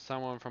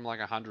someone from like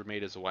 100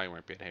 meters away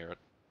won't be able to hear it.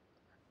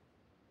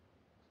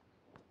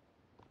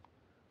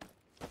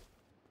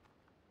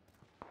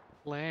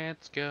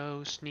 Let's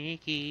go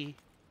sneaky.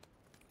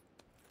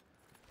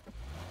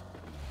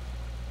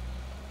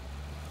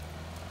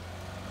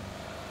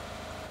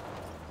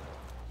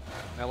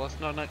 Now let's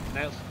not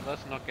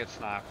get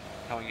sniped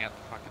coming out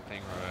the fucking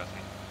thing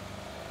reversing.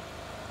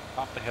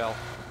 Up the hill.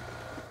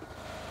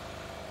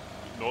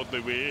 Not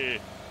the way.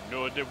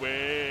 Not the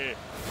way.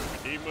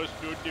 They must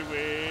not the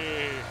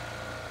way.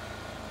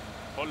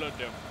 Follow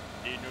them.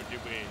 They know the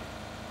way.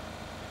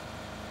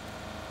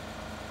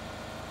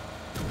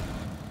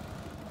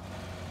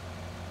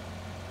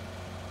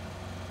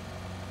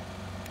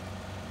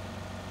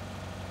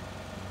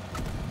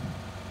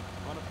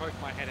 I want to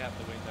poke my head out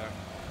the window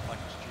like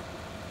a stupid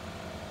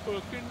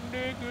fucking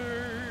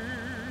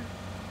nigger.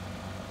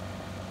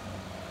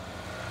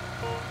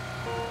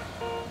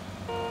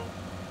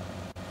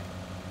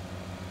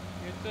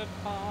 It's a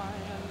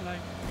fire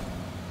like.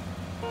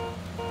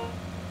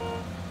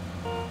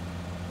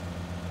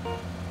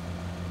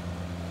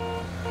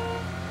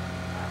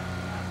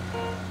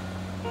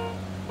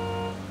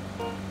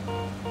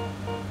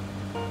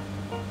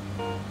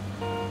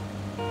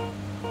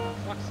 For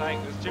fuck's sake,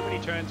 there's too many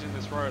turns in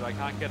this road. I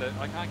can't get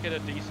a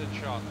decent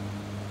shot.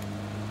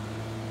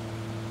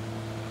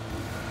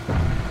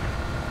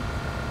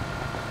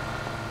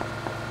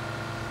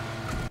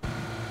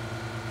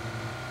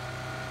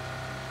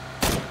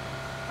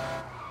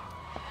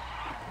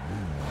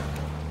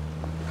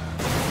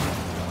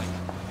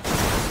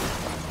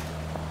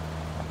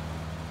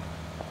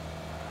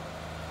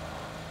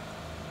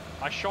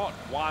 I shot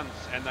once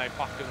and they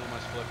fucking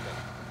almost flipped it.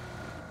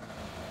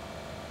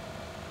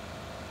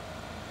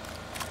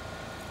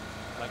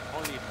 Like,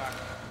 holy fuck.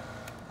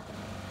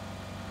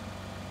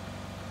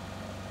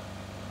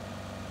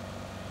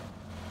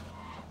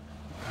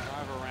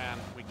 Drive around,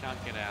 we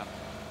can't get out.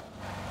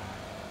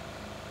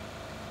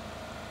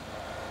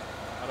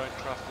 I don't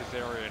trust this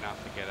area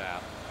enough to get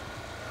out.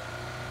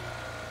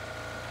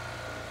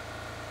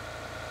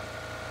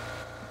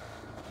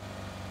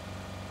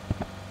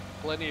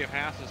 Plenty of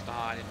houses to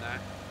hide in there.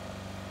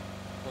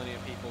 Plenty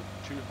of people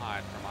to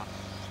hide from us.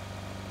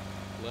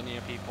 Plenty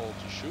of people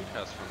to shoot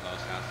us from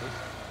those houses.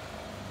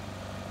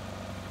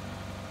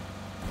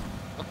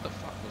 What the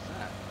fuck was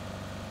that?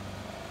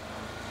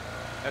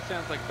 That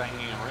sounds like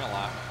banging in real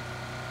life.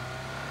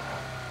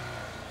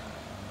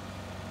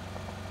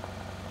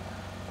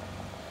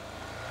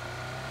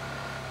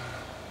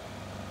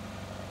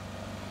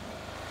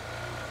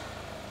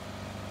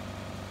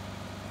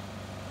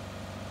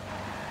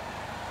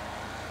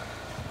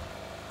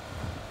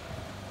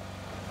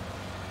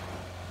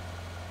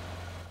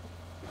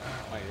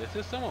 Wait, is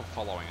there someone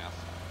following us?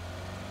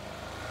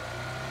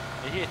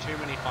 I hear too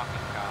many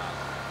fucking cars.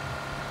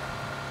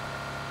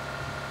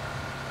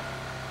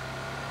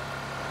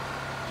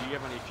 Do you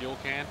have any fuel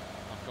can?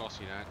 Of course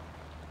you don't.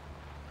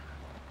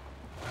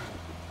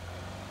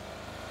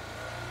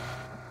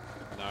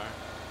 No.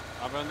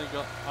 I've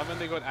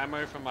only got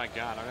ammo for my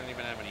gun. I don't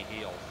even have any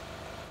heals.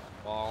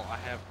 Well, I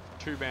have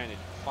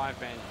 5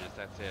 bandages,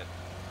 that's it.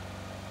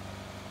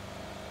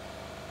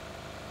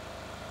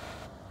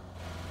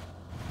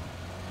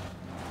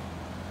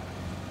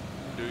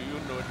 Do you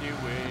know the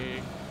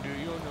way? Do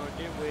you know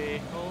the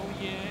way? Oh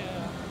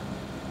yeah.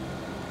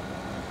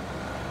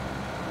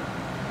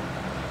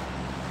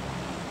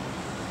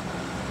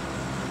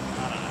 I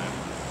don't know.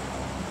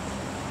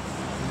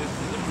 This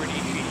is a pretty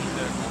shitty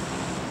circle.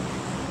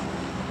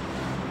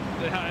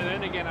 And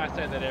then again, I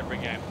say that every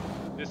game.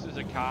 This is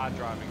a car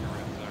driving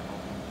around circle.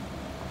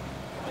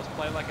 Let's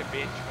play like a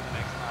bitch for the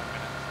next 5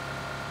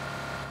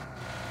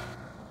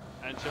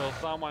 minutes. Until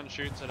someone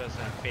shoots at us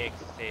and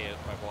fixes it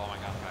by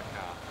blowing up our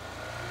car.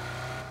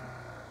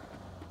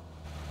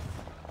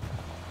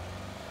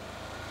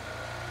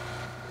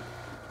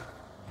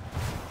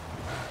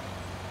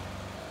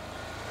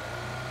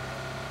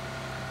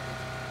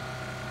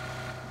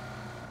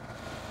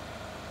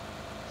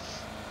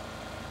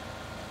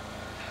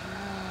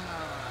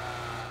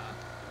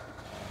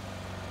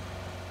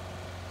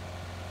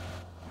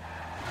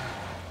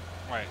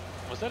 Wait,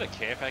 was that a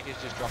care package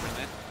just dropping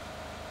there?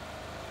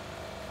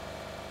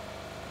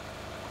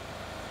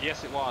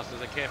 Yes, it was.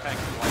 There's a care package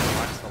like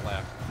right to the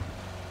left.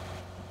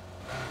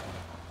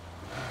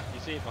 You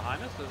see it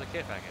behind us? There's a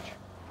care package.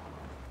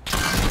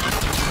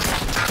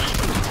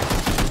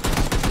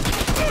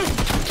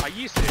 Are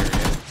you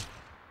serious?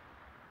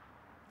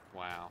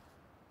 Wow.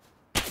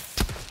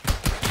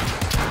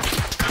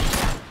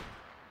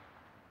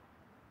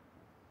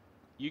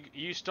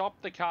 You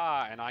stopped the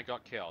car and I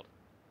got killed.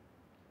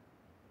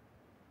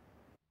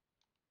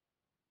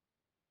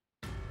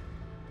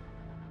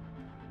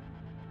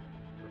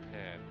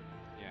 Repaired.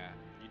 Yeah.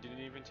 You didn't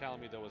even tell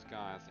me there was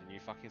guys and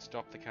you fucking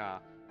stopped the car.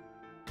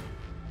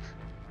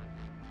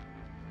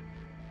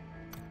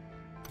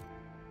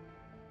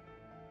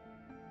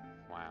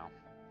 Wow.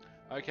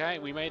 Okay,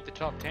 we made the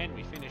top 10.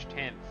 We finished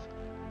 10th.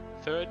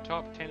 Third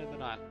top 10 of the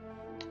night.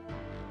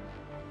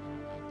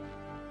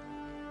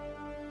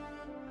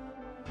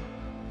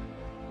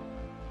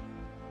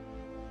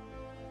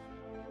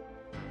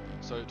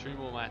 So 2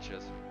 more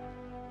matches.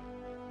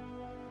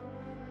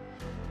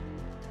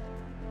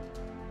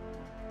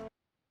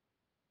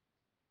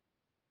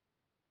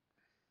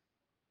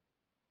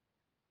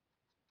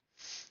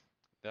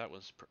 That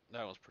was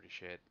pretty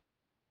shit.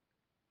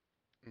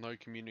 No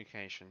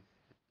communication.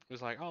 It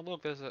was like, oh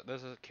look, there's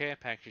a care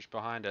package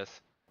behind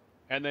us,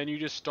 and then you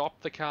just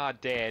stop the car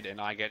dead, and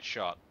I get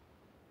shot.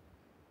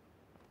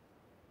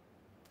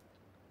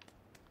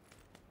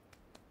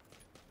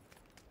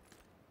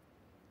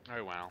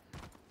 Oh wow.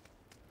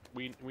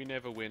 We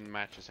never win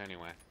matches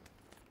anyway.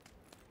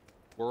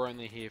 We're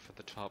only here for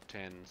the top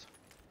 10s.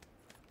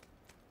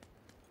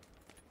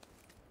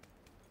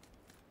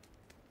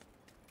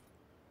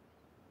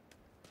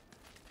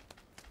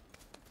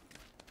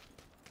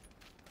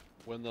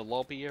 When the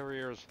lobby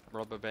area is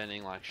rubber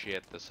banding like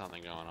shit, there's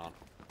something going on.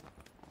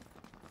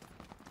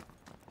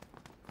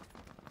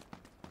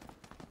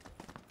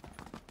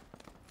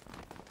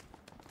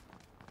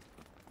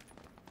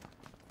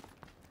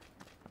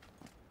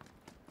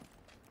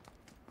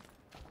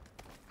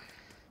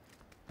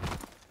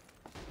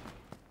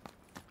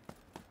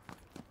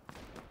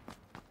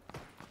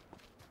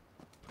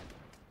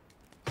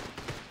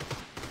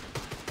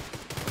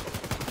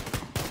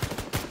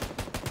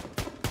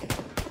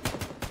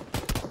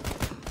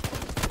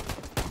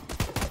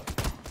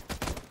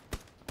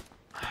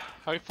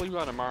 Hopefully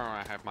by tomorrow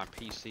I have my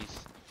PC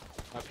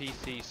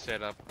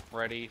set up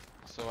ready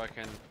so I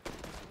can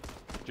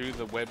do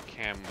the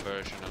webcam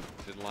version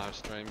of the live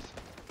streams.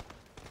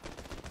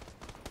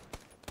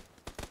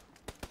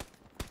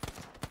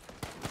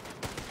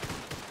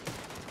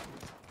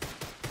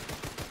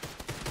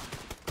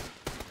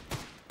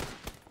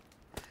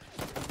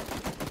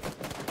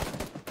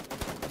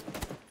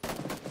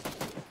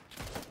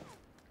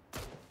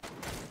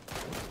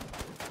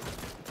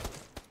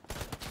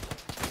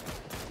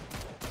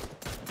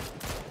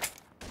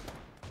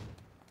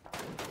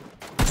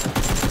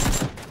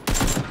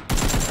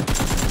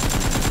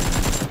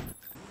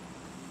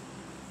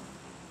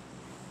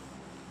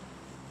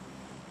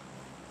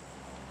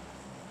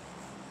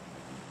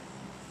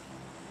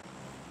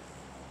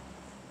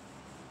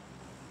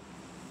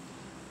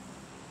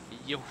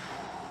 Yo.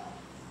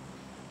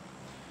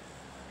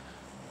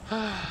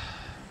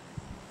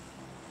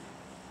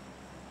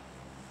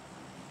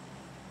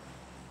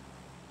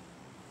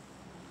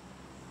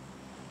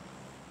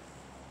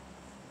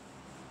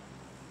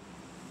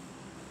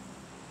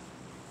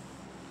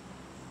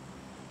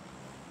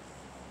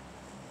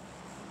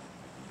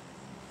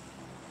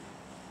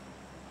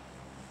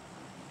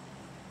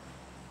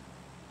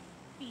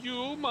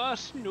 You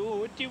must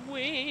know the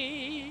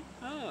way.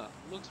 Ah,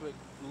 looks like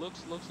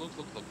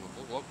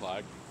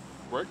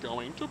we're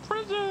going to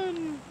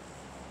prison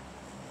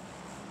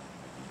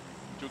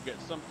to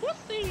get some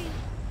pussy.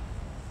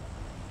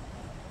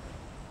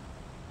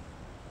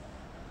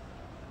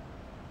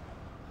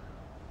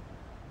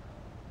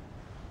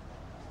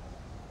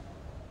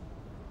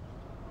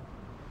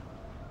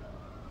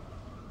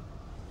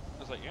 I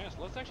was like, yes,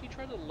 let's actually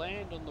try to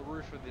land on the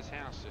roof of this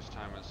house this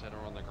time instead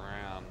of on the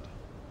ground.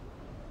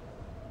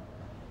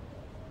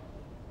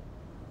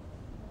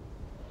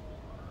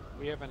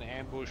 We have an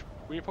ambush.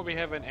 We probably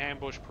have an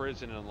ambush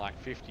prison in like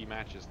 50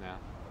 matches now.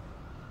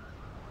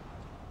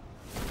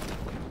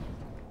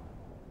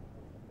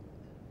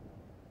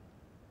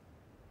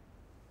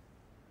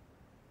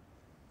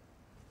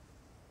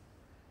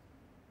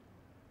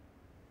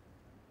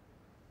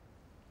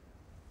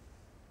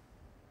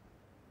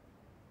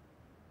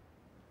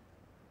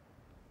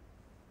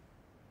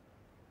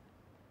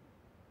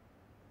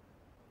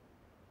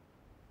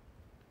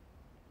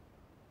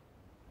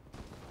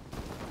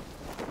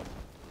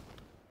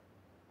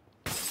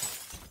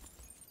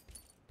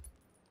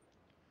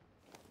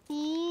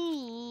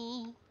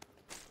 Ooh.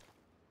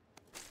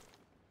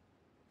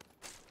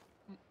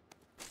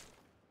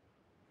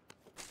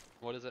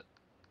 What is it?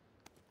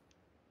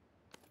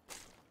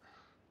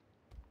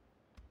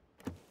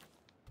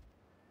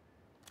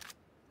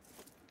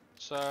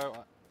 So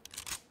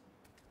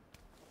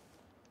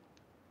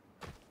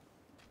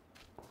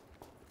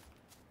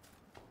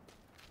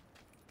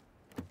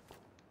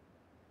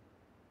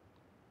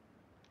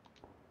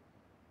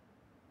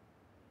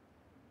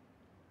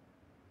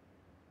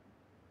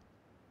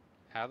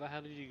how the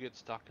hell did you get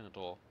stuck in a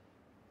door?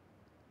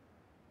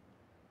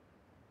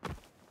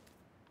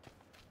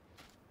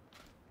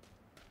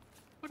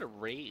 What a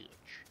rage.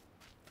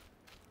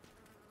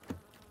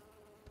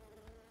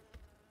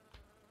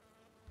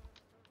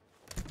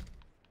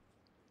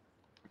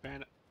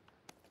 Bandit.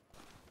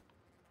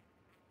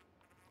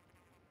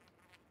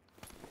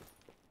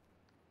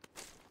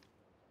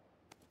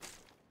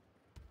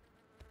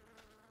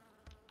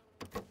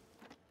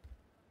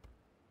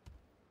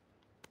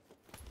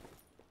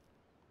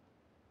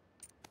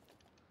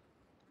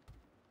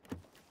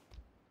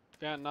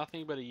 Found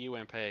nothing but a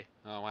UMP.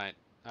 Oh wait,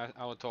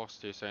 I will talk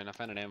too soon. I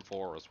found an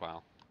M4 as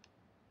well.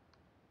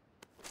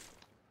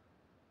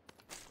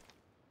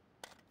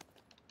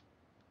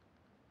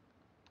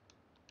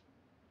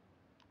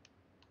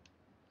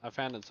 I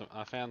found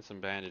some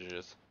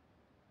bandages.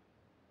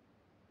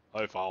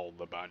 I found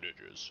the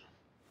bandages.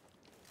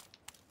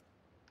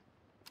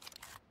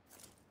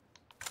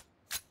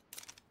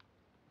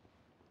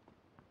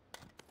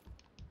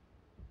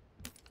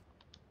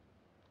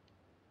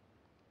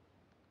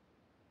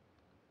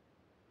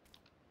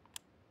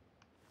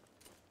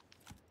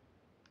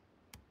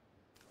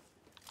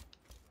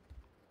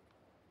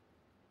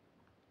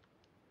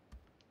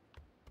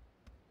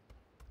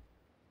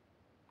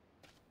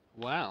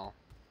 Wow.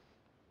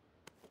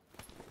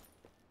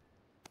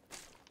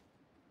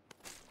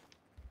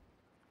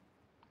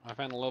 I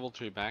found a level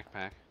 2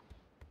 backpack.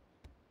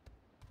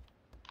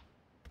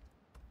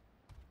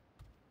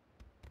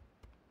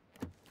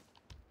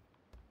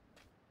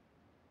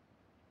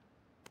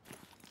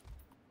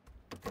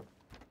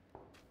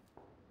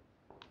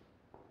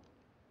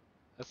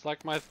 It's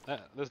like my,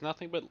 there's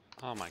nothing but,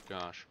 oh my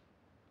gosh.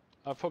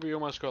 I've probably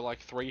almost got like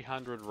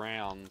 300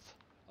 rounds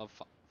of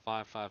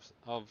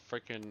of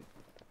freaking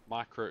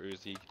micro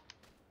Uzi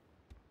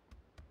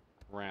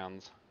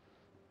rounds.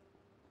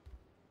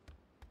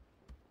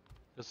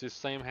 Because this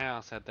same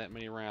house had that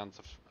many rounds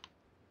of...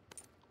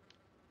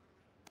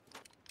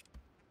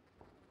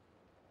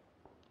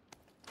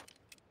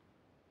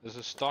 There's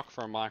a stock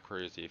for a micro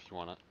Uzi if you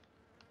want it.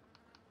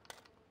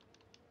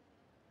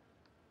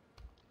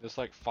 There's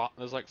like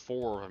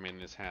 4 of them in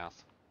this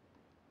house.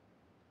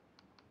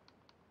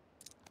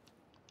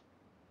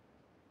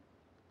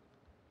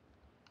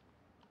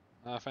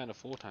 I found a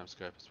 4x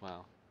scope as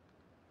well.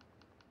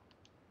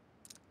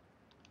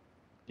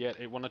 Yeah,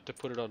 it wanted to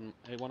put it on.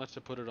 It wanted to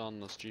put it on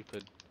the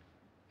stupid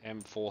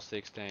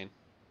M416.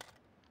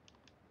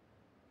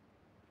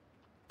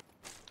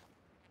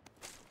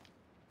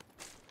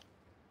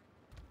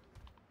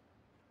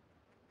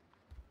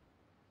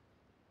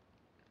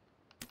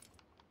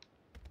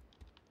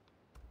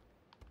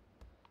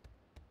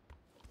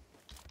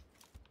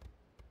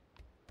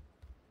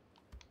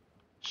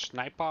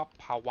 Sniper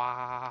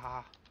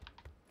power.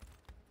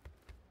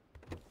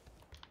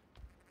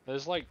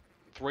 There's like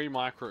 3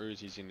 micro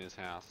Uzis in this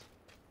house.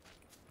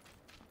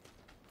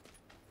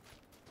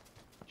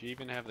 Do you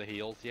even have the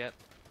heals yet?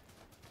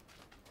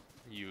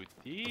 You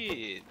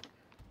did.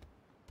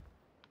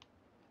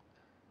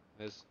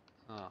 There's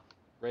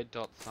red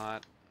dot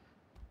sight.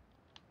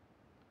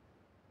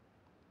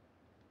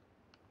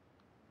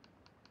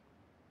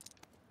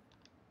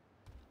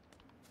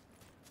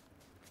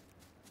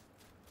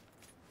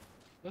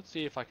 Let's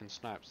see if I can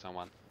snipe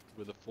someone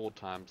with a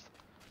 4x.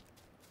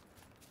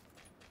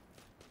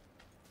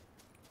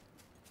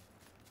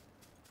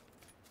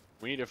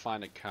 We need to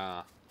find a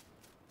car.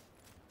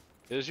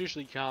 There's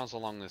usually cars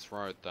along this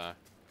road though.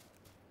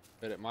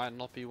 But it might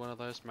not be one of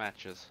those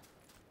matches.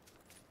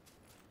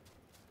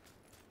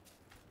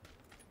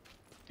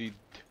 Did.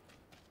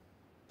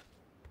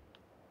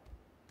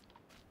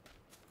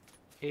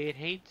 It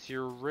hates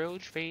your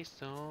roach face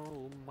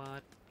so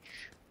much.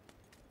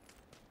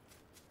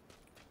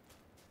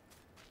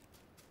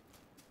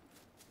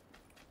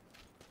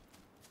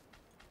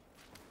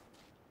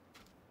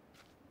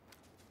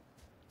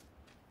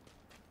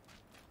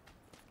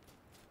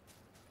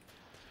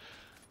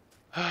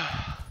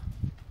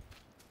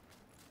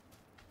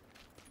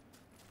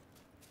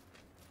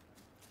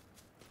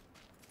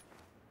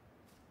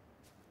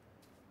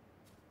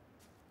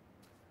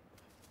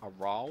 A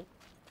roll?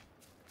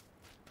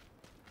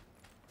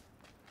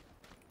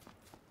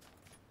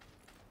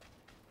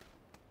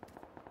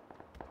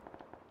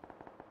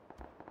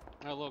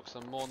 Oh look,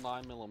 some more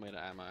 9mm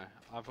ammo.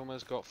 I've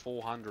almost got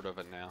 400 of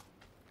it now.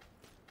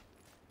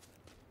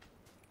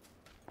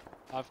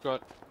 I've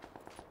got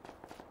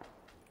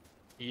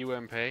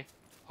UMP.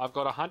 I've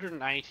got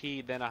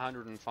 180, then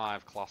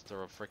 105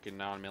 cluster of freaking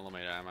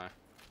 9mm ammo.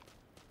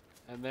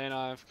 And then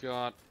I've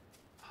got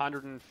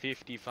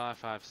 150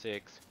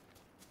 5.56.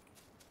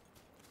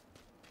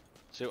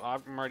 So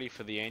I'm ready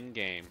for the end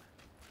game.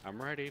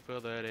 I'm ready for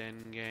that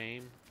end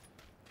game.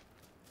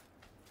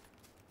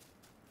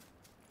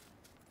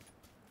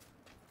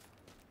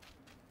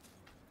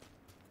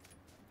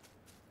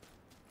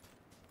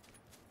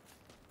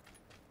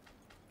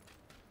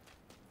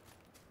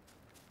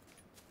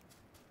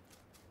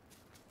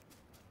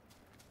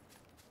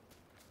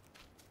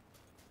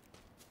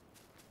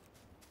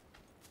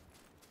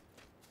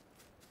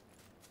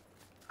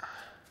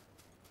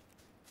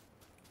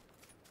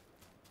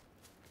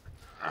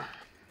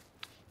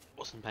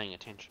 Wasn't paying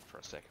attention for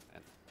a second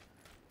then.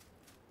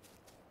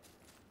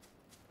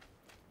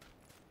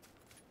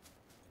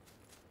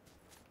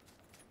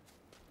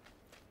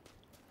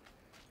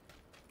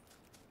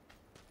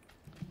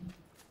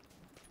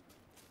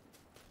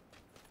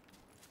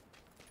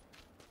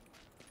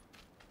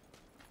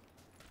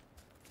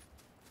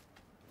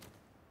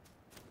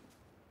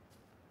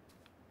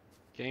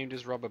 Game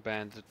just rubber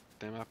bands.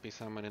 There might be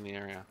someone in the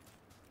area.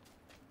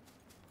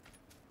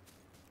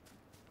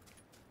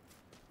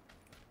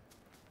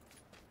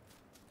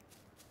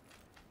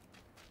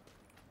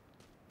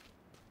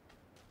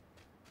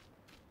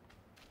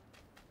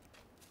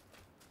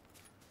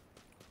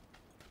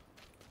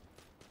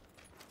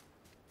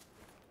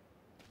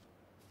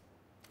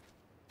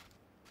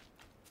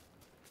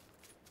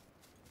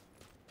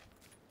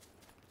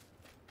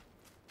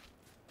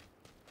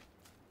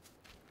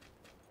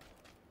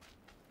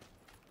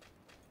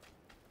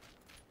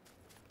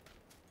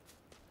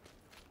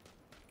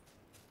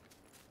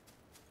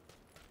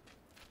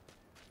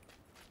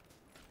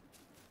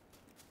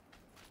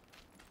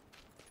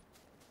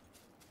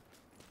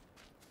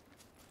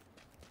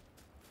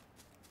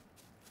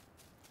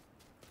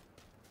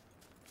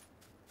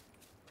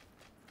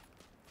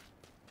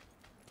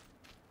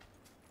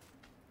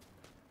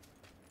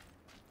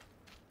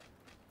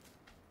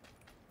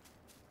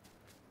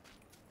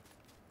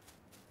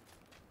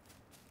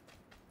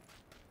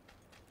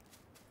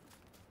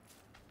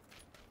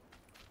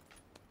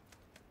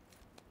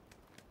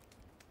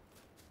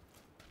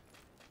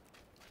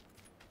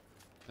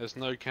 There's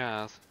no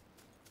cars.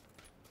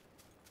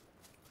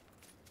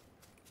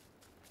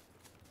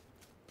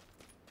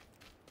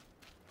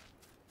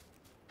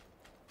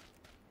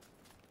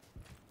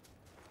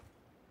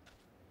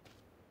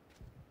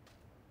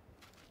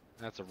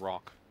 That's a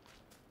rock.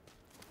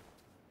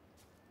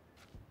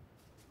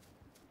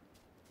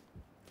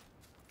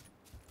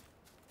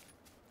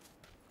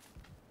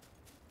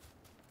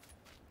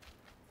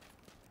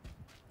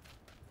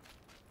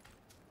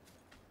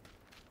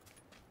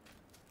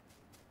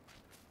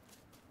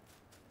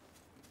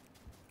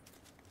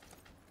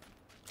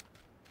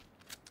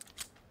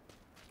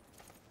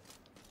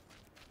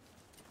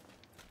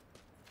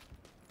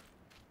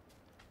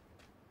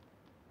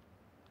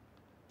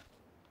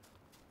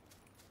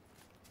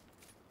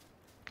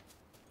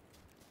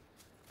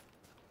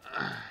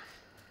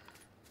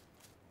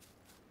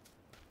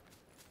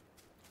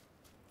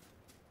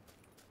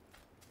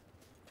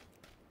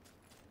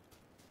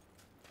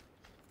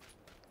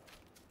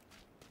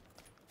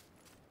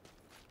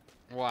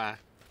 Why?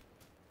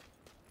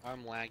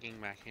 I'm lagging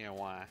back here,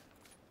 why?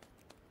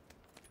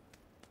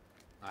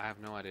 I have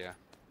no idea.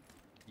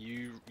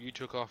 You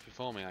took off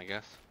before me, I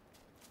guess.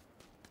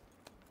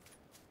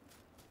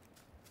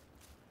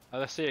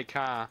 Oh, I see a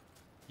car,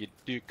 you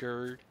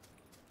dickard.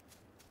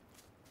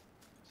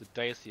 It's a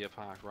Dacia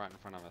parked right in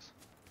front of us.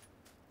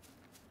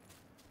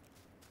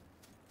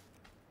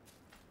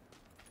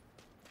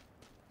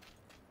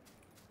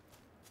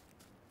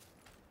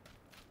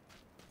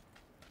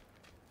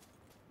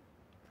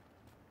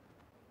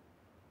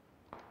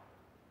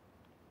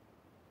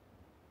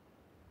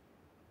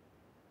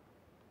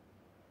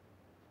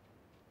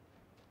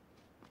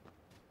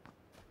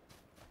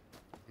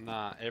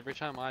 Nah, every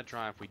time I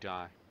drive, we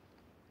die.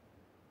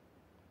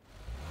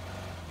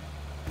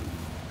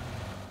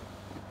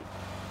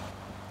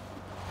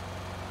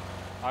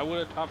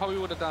 I probably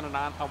would have done a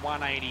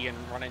 180 and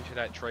run into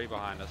that tree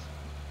behind us.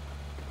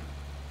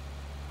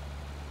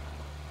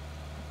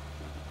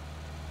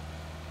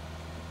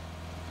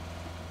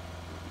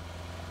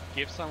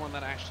 Give someone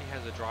that actually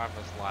has a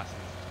driver's license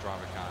to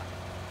drive a car.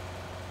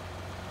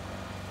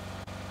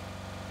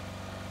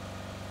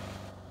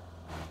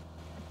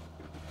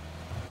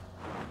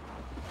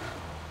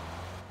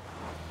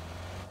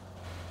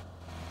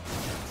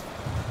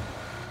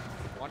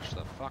 Watch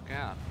the fuck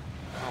out.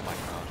 Oh my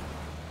god.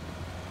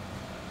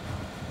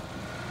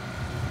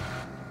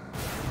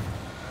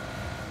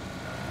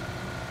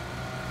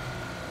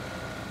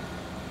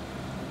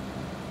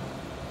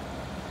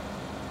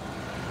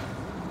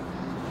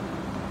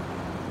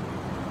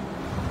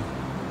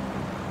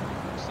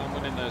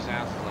 Someone in those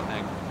houses, I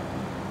think.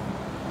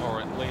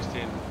 Or at least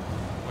in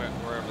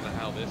wherever the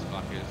hell this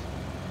fuck is.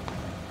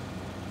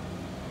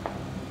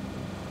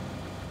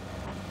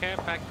 Care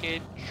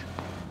package.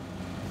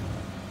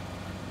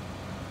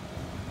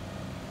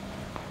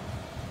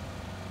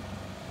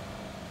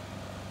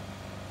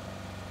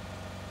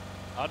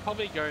 I'd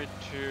probably go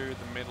to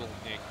the middle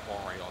near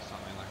Quarry or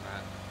something like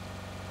that.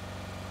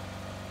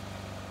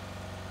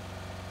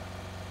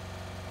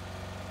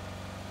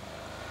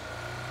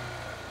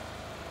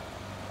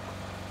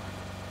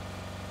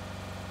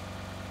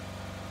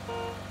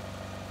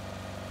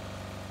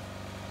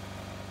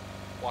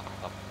 What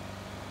the?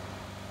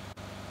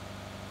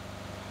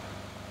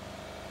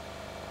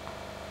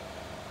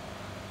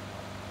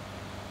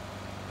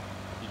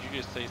 Did you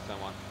just see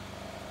someone?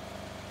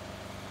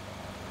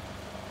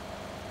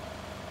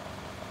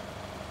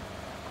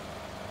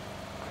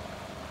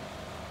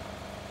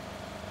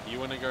 You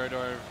wanna go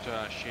over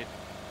to shit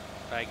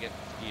faggot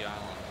ski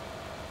island?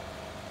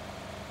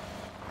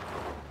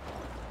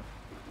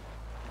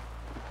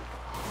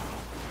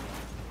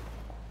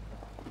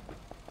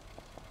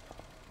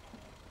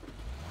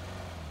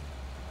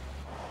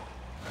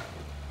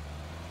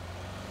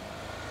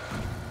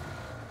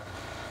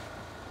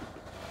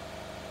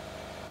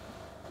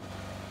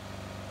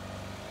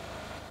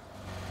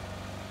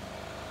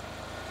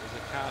 There's a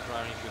car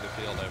driving through the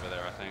field over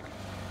there, I think.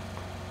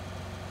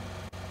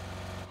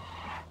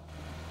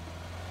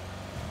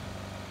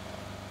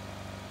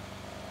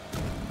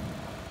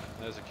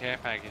 There's a care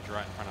package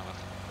right in front of us.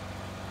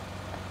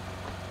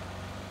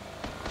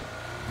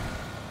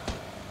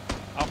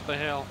 Up the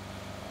hill,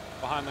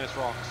 behind those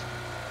rocks.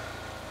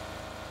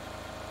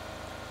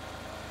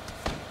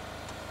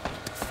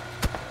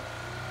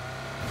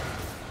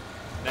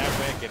 Now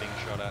we're getting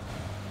shot at.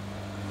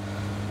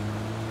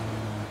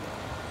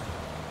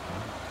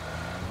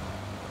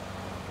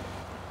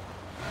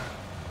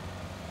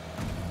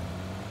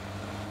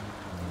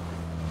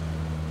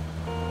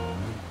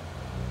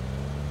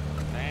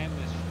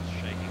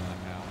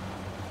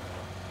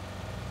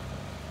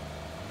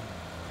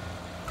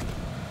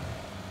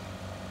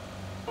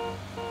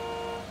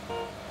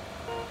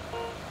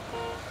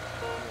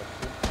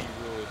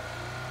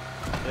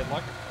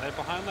 They're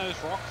behind those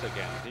rocks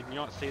again. Did you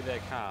not see their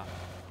car?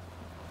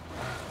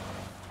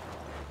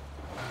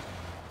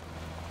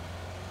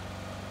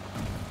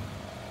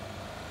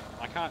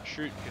 I can't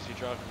shoot because you're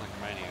driving like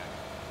a maniac.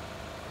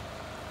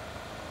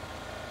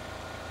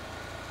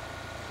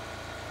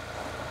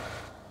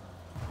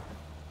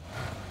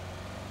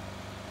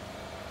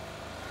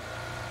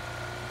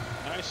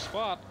 Nice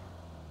spot.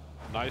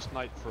 Nice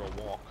night for a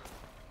walk.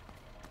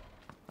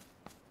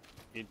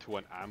 Into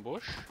an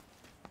ambush?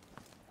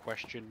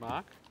 Question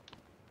mark.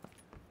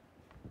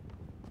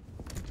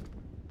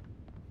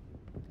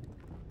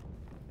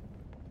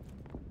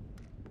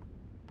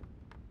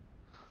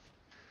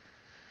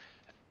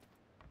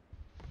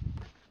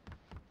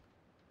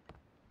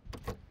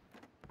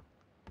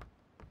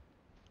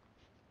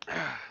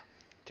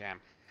 Damn.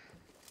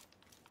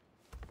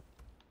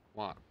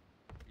 What?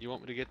 You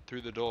want me to get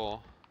through the door?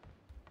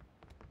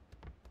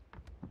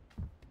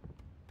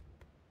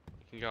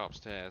 You can go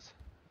upstairs.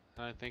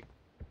 I don't think...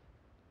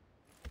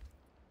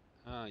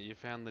 Ah, you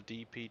found the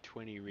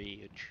DP-20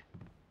 Ridge.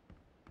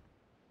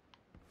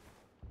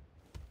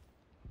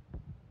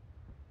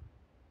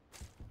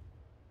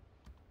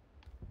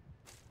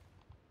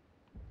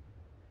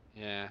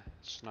 Yeah,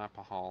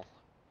 sniper hole.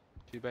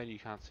 Too bad you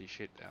can't see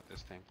shit out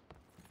this thing.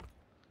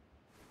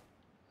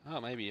 Oh,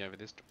 maybe over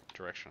this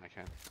direction I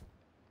can.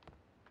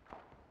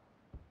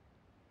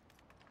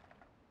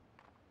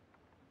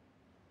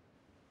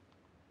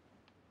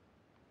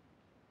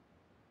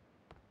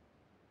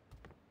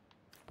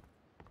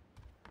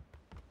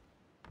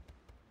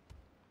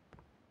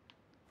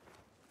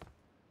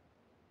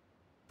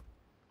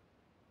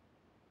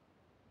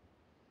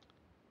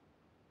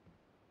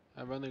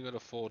 I've only got a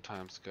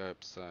 4x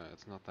scope, so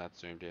it's not that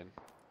zoomed in.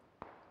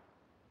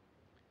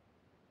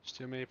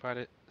 Still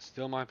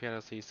might be able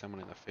to see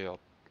someone in the field.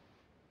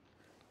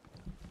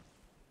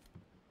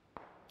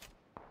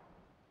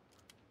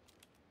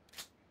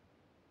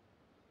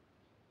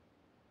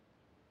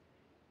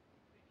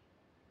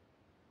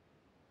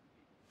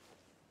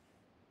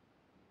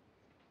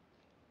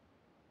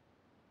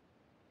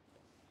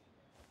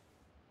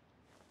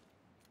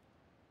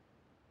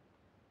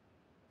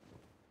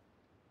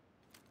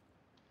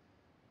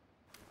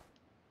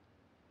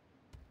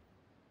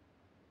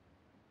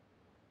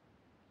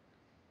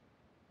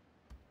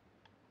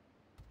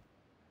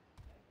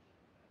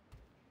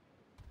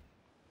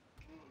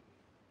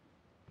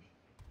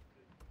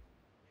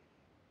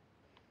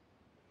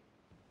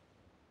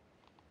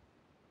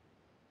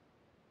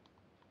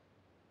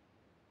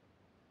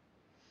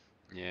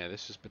 Yeah,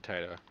 this is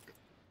potato.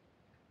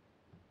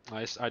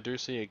 I do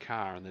see a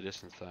car in the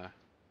distance though.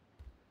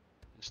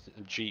 Just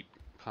a Jeep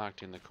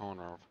parked in the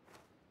corner of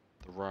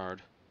the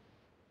road.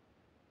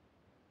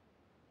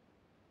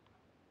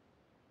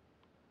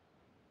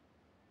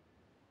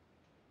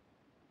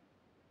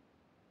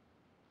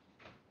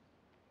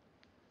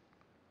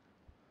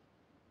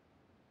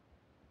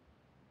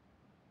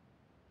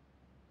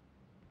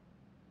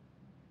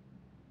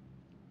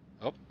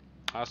 Oh,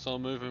 I saw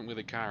movement with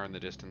a car in the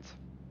distance.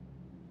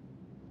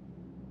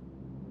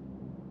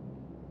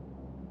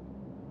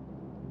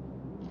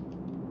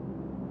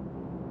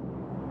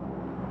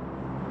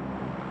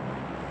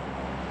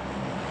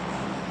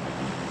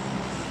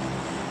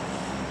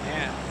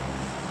 Yeah.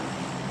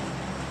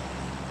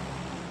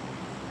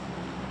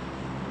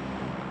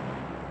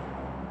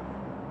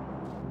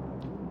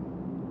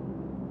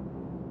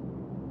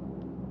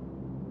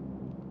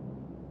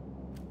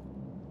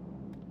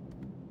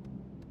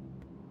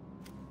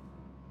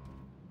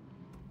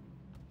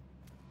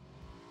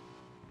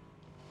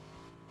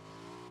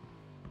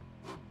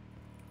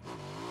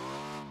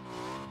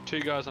 Two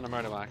guys on a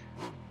motorbike.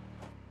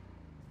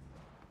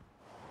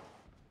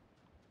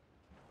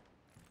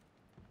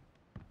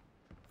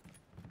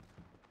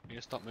 You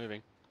just stop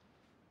moving.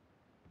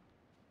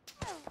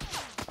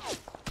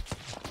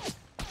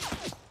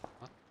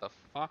 What the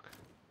fuck?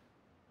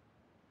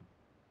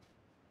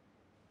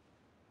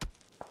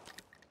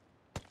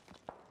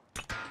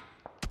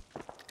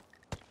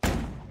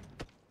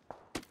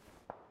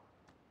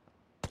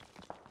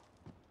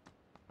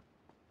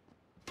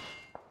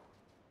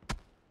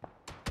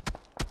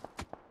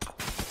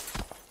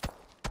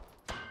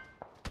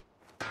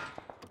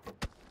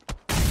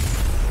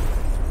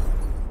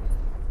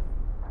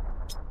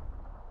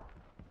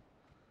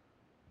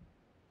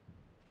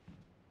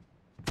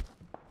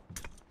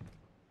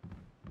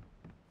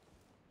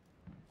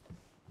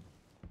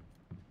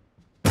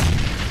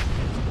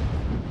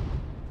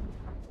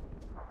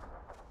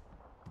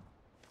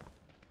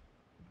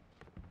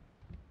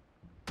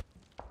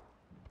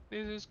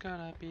 This is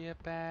gonna be a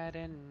bad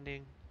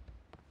ending.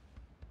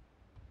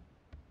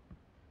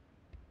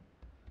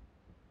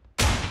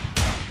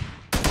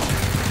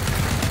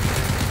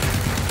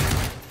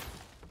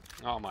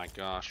 Oh my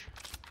gosh.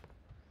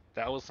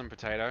 That was some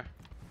potato.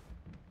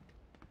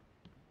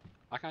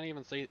 I can't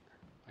even see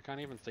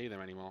them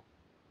anymore.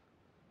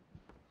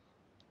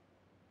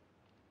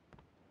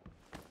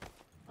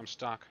 I'm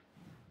stuck.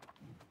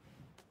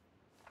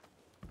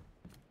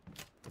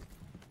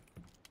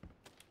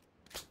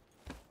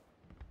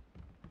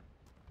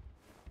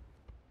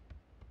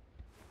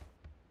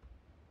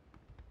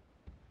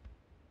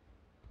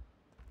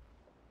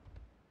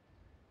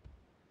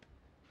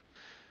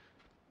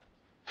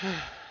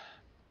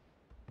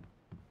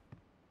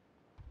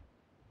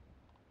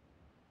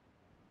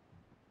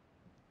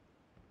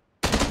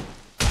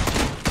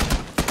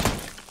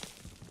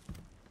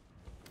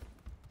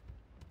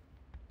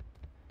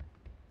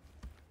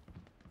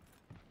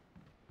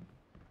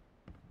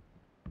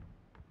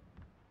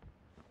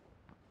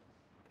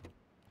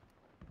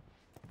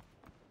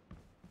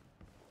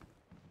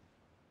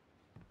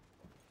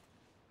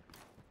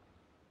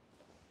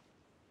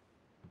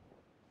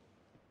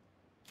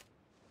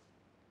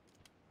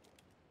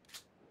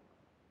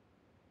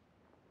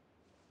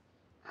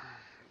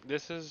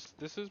 This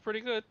is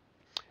pretty good.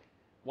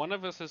 One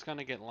of us is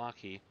gonna get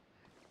lucky.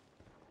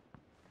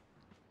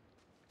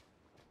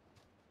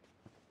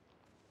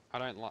 I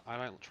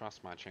don't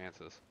trust my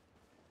chances.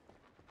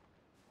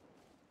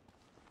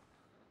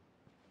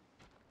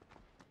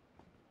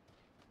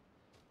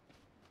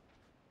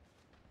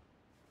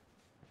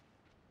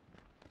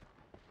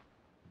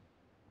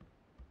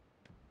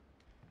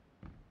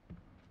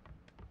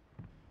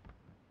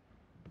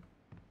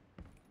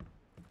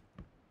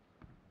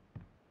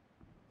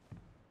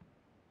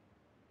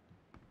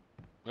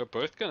 We're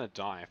both gonna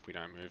die if we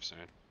don't move soon.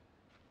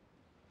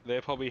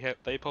 They probably have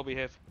the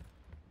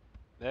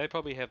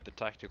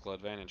tactical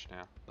advantage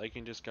now. They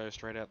can just go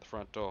straight out the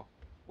front door.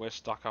 We're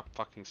stuck up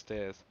fucking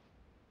stairs.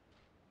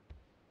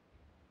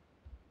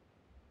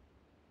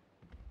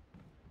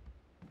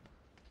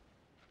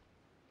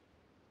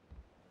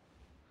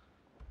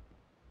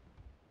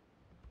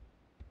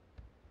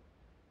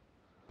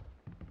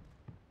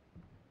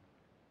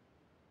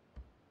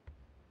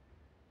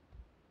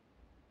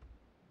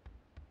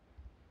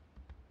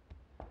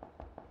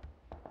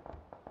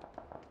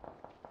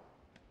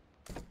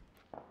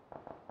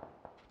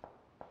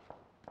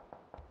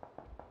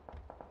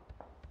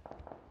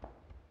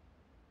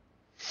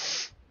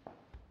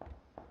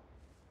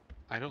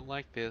 I don't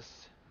like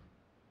this.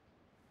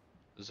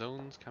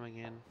 Zones coming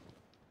in.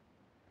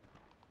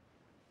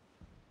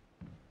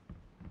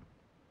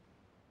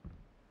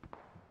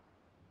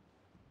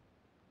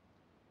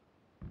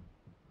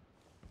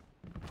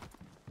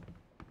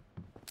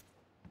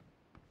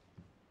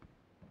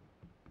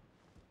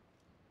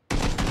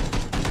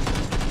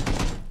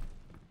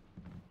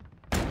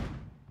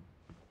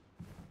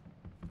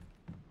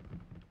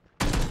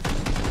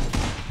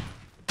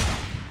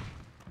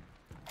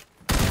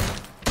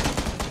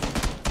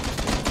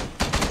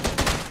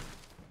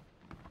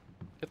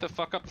 Get the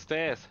fuck up the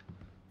stairs.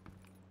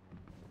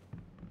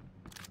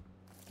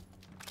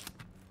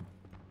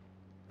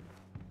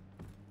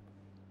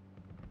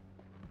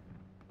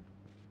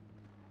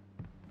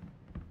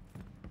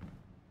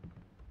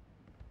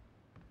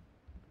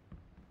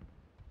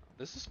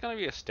 This is gonna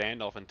be a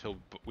standoff until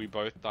we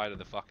both die to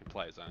the fucking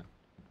play zone.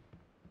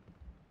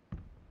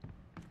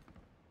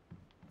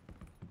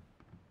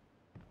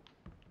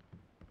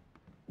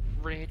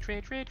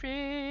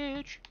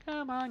 Rich.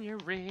 Come on, you're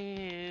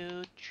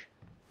rich.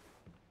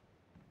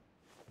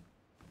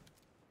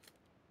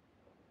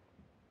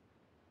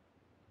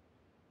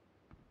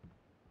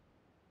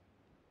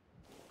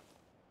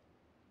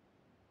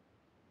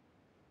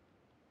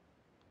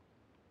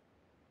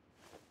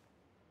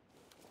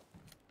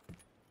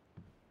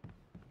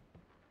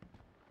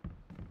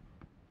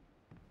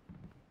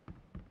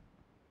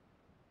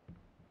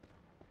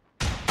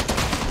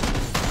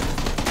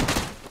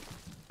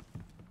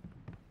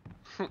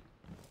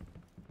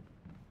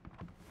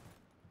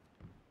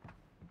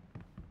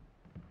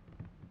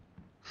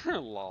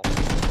 Lol.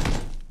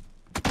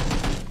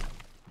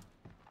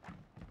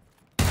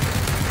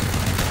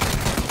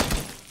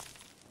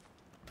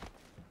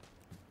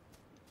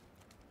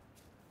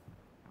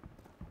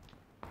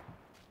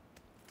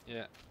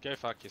 Yeah, go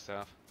fuck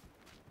yourself.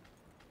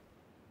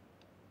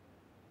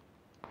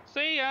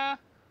 See ya!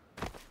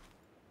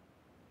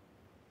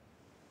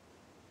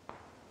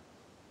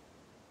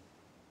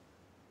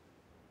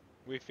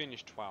 We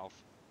finished 12th.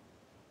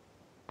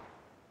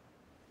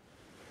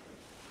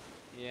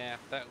 Yeah,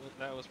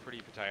 that was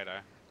pretty potato.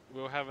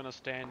 We were having a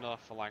standoff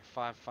for like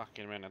 5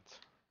 fucking minutes.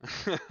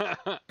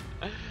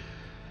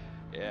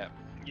 Yeah,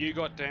 you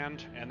got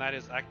downed, and that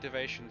is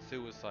activation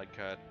suicide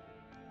code.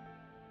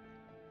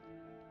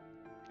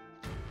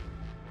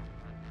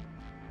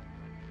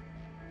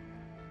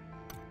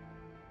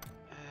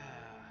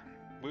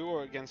 We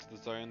were against the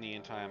zone the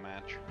entire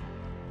match.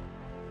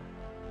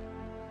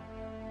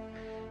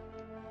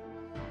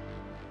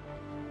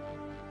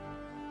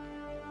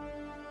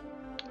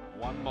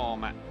 One more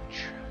match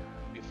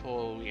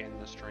before we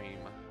end the stream.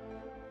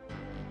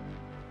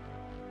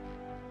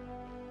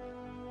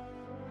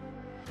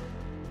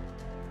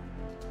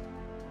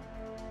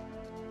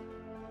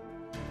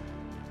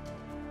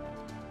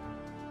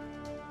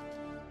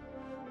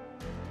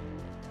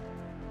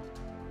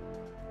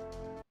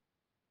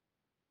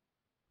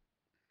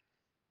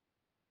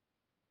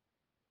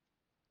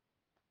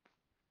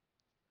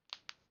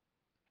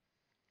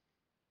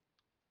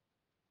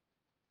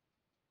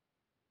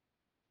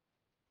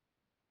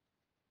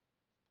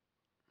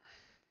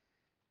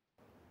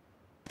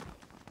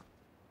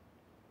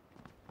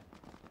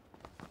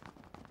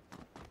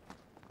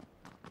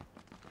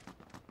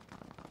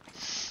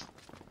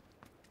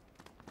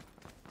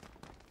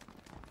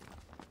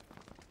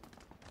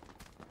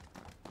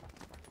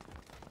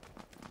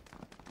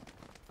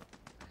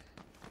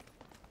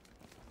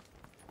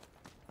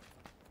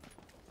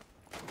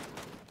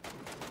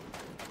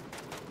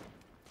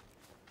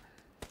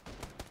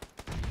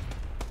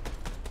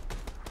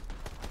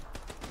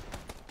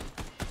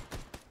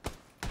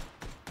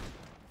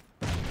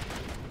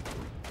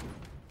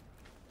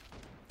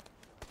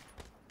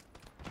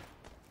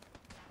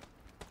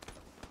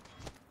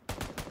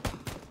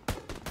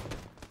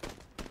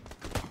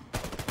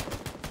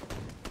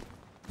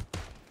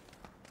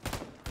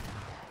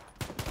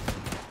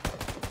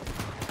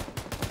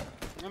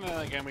 And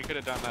then again, we could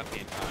have done that the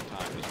entire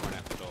time, just went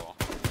out the door.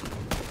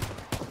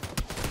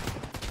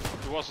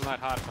 It wasn't that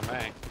hard for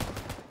me.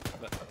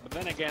 But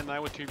then again, they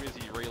were too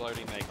busy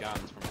reloading their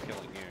guns from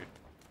killing you.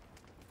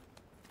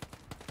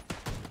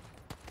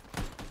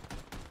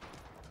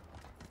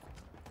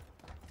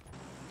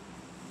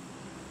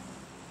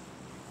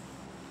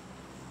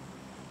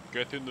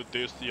 Get in the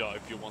DCI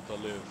if you want to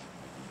live.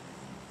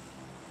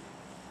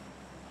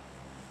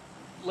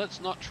 Let's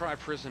not try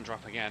prison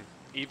drop again.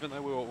 Even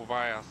though we were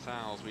by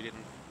ourselves, we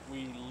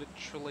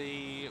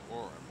literally,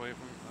 or I don't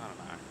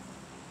know.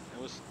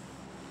 It was,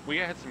 we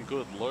had some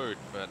good loot,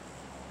 but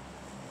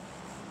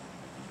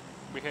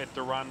we had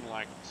to run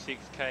like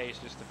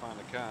 6Ks just to find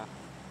a car.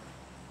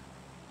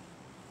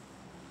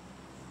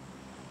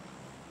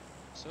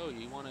 So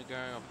you want to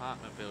go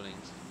apartment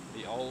buildings?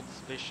 The old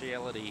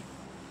speciality.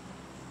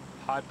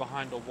 Hide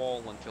behind a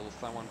wall until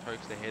someone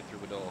pokes their head through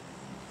a door.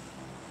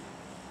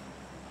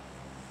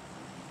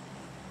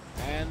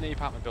 And the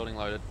apartment building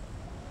loaded.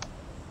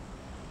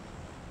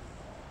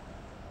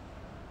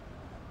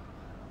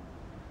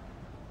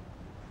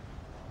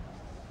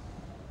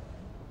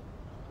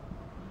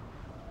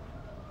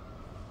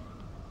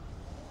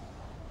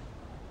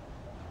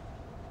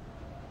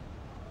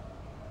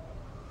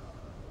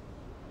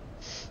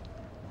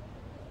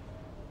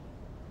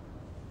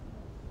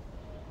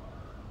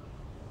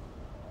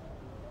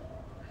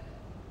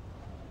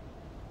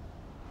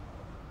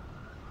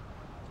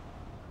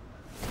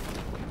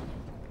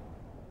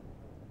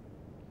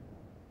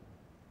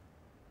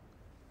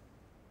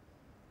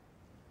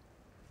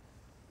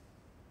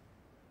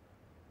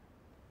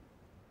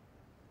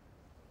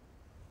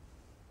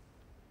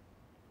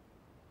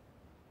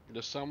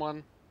 There's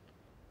someone.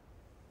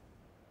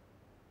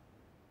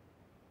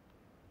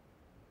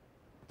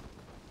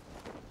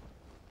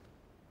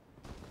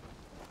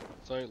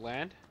 So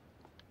land.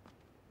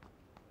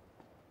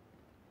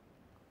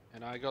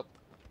 And I got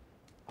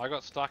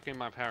stuck in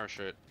my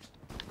parachute.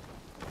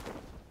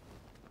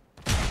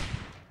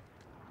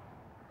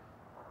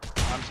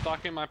 I'm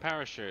stuck in my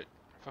parachute.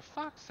 For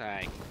fuck's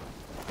sake.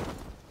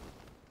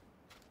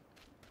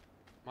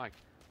 Mike.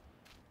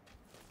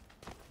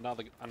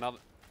 Another.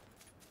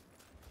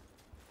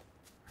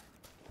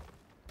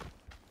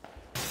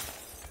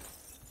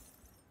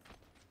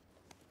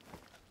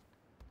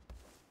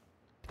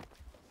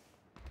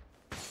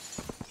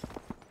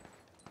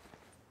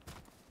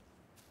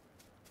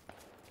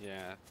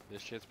 Yeah,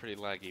 this shit's pretty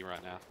laggy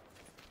right now.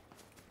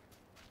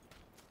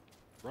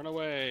 Run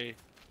away!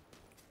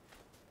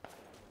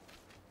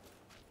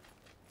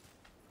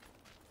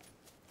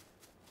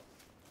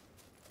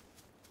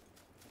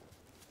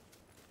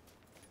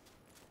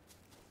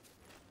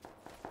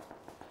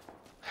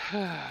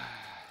 I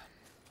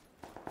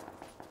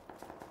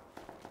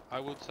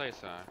would say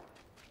so.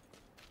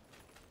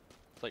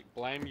 It's like,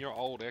 blame your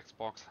old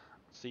Xbox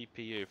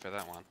CPU for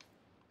that one.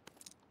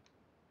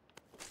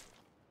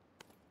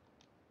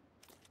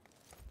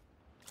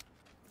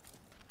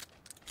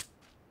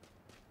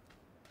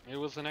 It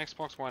was an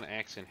Xbox One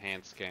X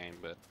enhanced game,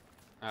 but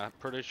I'm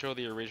pretty sure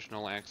the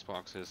original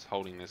Xbox is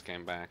holding this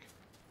game back.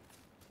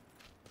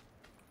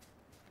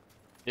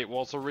 It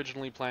was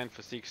originally planned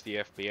for 60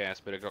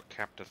 FPS, but it got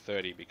capped to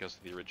 30 because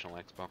of the original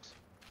Xbox.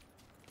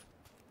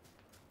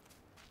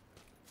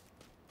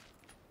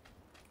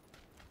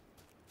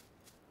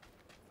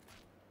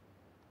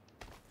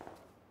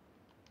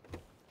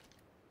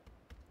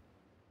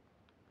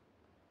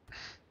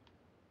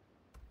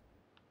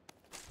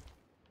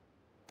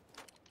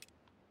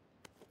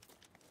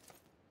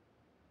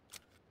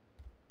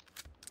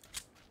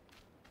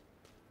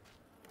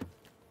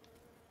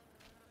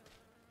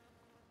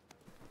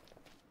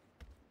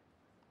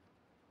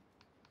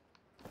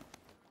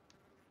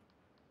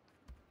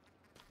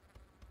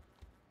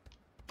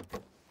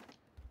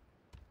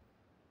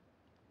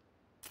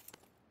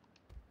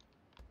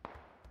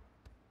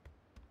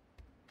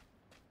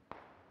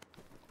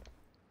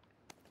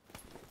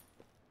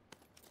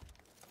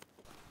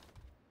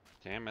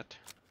 Damn it.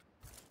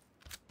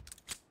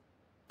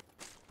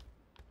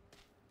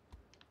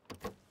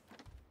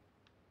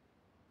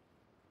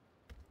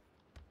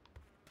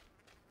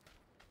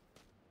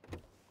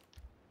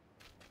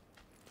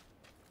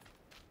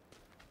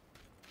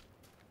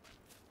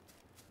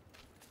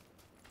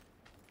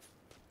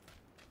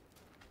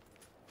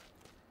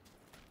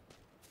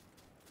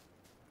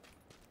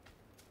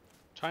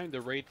 Time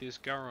to raid this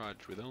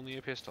garage with only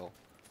a pistol.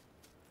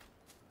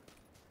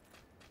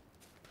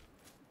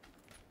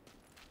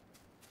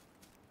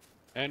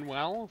 And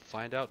well,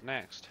 find out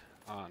next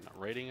on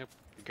raiding a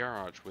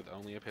garage with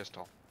only a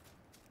pistol.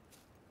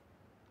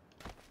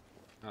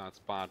 Oh, it's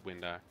barred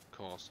window, of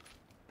course.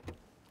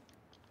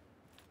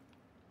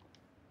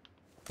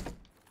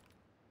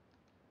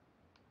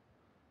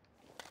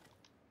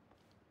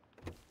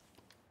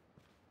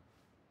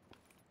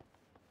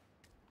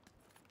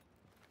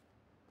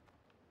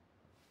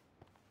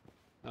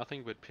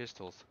 Nothing but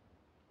pistols.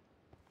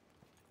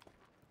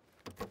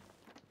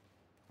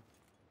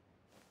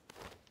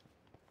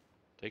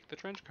 Take the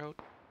trench coat.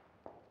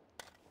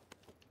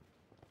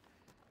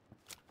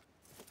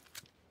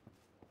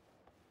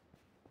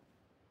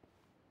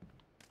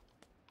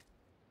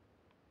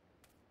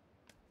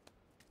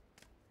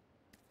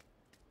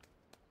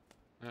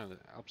 No, the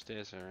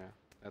upstairs area.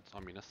 That's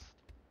ominous.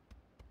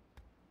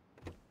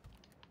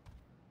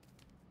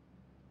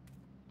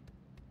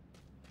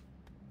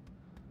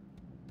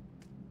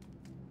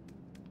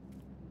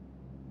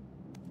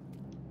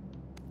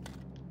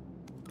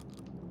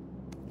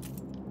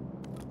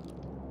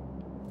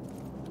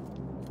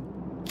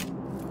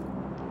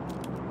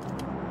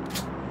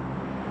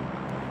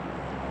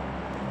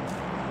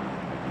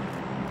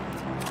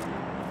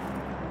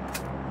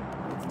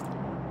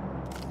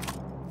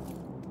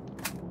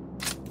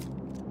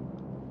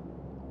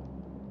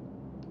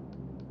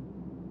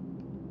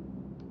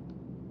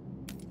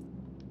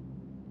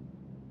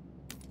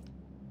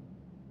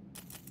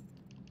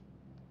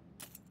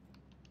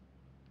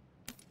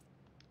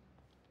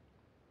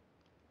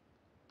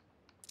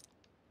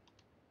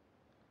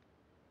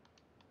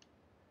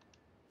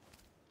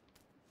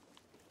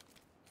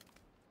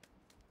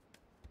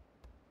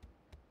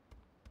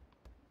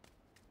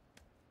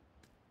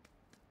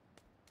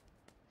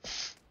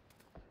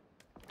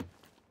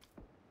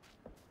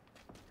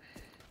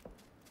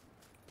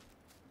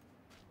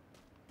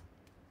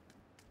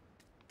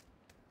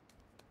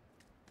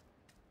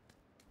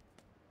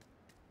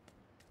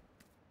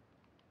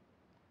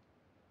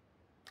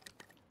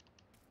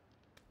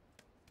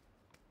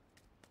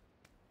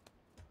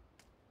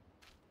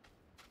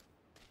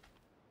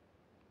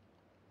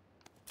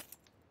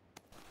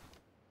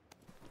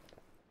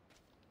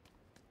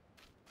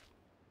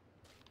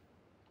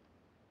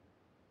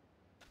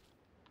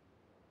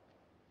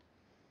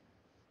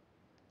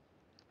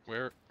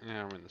 Where?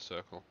 Yeah, I'm in the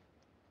circle.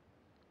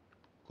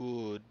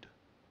 Good.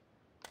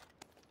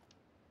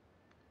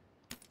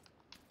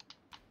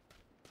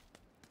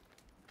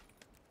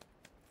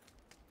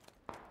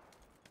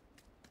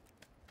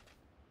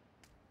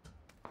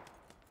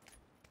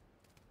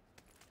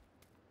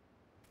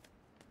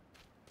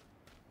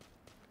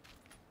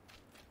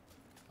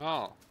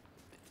 Oh,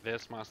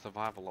 there's my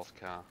survival lost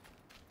car.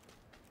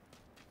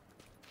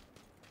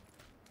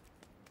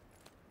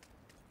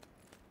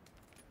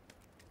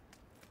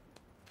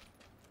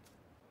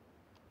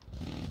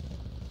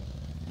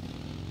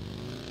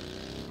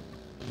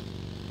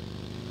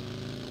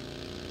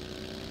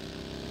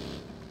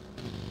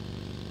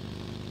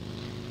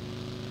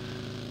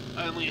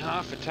 Only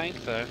half a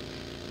tank though.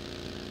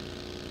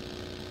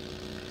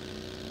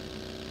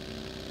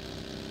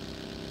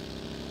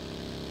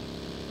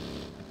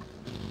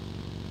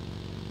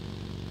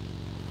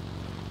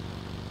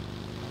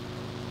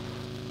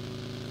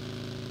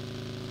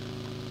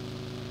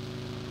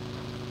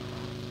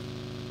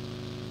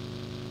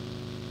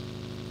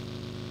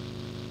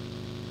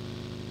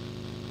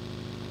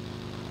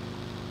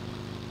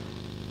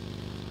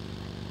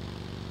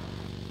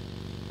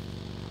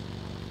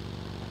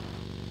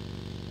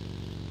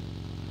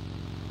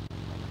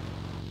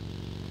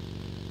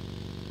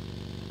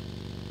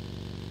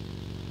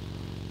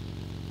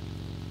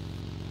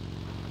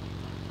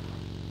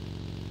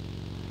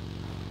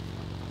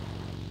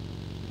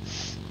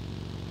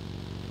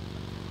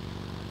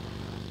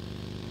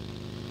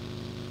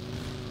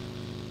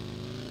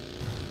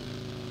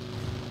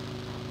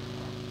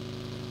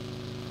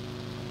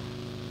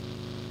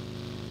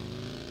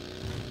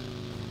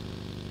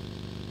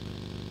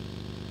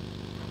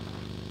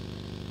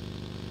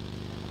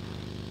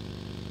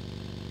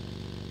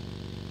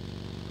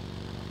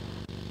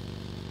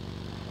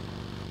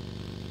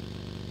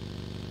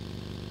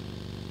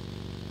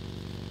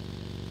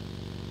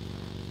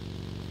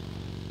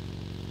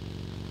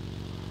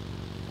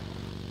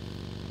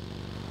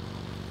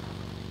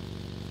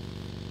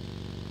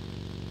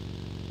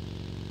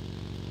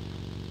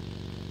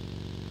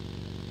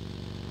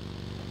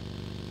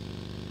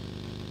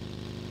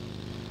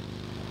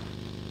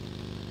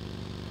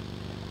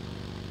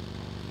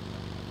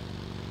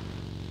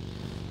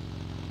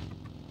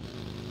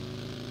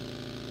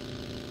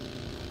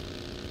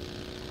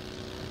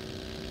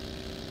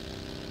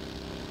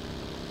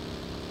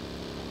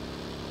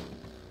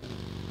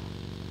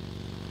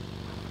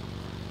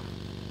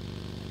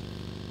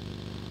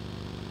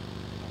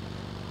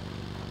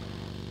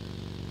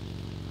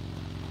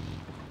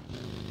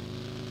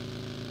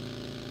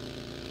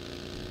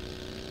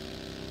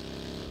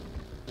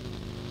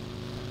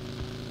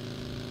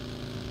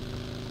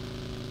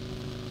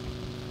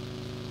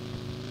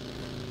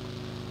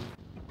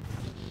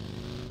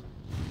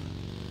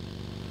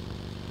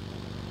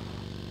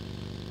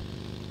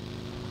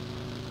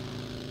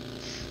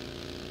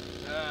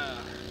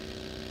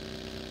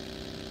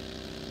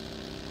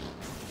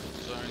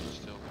 Zone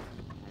still.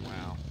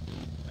 Wow.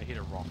 I hit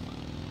a rock.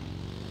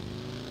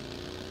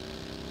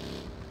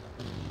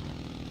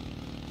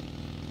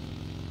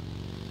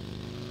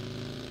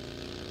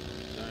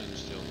 Zone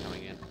still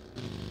coming in.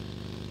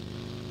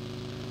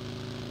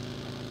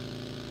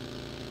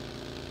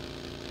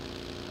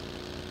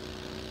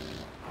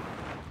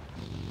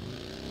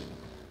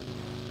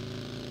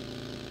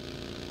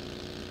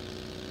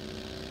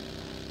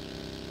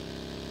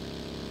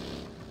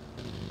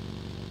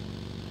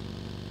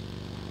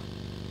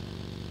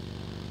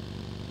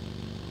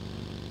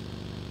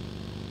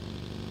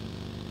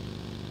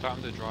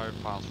 Time to drive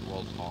past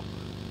Roadhog.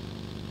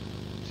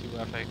 See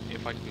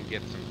if I can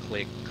get some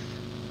clicks.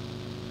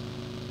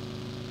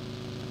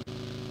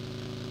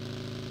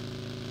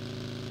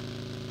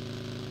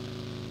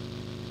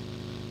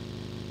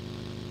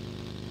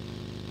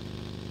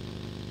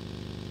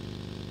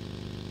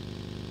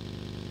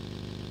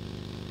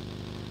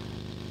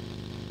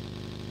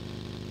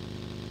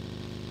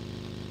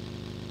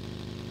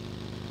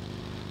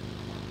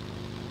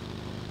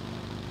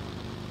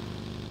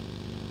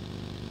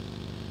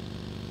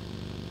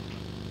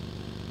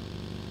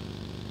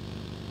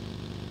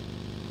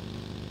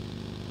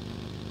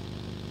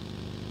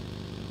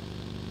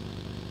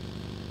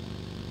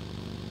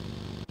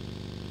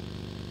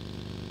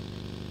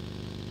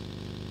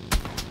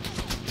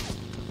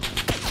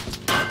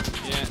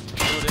 Yeah,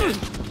 do it.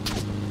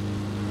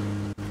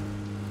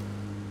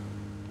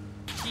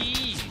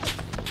 Jeez.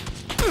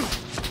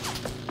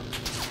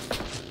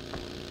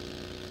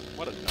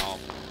 What a knob.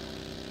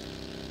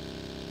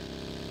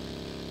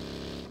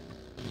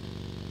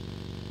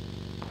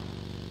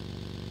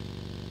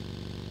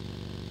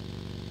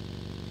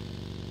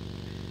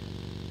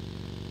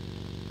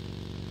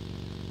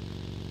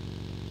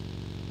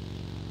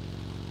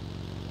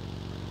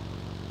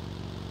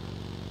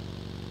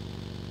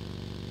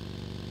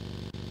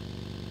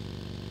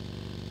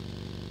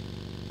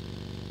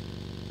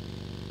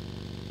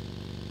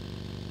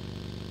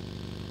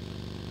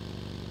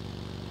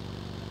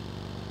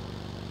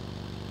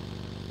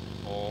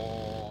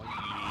 Oh,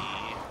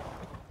 yeah.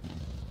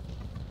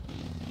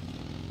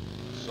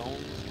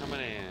 Zone's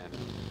coming in.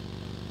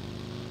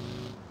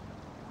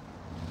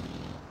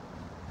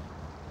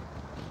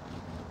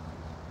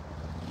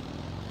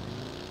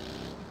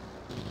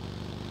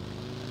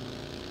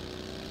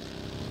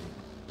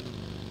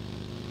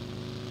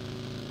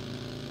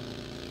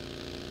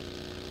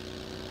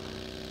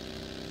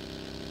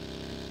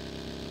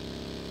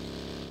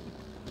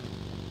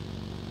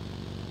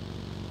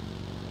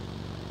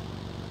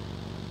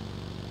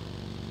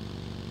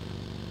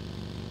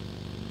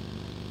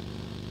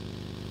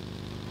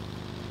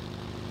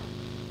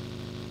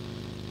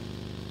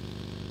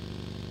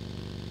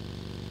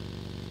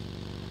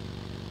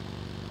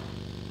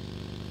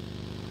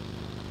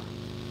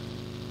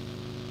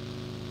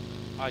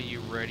 Are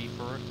you ready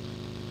for it?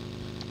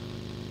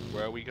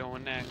 Where are we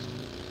going next?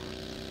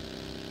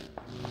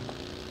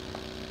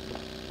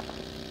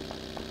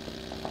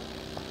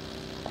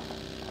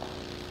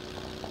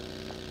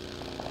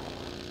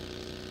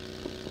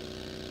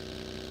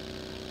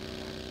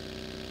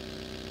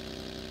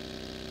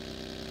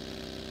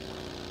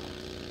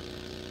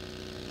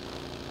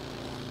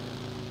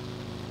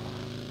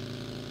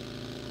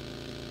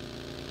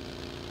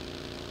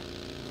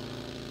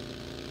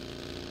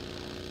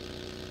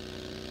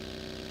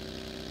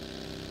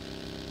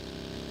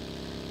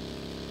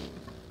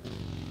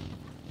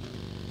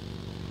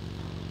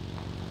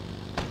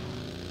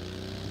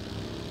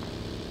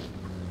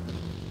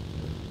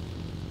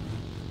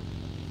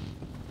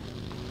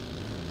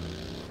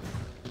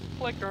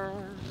 Clicker!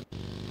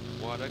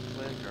 What a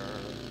clicker!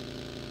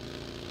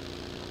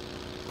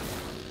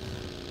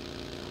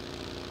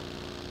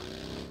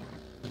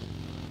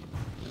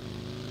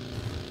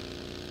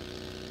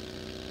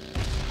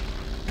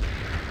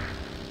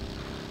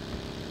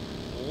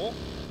 Oh!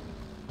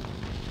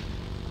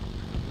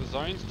 The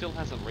zone still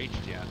hasn't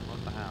reached yet.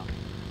 What the hell?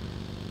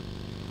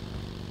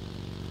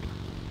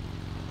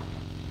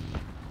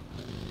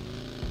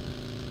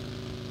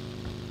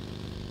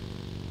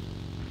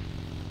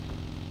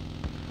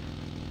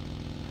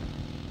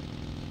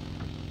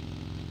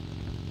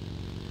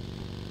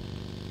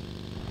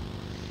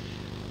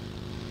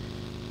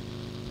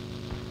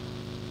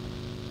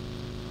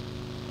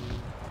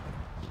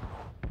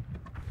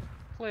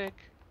 Click.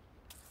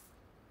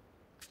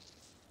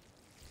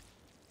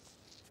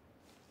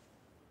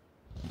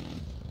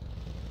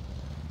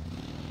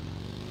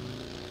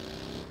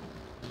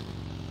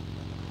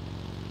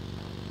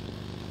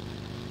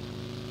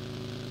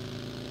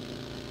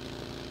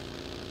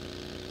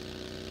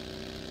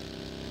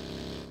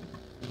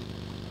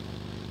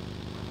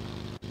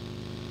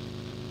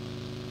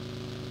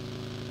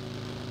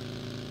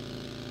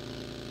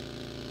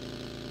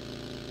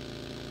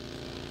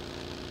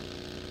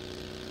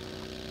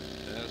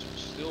 There's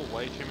still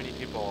way too many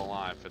people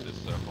alive for this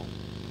circle.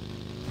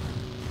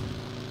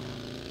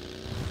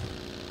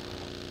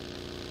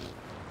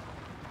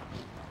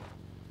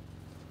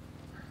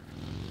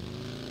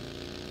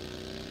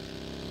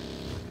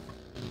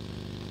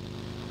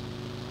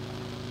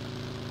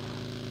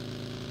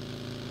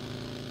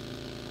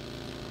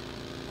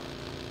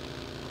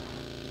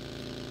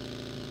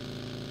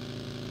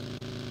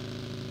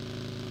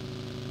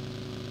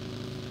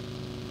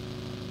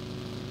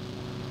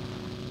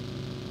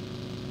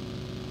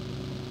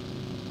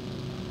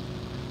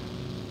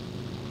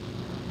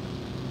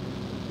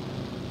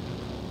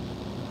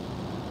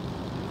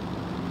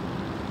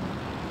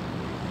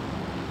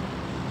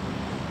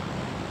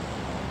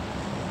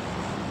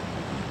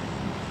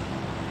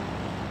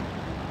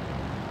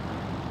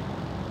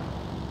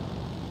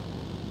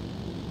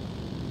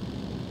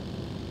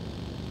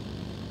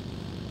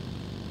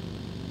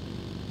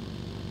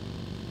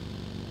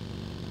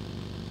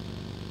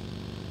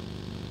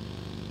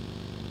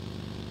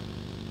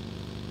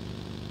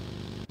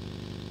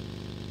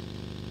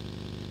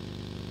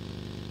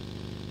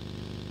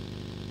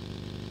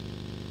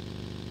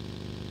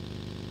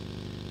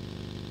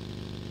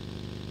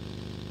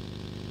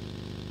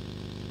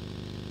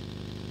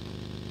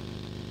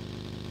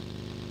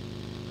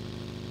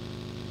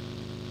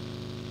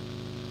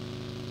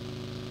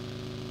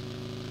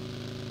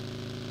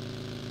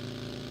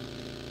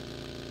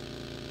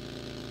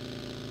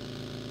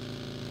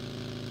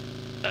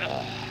 Car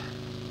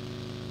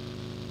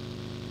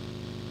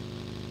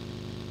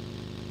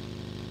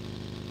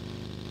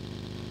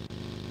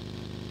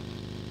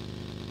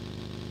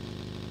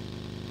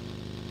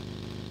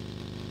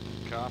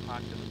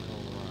parked in the middle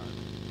of the road.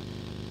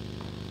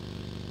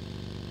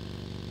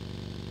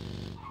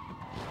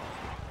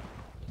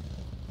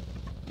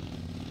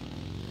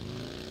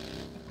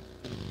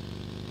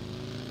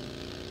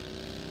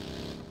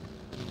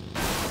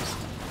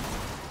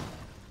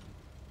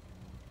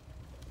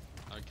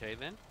 Okay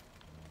then.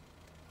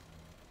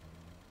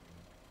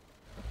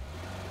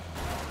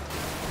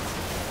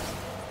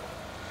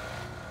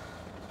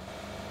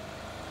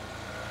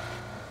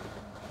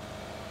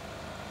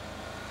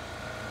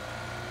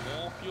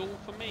 More fuel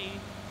for me.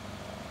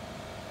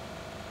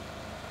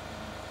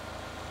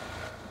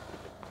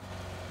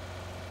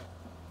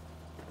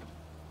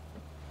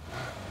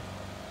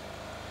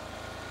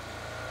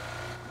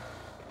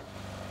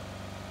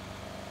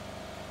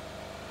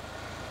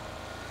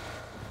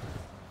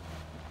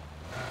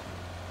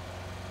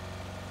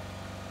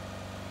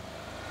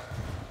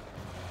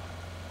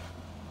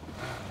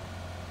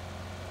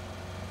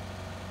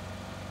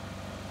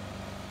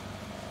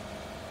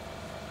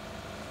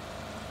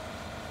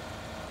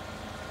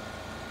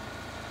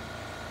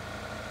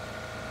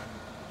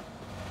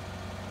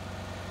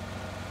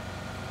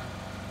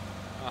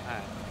 Oh,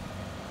 hey.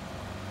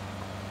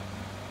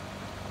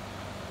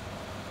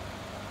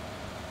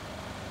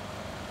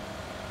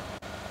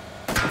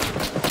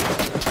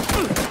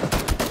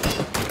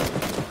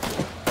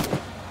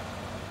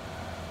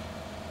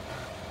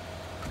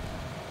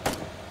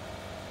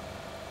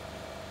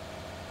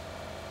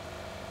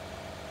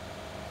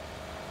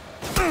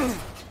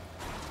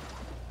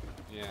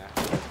 Yeah.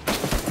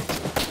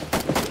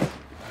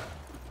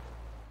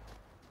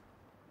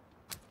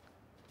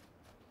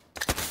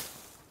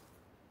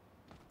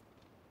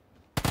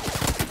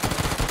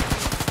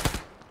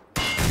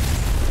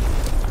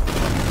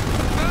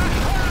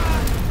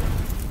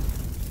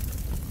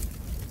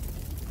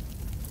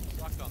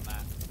 Sucked on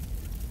that.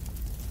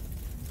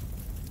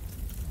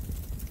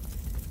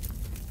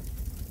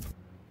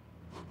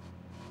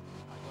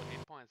 I got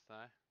hit points though.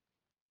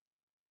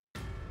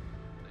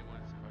 They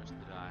weren't supposed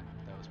to die.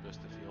 They were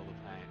supposed to feel the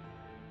pain.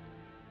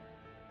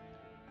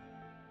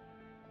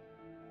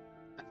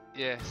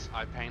 Yes,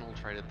 I painful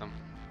traded them.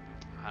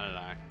 I don't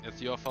know.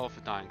 It's your fault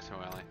for dying so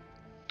early.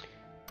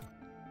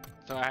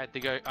 So I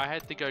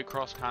had to go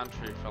cross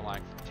country for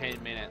like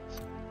 10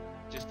 minutes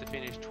just to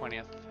finish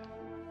 20th.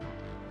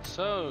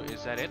 So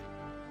is that it?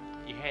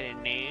 You had a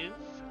nerve?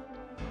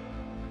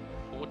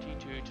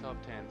 42 top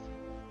 10s.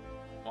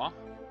 What?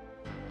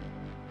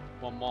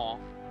 One more.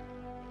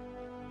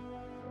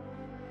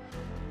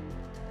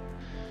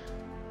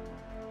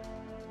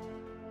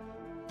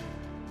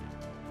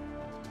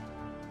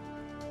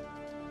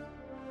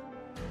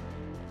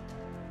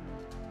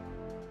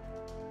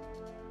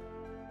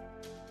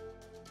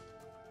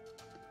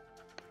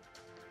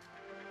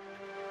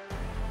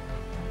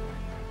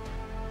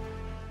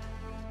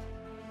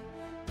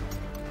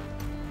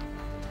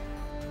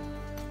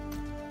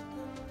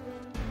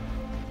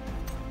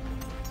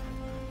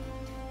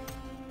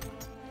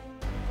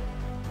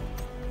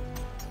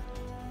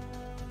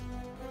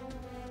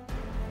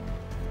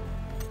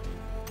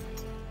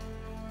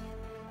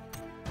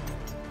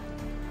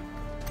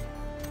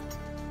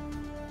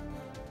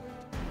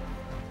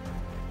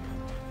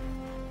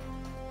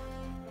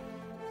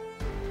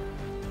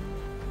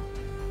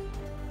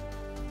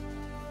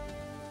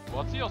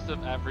 What's your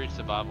average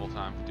survival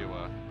time for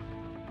duo?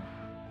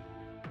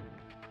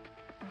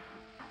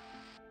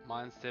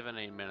 Mine's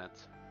 17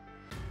 minutes.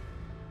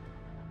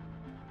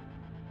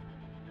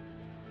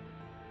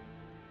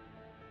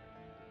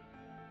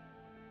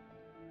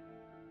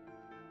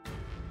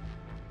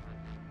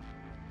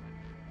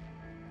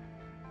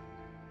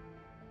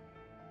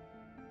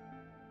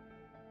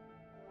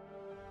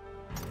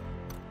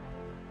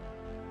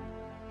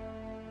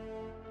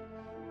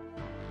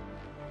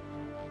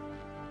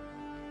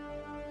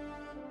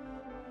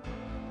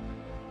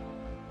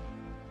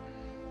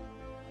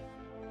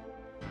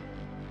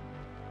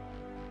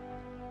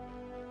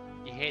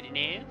 You had an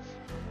nerve?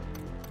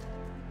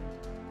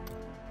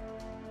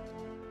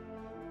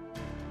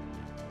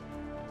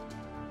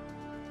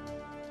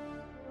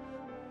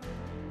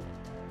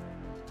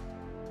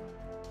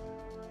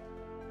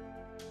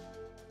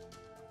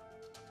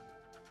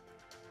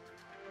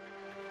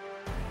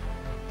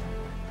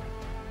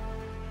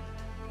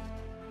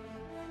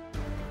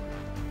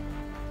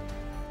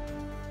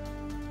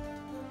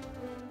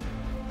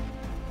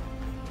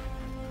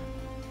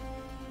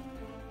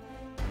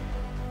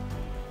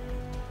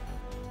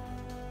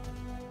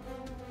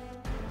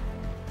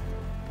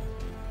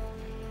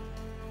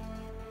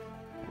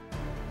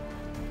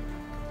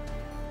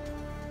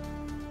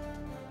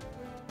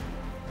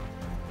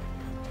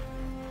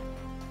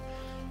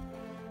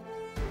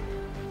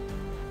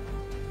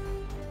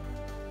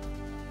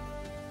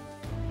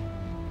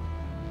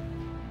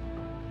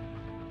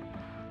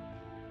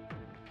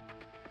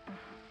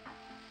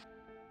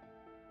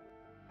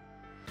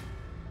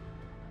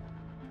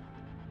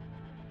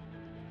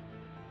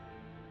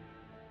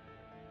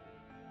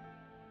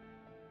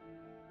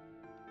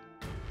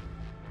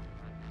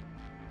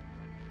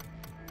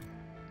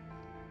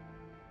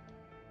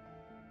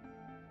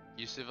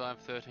 You survived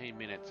 13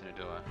 minutes in a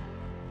duo.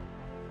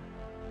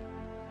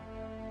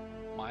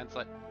 Mine's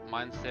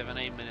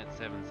 17 minutes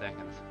 7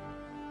 seconds.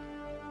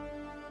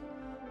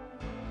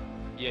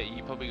 Yeah,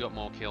 you probably got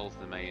more kills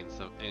than me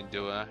in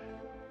duo.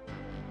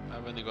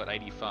 I've only got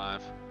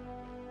 85.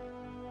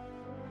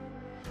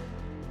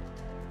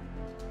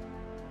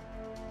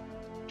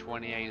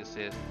 .28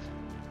 assists.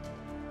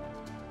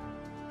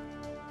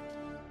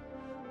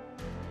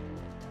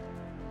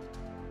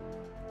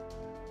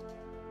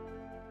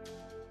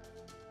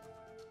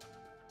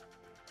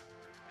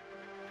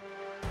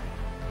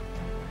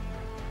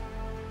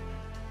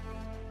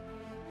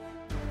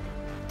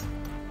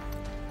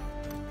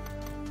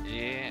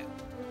 Yeah.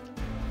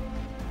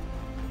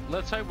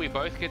 Let's hope we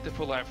both get to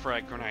pull out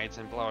frag grenades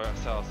and blow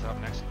ourselves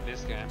up next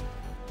this game.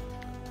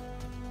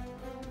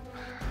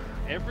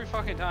 Every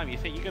fucking time you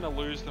think you're gonna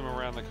lose them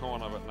around the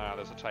corner, but nah,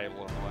 there's a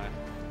table in the way.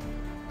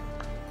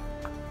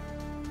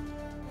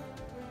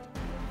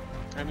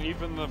 And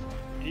even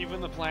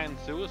the planned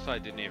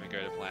suicide didn't even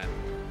go to plan.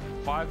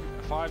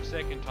 5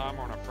 second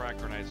timer on a frag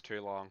grenade's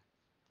too long.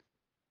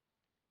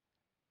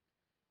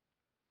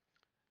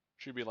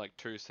 Should be like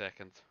 2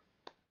 seconds.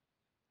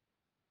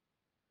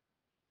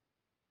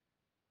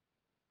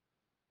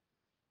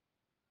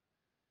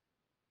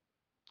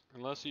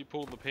 Unless you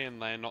pull the pin,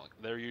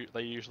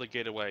 they usually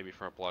get away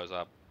before it blows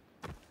up.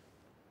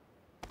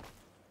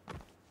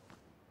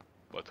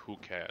 But who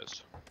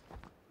cares?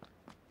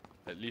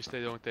 At least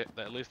they don't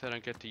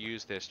get to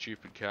use their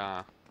stupid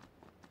car.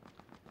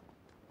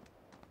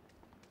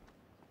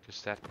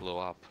 'Cause that blew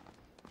up.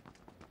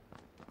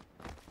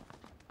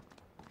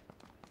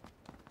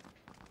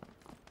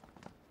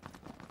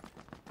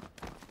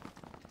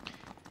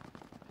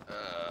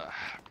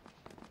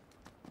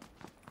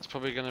 It's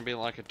probably gonna be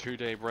like a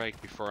 2-day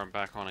break before I'm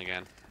back on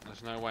again.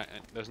 There's no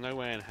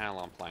way in hell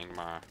I'm playing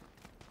tomorrow.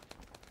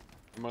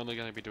 I'm only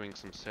gonna be doing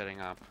some setting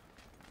up.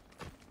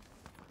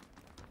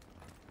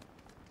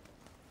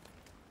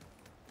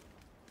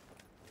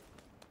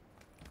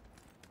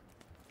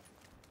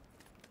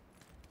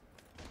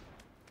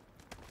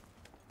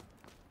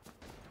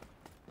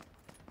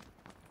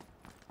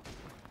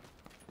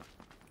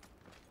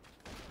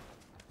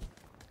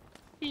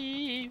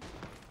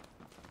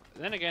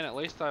 Then again, at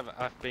least I've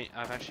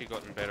actually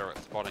gotten better at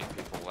spotting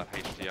people that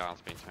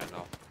HDR's been turned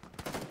off.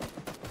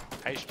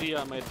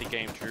 HDR made the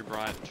game too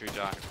bright and too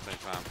dark at the same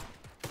time.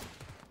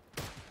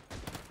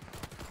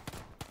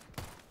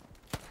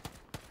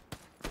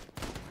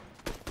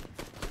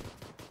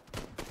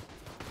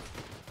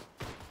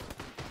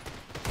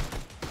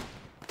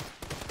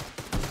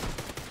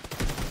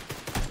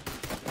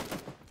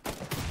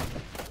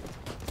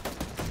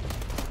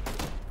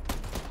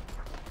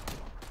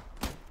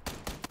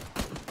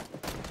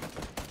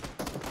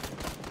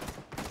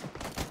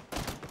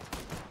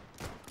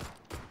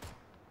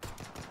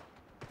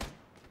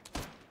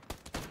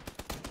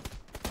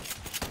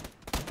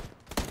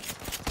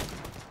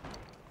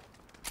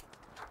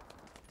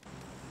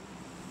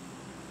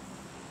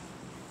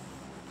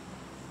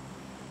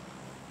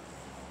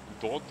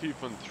 Don't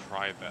even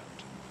try that.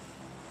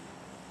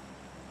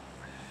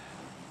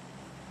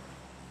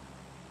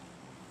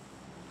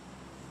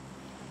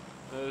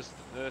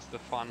 There's the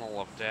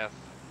funnel of death.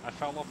 I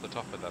fell off the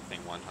top of that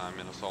thing one time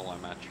in a solo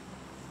match.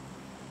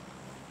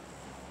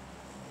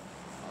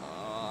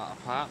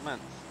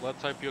 Apartments.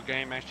 Let's hope your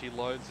game actually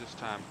loads this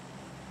time.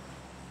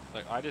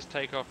 Like, I just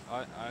take off,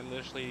 I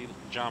literally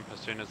jump as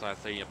soon as I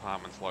see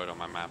apartments load on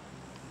my map.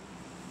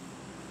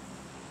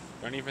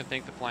 Don't even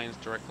think the plane's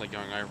directly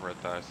going over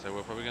it though, so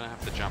we're probably gonna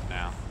have to jump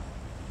now.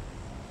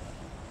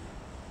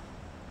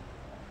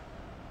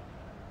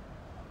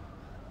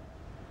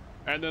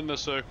 And then the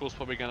circle's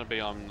probably gonna be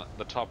on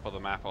the top of the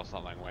map or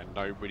something where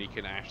nobody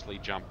can actually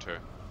jump to.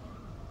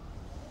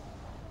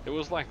 It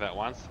was like that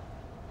once.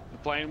 The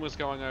plane was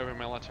going over a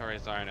military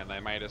zone and they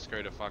made us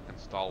go to fucking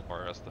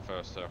Stolberg as the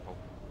first circle.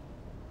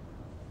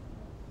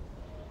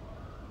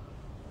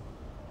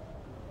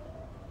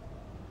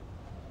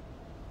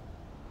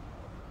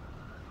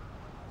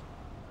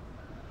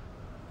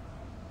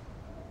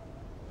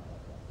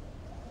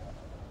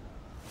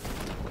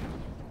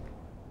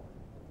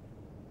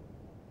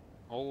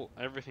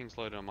 Everything's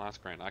loaded on my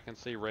screen. I can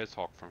see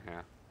Reshok from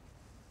here.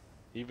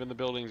 Even the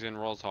buildings in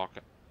Reshok.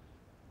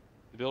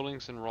 The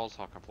buildings in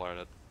Reshok have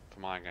loaded for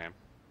my game.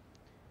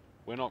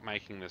 We're not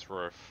making this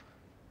roof.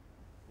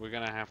 We're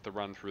gonna have to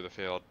run through the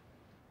field.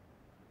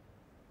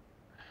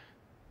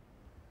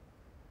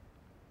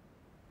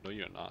 No,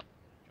 you're not.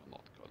 You're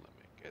not gonna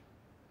make it.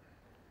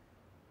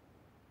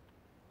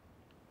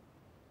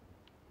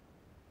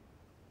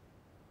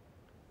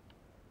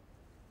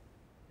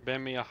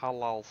 Bend me a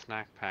halal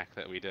snack pack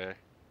that we do.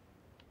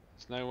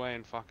 There's no way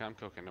in fuck I'm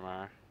cooking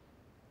tomorrow.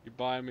 You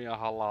buy me a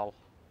halal.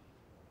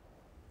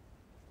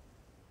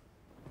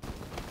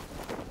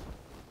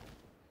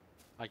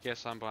 I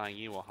guess I'm buying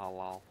you a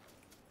halal.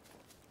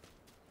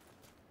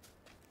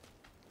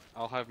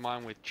 I'll have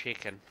mine with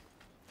chicken.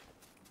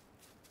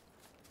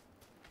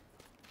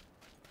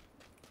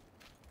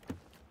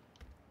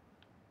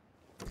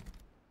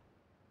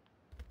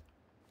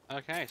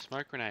 Okay,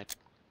 smoke grenade.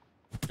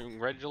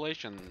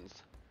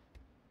 Congratulations.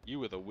 You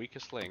were the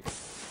weakest link.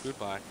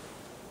 Goodbye.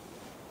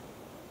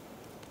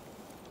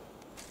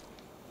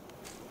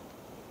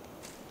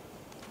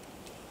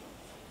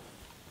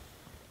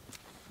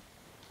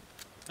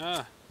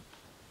 Ah,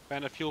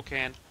 found a fuel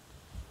can.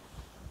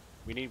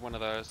 We need one of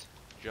those,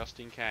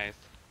 just in case.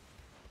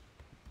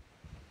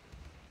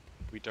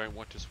 We don't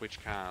want to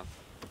switch cars.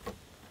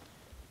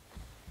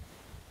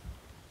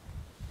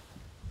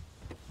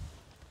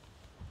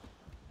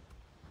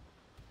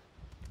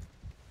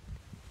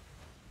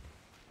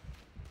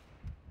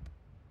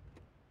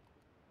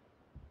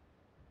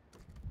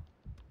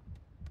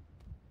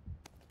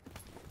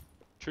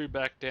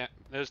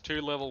 There's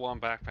 2 level 1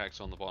 backpacks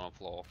on the bottom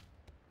floor.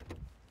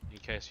 In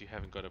case you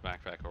haven't got a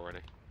backpack already.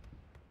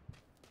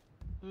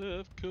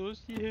 Of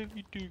course you have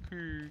your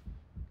Duker.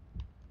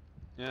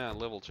 Yeah,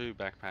 level 2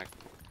 backpack.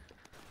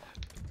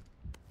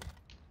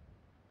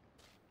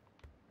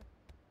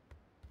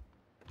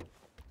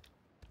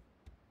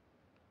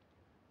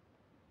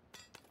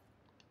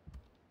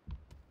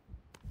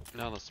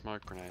 Another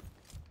smoke grenade.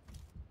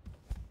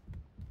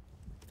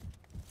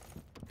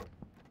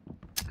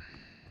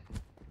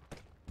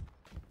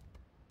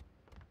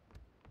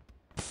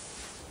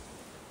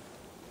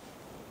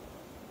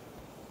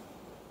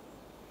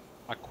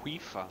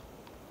 Aquifer.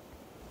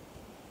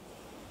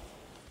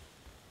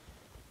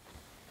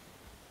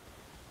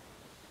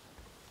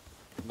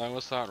 No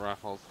assault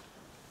rifles.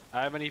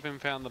 I haven't even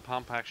found the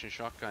pump action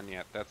shotgun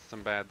yet. That's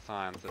some bad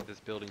signs that this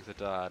building's a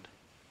dud.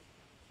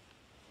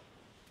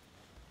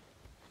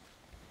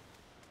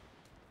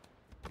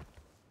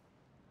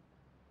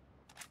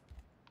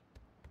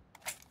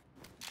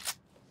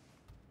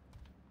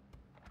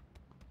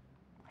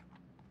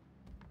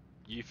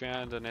 You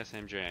found an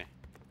SMJ.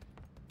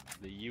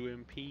 The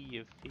UMP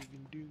of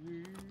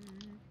Figure.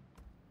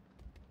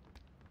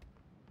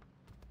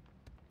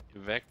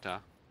 Vector.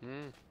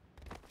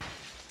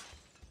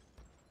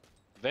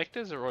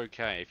 Vectors are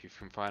okay if you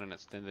can find an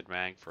extended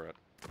mag for it.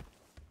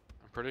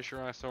 I'm pretty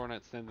sure I saw an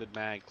extended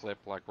mag clip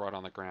like right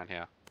on the ground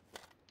here.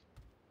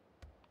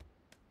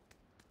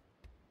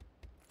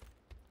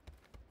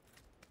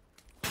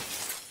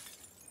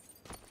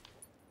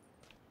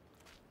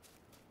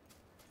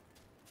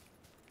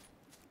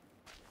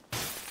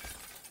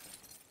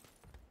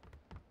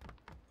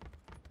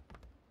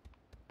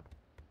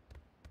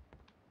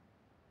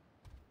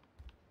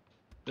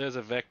 There's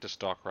a vector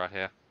stock right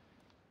here.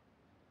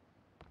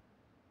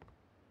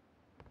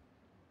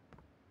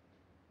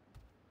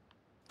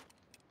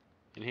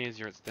 And here's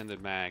your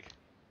extended mag.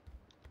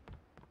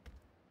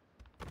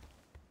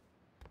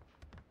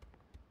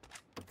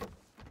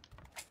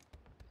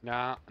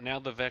 Now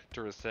the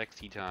vector is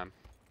sexy time.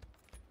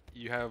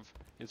 You have,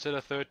 instead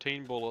of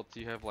 13 bullets,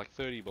 you have like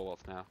 30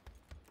 bullets now.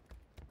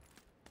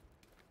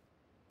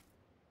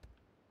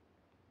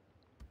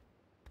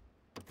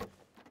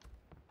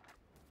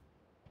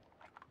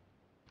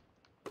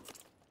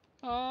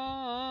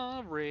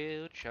 Ah,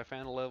 Rich, I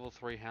found a level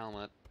 3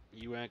 helmet.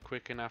 You weren't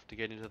quick enough to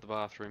get into the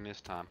bathroom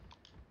this time.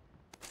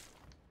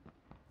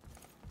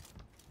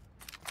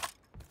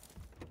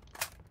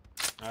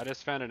 I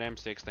just found an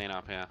M16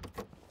 up here.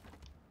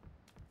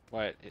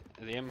 Wait,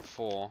 the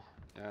M4.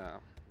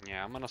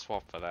 Yeah, I'm gonna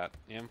swap for that.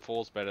 The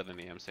M4's better than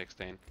the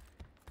M16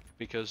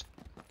 because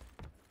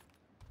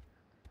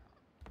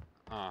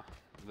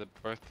they're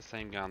both the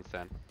same guns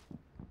then.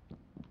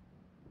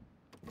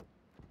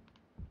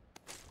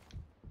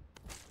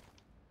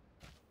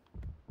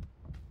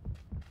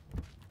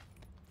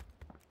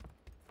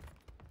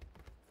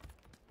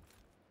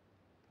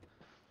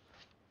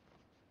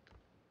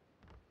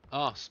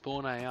 Oh,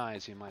 Spawn AI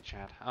is in my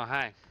chat. Oh,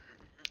 hey.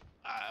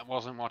 I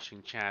wasn't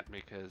watching chat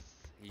because,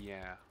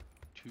 yeah,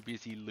 too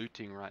busy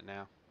looting right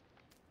now.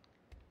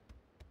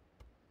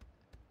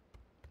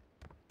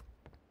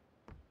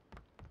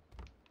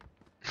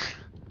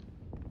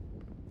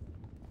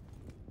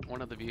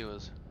 One of the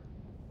viewers.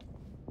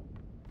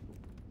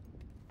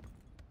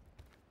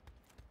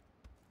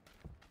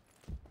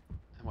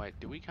 Wait,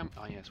 did we come?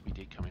 Oh yes, we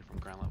did come in from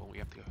ground level. We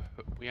have to go.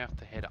 We have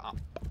to head up.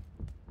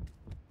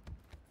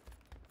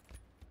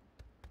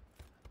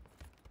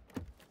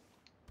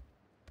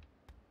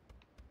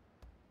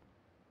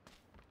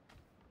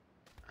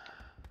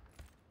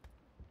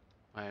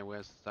 Wait,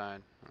 where's the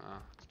zone?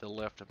 It's the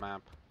left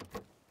map.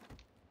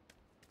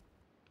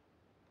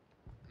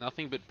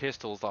 Nothing but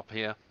pistols up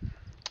here.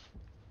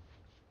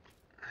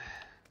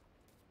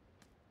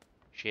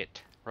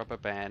 Shit. Rubber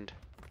band.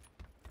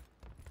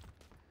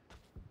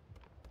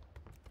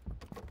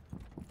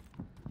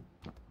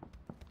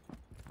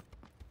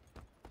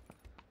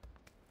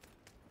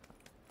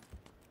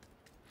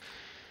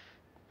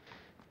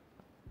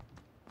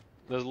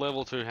 There's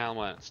level 2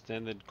 helmet,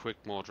 extended quick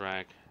more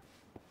drag.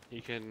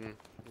 You can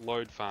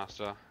load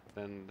faster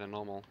than the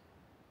normal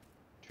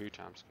 2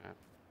 times scope.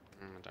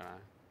 I don't know.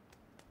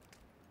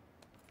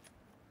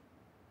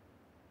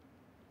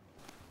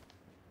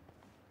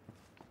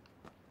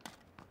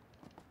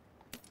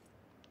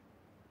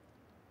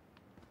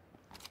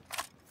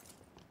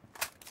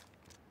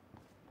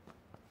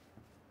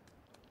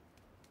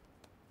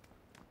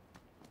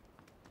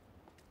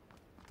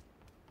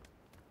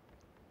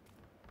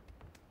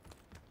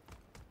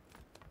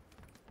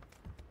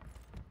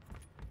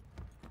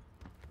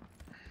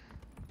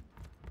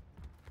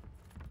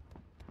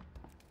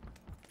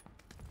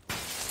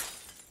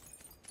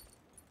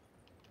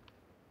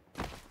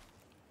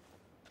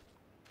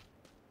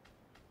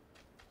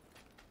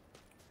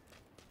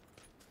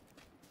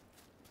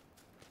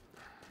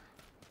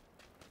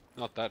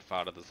 Not that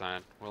far to the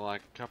zone. We're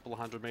like a couple of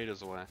 100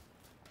 meters away.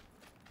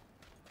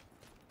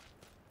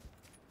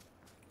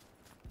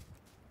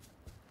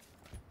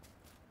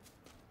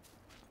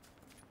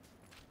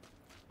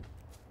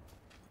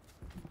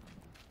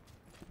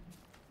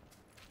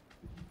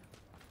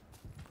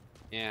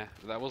 Yeah,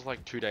 that was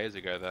like 2 days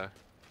ago though.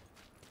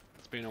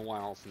 It's been a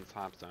while since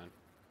Hype Zone.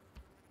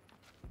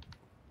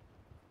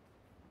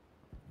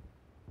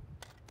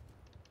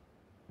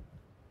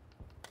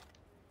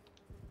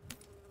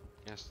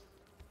 Yes.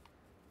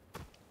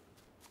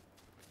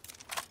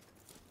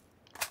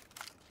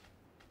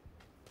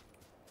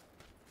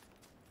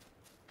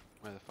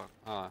 Where the fuck?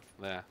 Ah,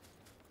 there.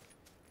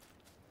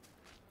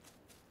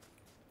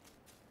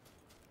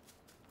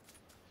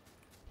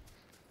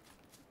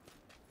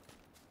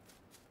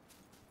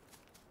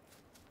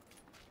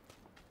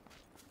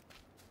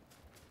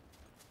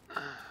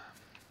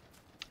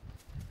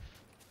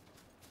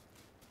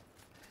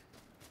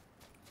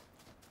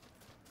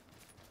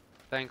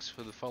 Thanks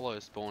for the follow,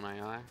 Spawn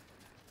AI.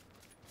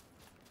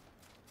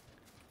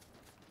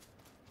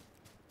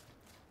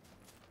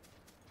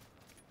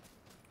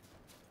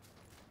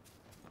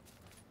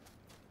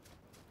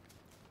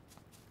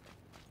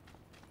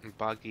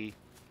 Buggy.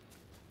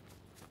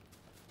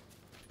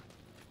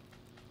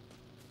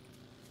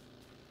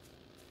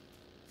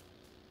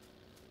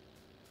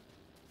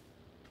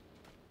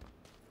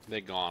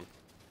 They're gone.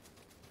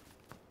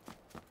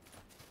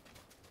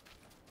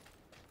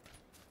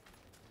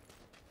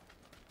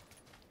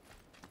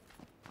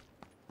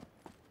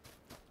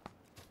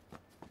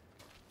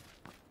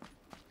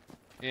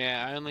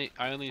 Yeah,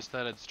 I only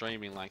started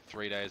streaming like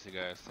 3 days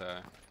ago, so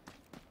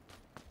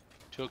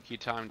took you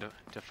time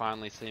to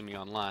finally see me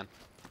online.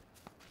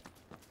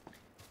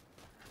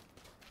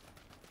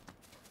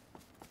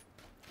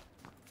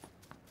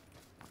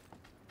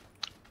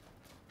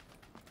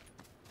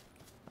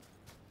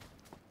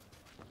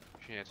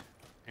 Shit.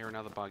 Here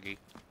another buggy.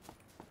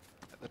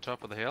 At the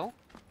top of the hill?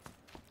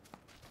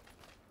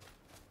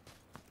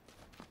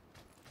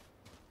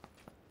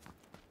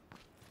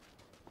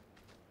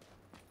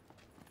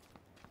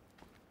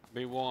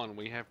 Be warned,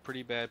 we have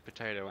pretty bad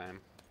potato aim.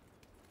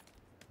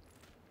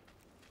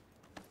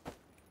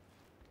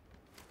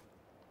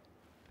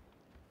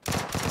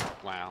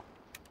 Wow.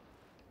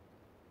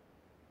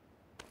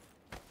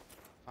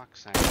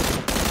 Fuck's sake.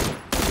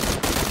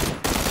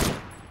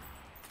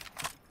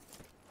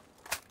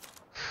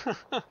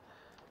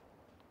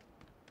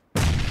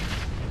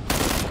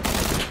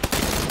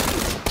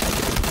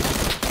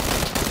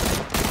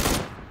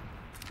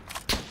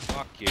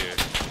 Fuck you.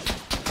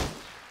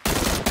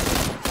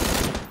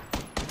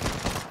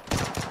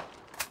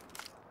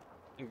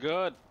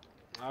 Good.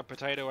 I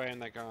potato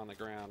aimed that guy on the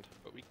ground,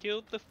 but we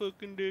killed the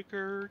fucking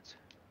dickards.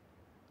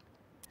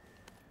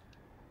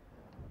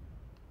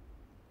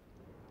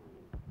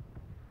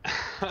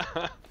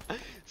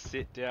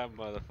 Sit down,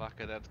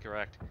 motherfucker, that's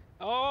correct.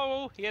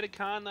 Oh, he had a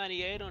Kar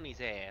 98 on his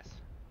ass.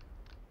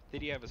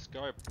 Did he have a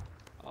scope?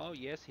 Oh,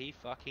 yes, he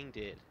fucking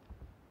did.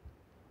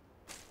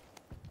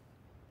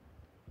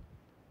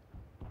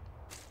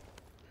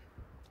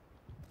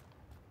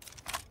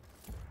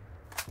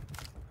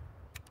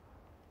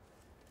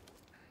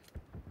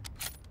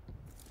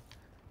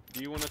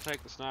 Do you want to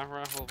take the sniper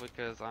rifle?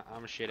 Because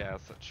I'm shit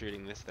ass at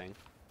shooting this thing.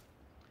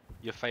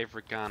 Your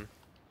favorite gun.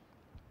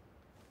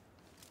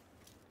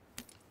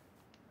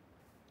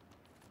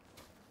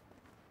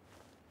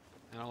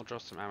 And I'll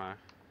drop some ammo.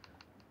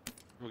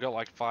 We've got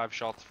like 5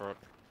 shots for it.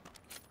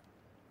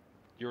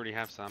 You already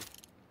have some.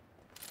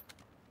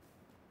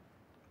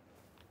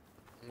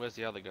 Where's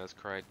the other guy's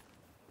crate?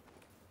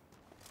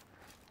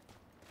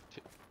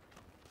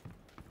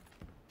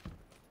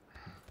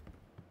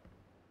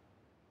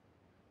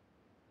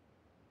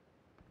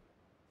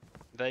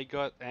 They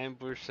got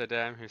ambushed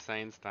Saddam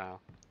Hussein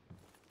style.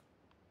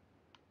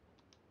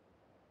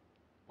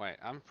 Wait,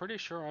 I'm pretty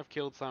sure I've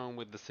killed someone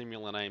with the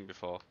similar name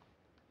before.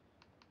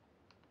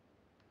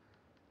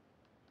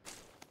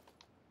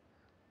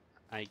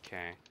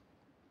 AK.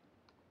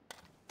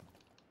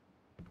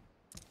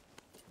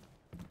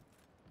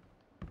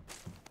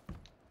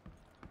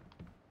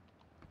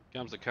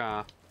 Comes a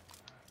car.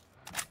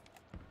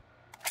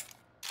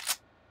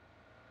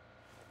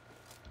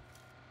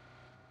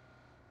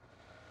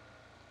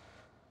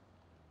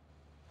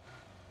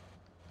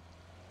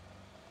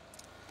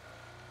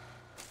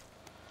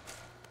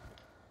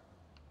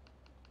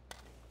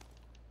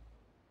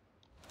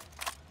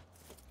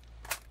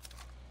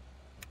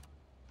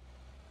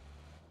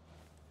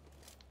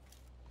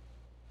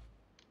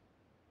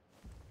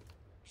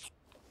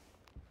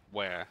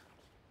 Where?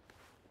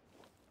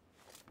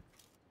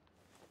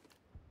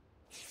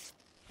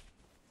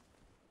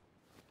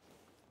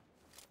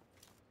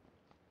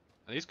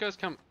 These guys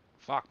come...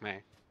 Fuck me.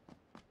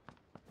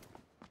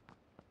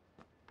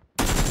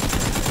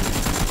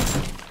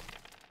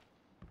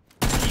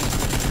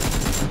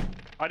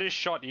 I just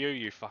shot you,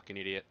 you fucking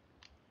idiot.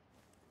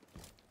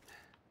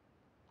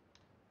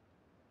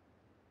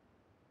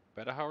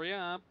 Better hurry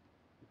up.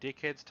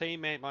 Dickhead's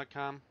teammate might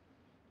come.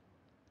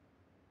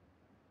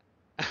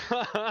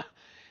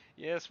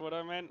 Yes, what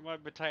I meant by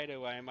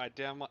potato aim, I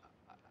down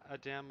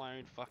my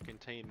own fucking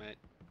teammate.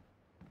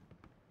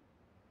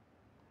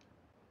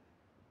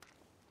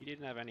 He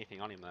didn't have anything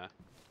on him there.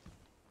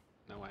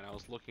 No wait, I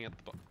was looking at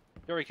the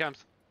Here he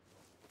comes.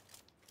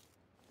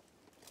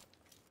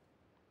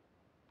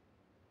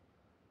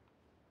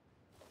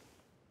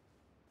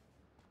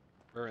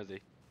 Where is he? I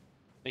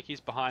think he's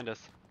behind us.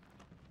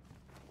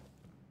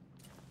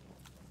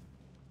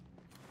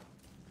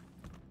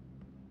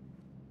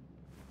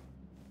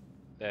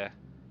 There.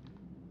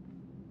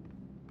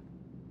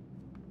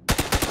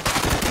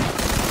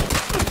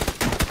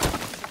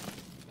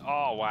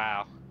 Oh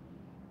wow.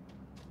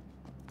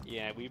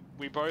 Yeah,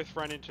 we both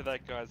ran into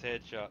that guy's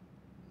headshot.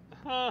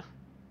 Huh.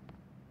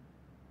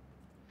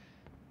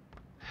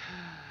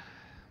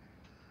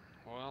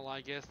 Well,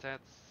 I guess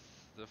that's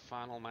the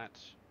final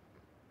match.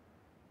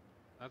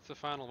 That's the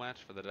final match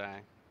for the day.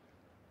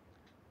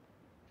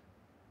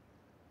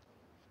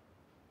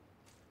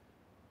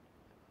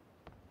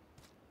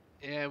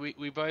 Yeah,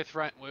 we both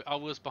ran. I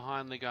was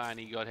behind the guy and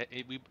he got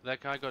that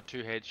guy got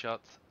 2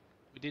 headshots.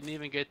 We didn't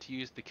even get to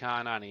use the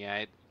Kar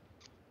 98.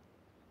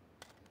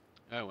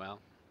 Oh well.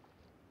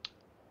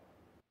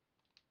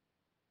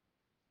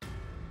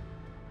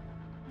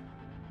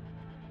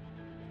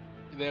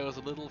 There was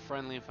a little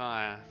friendly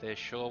fire. There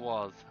sure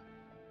was.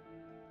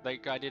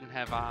 That guy didn't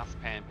have arse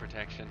pan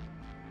protection.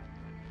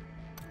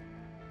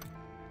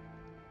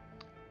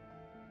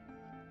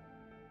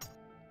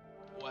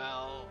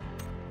 Well,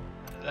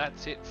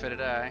 that's it for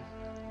today.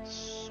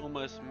 It's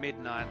almost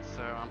midnight,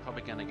 so I'm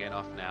probably gonna get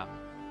off now.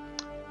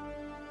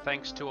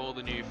 Thanks to all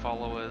the new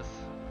followers.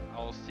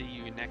 I'll see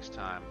you next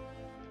time.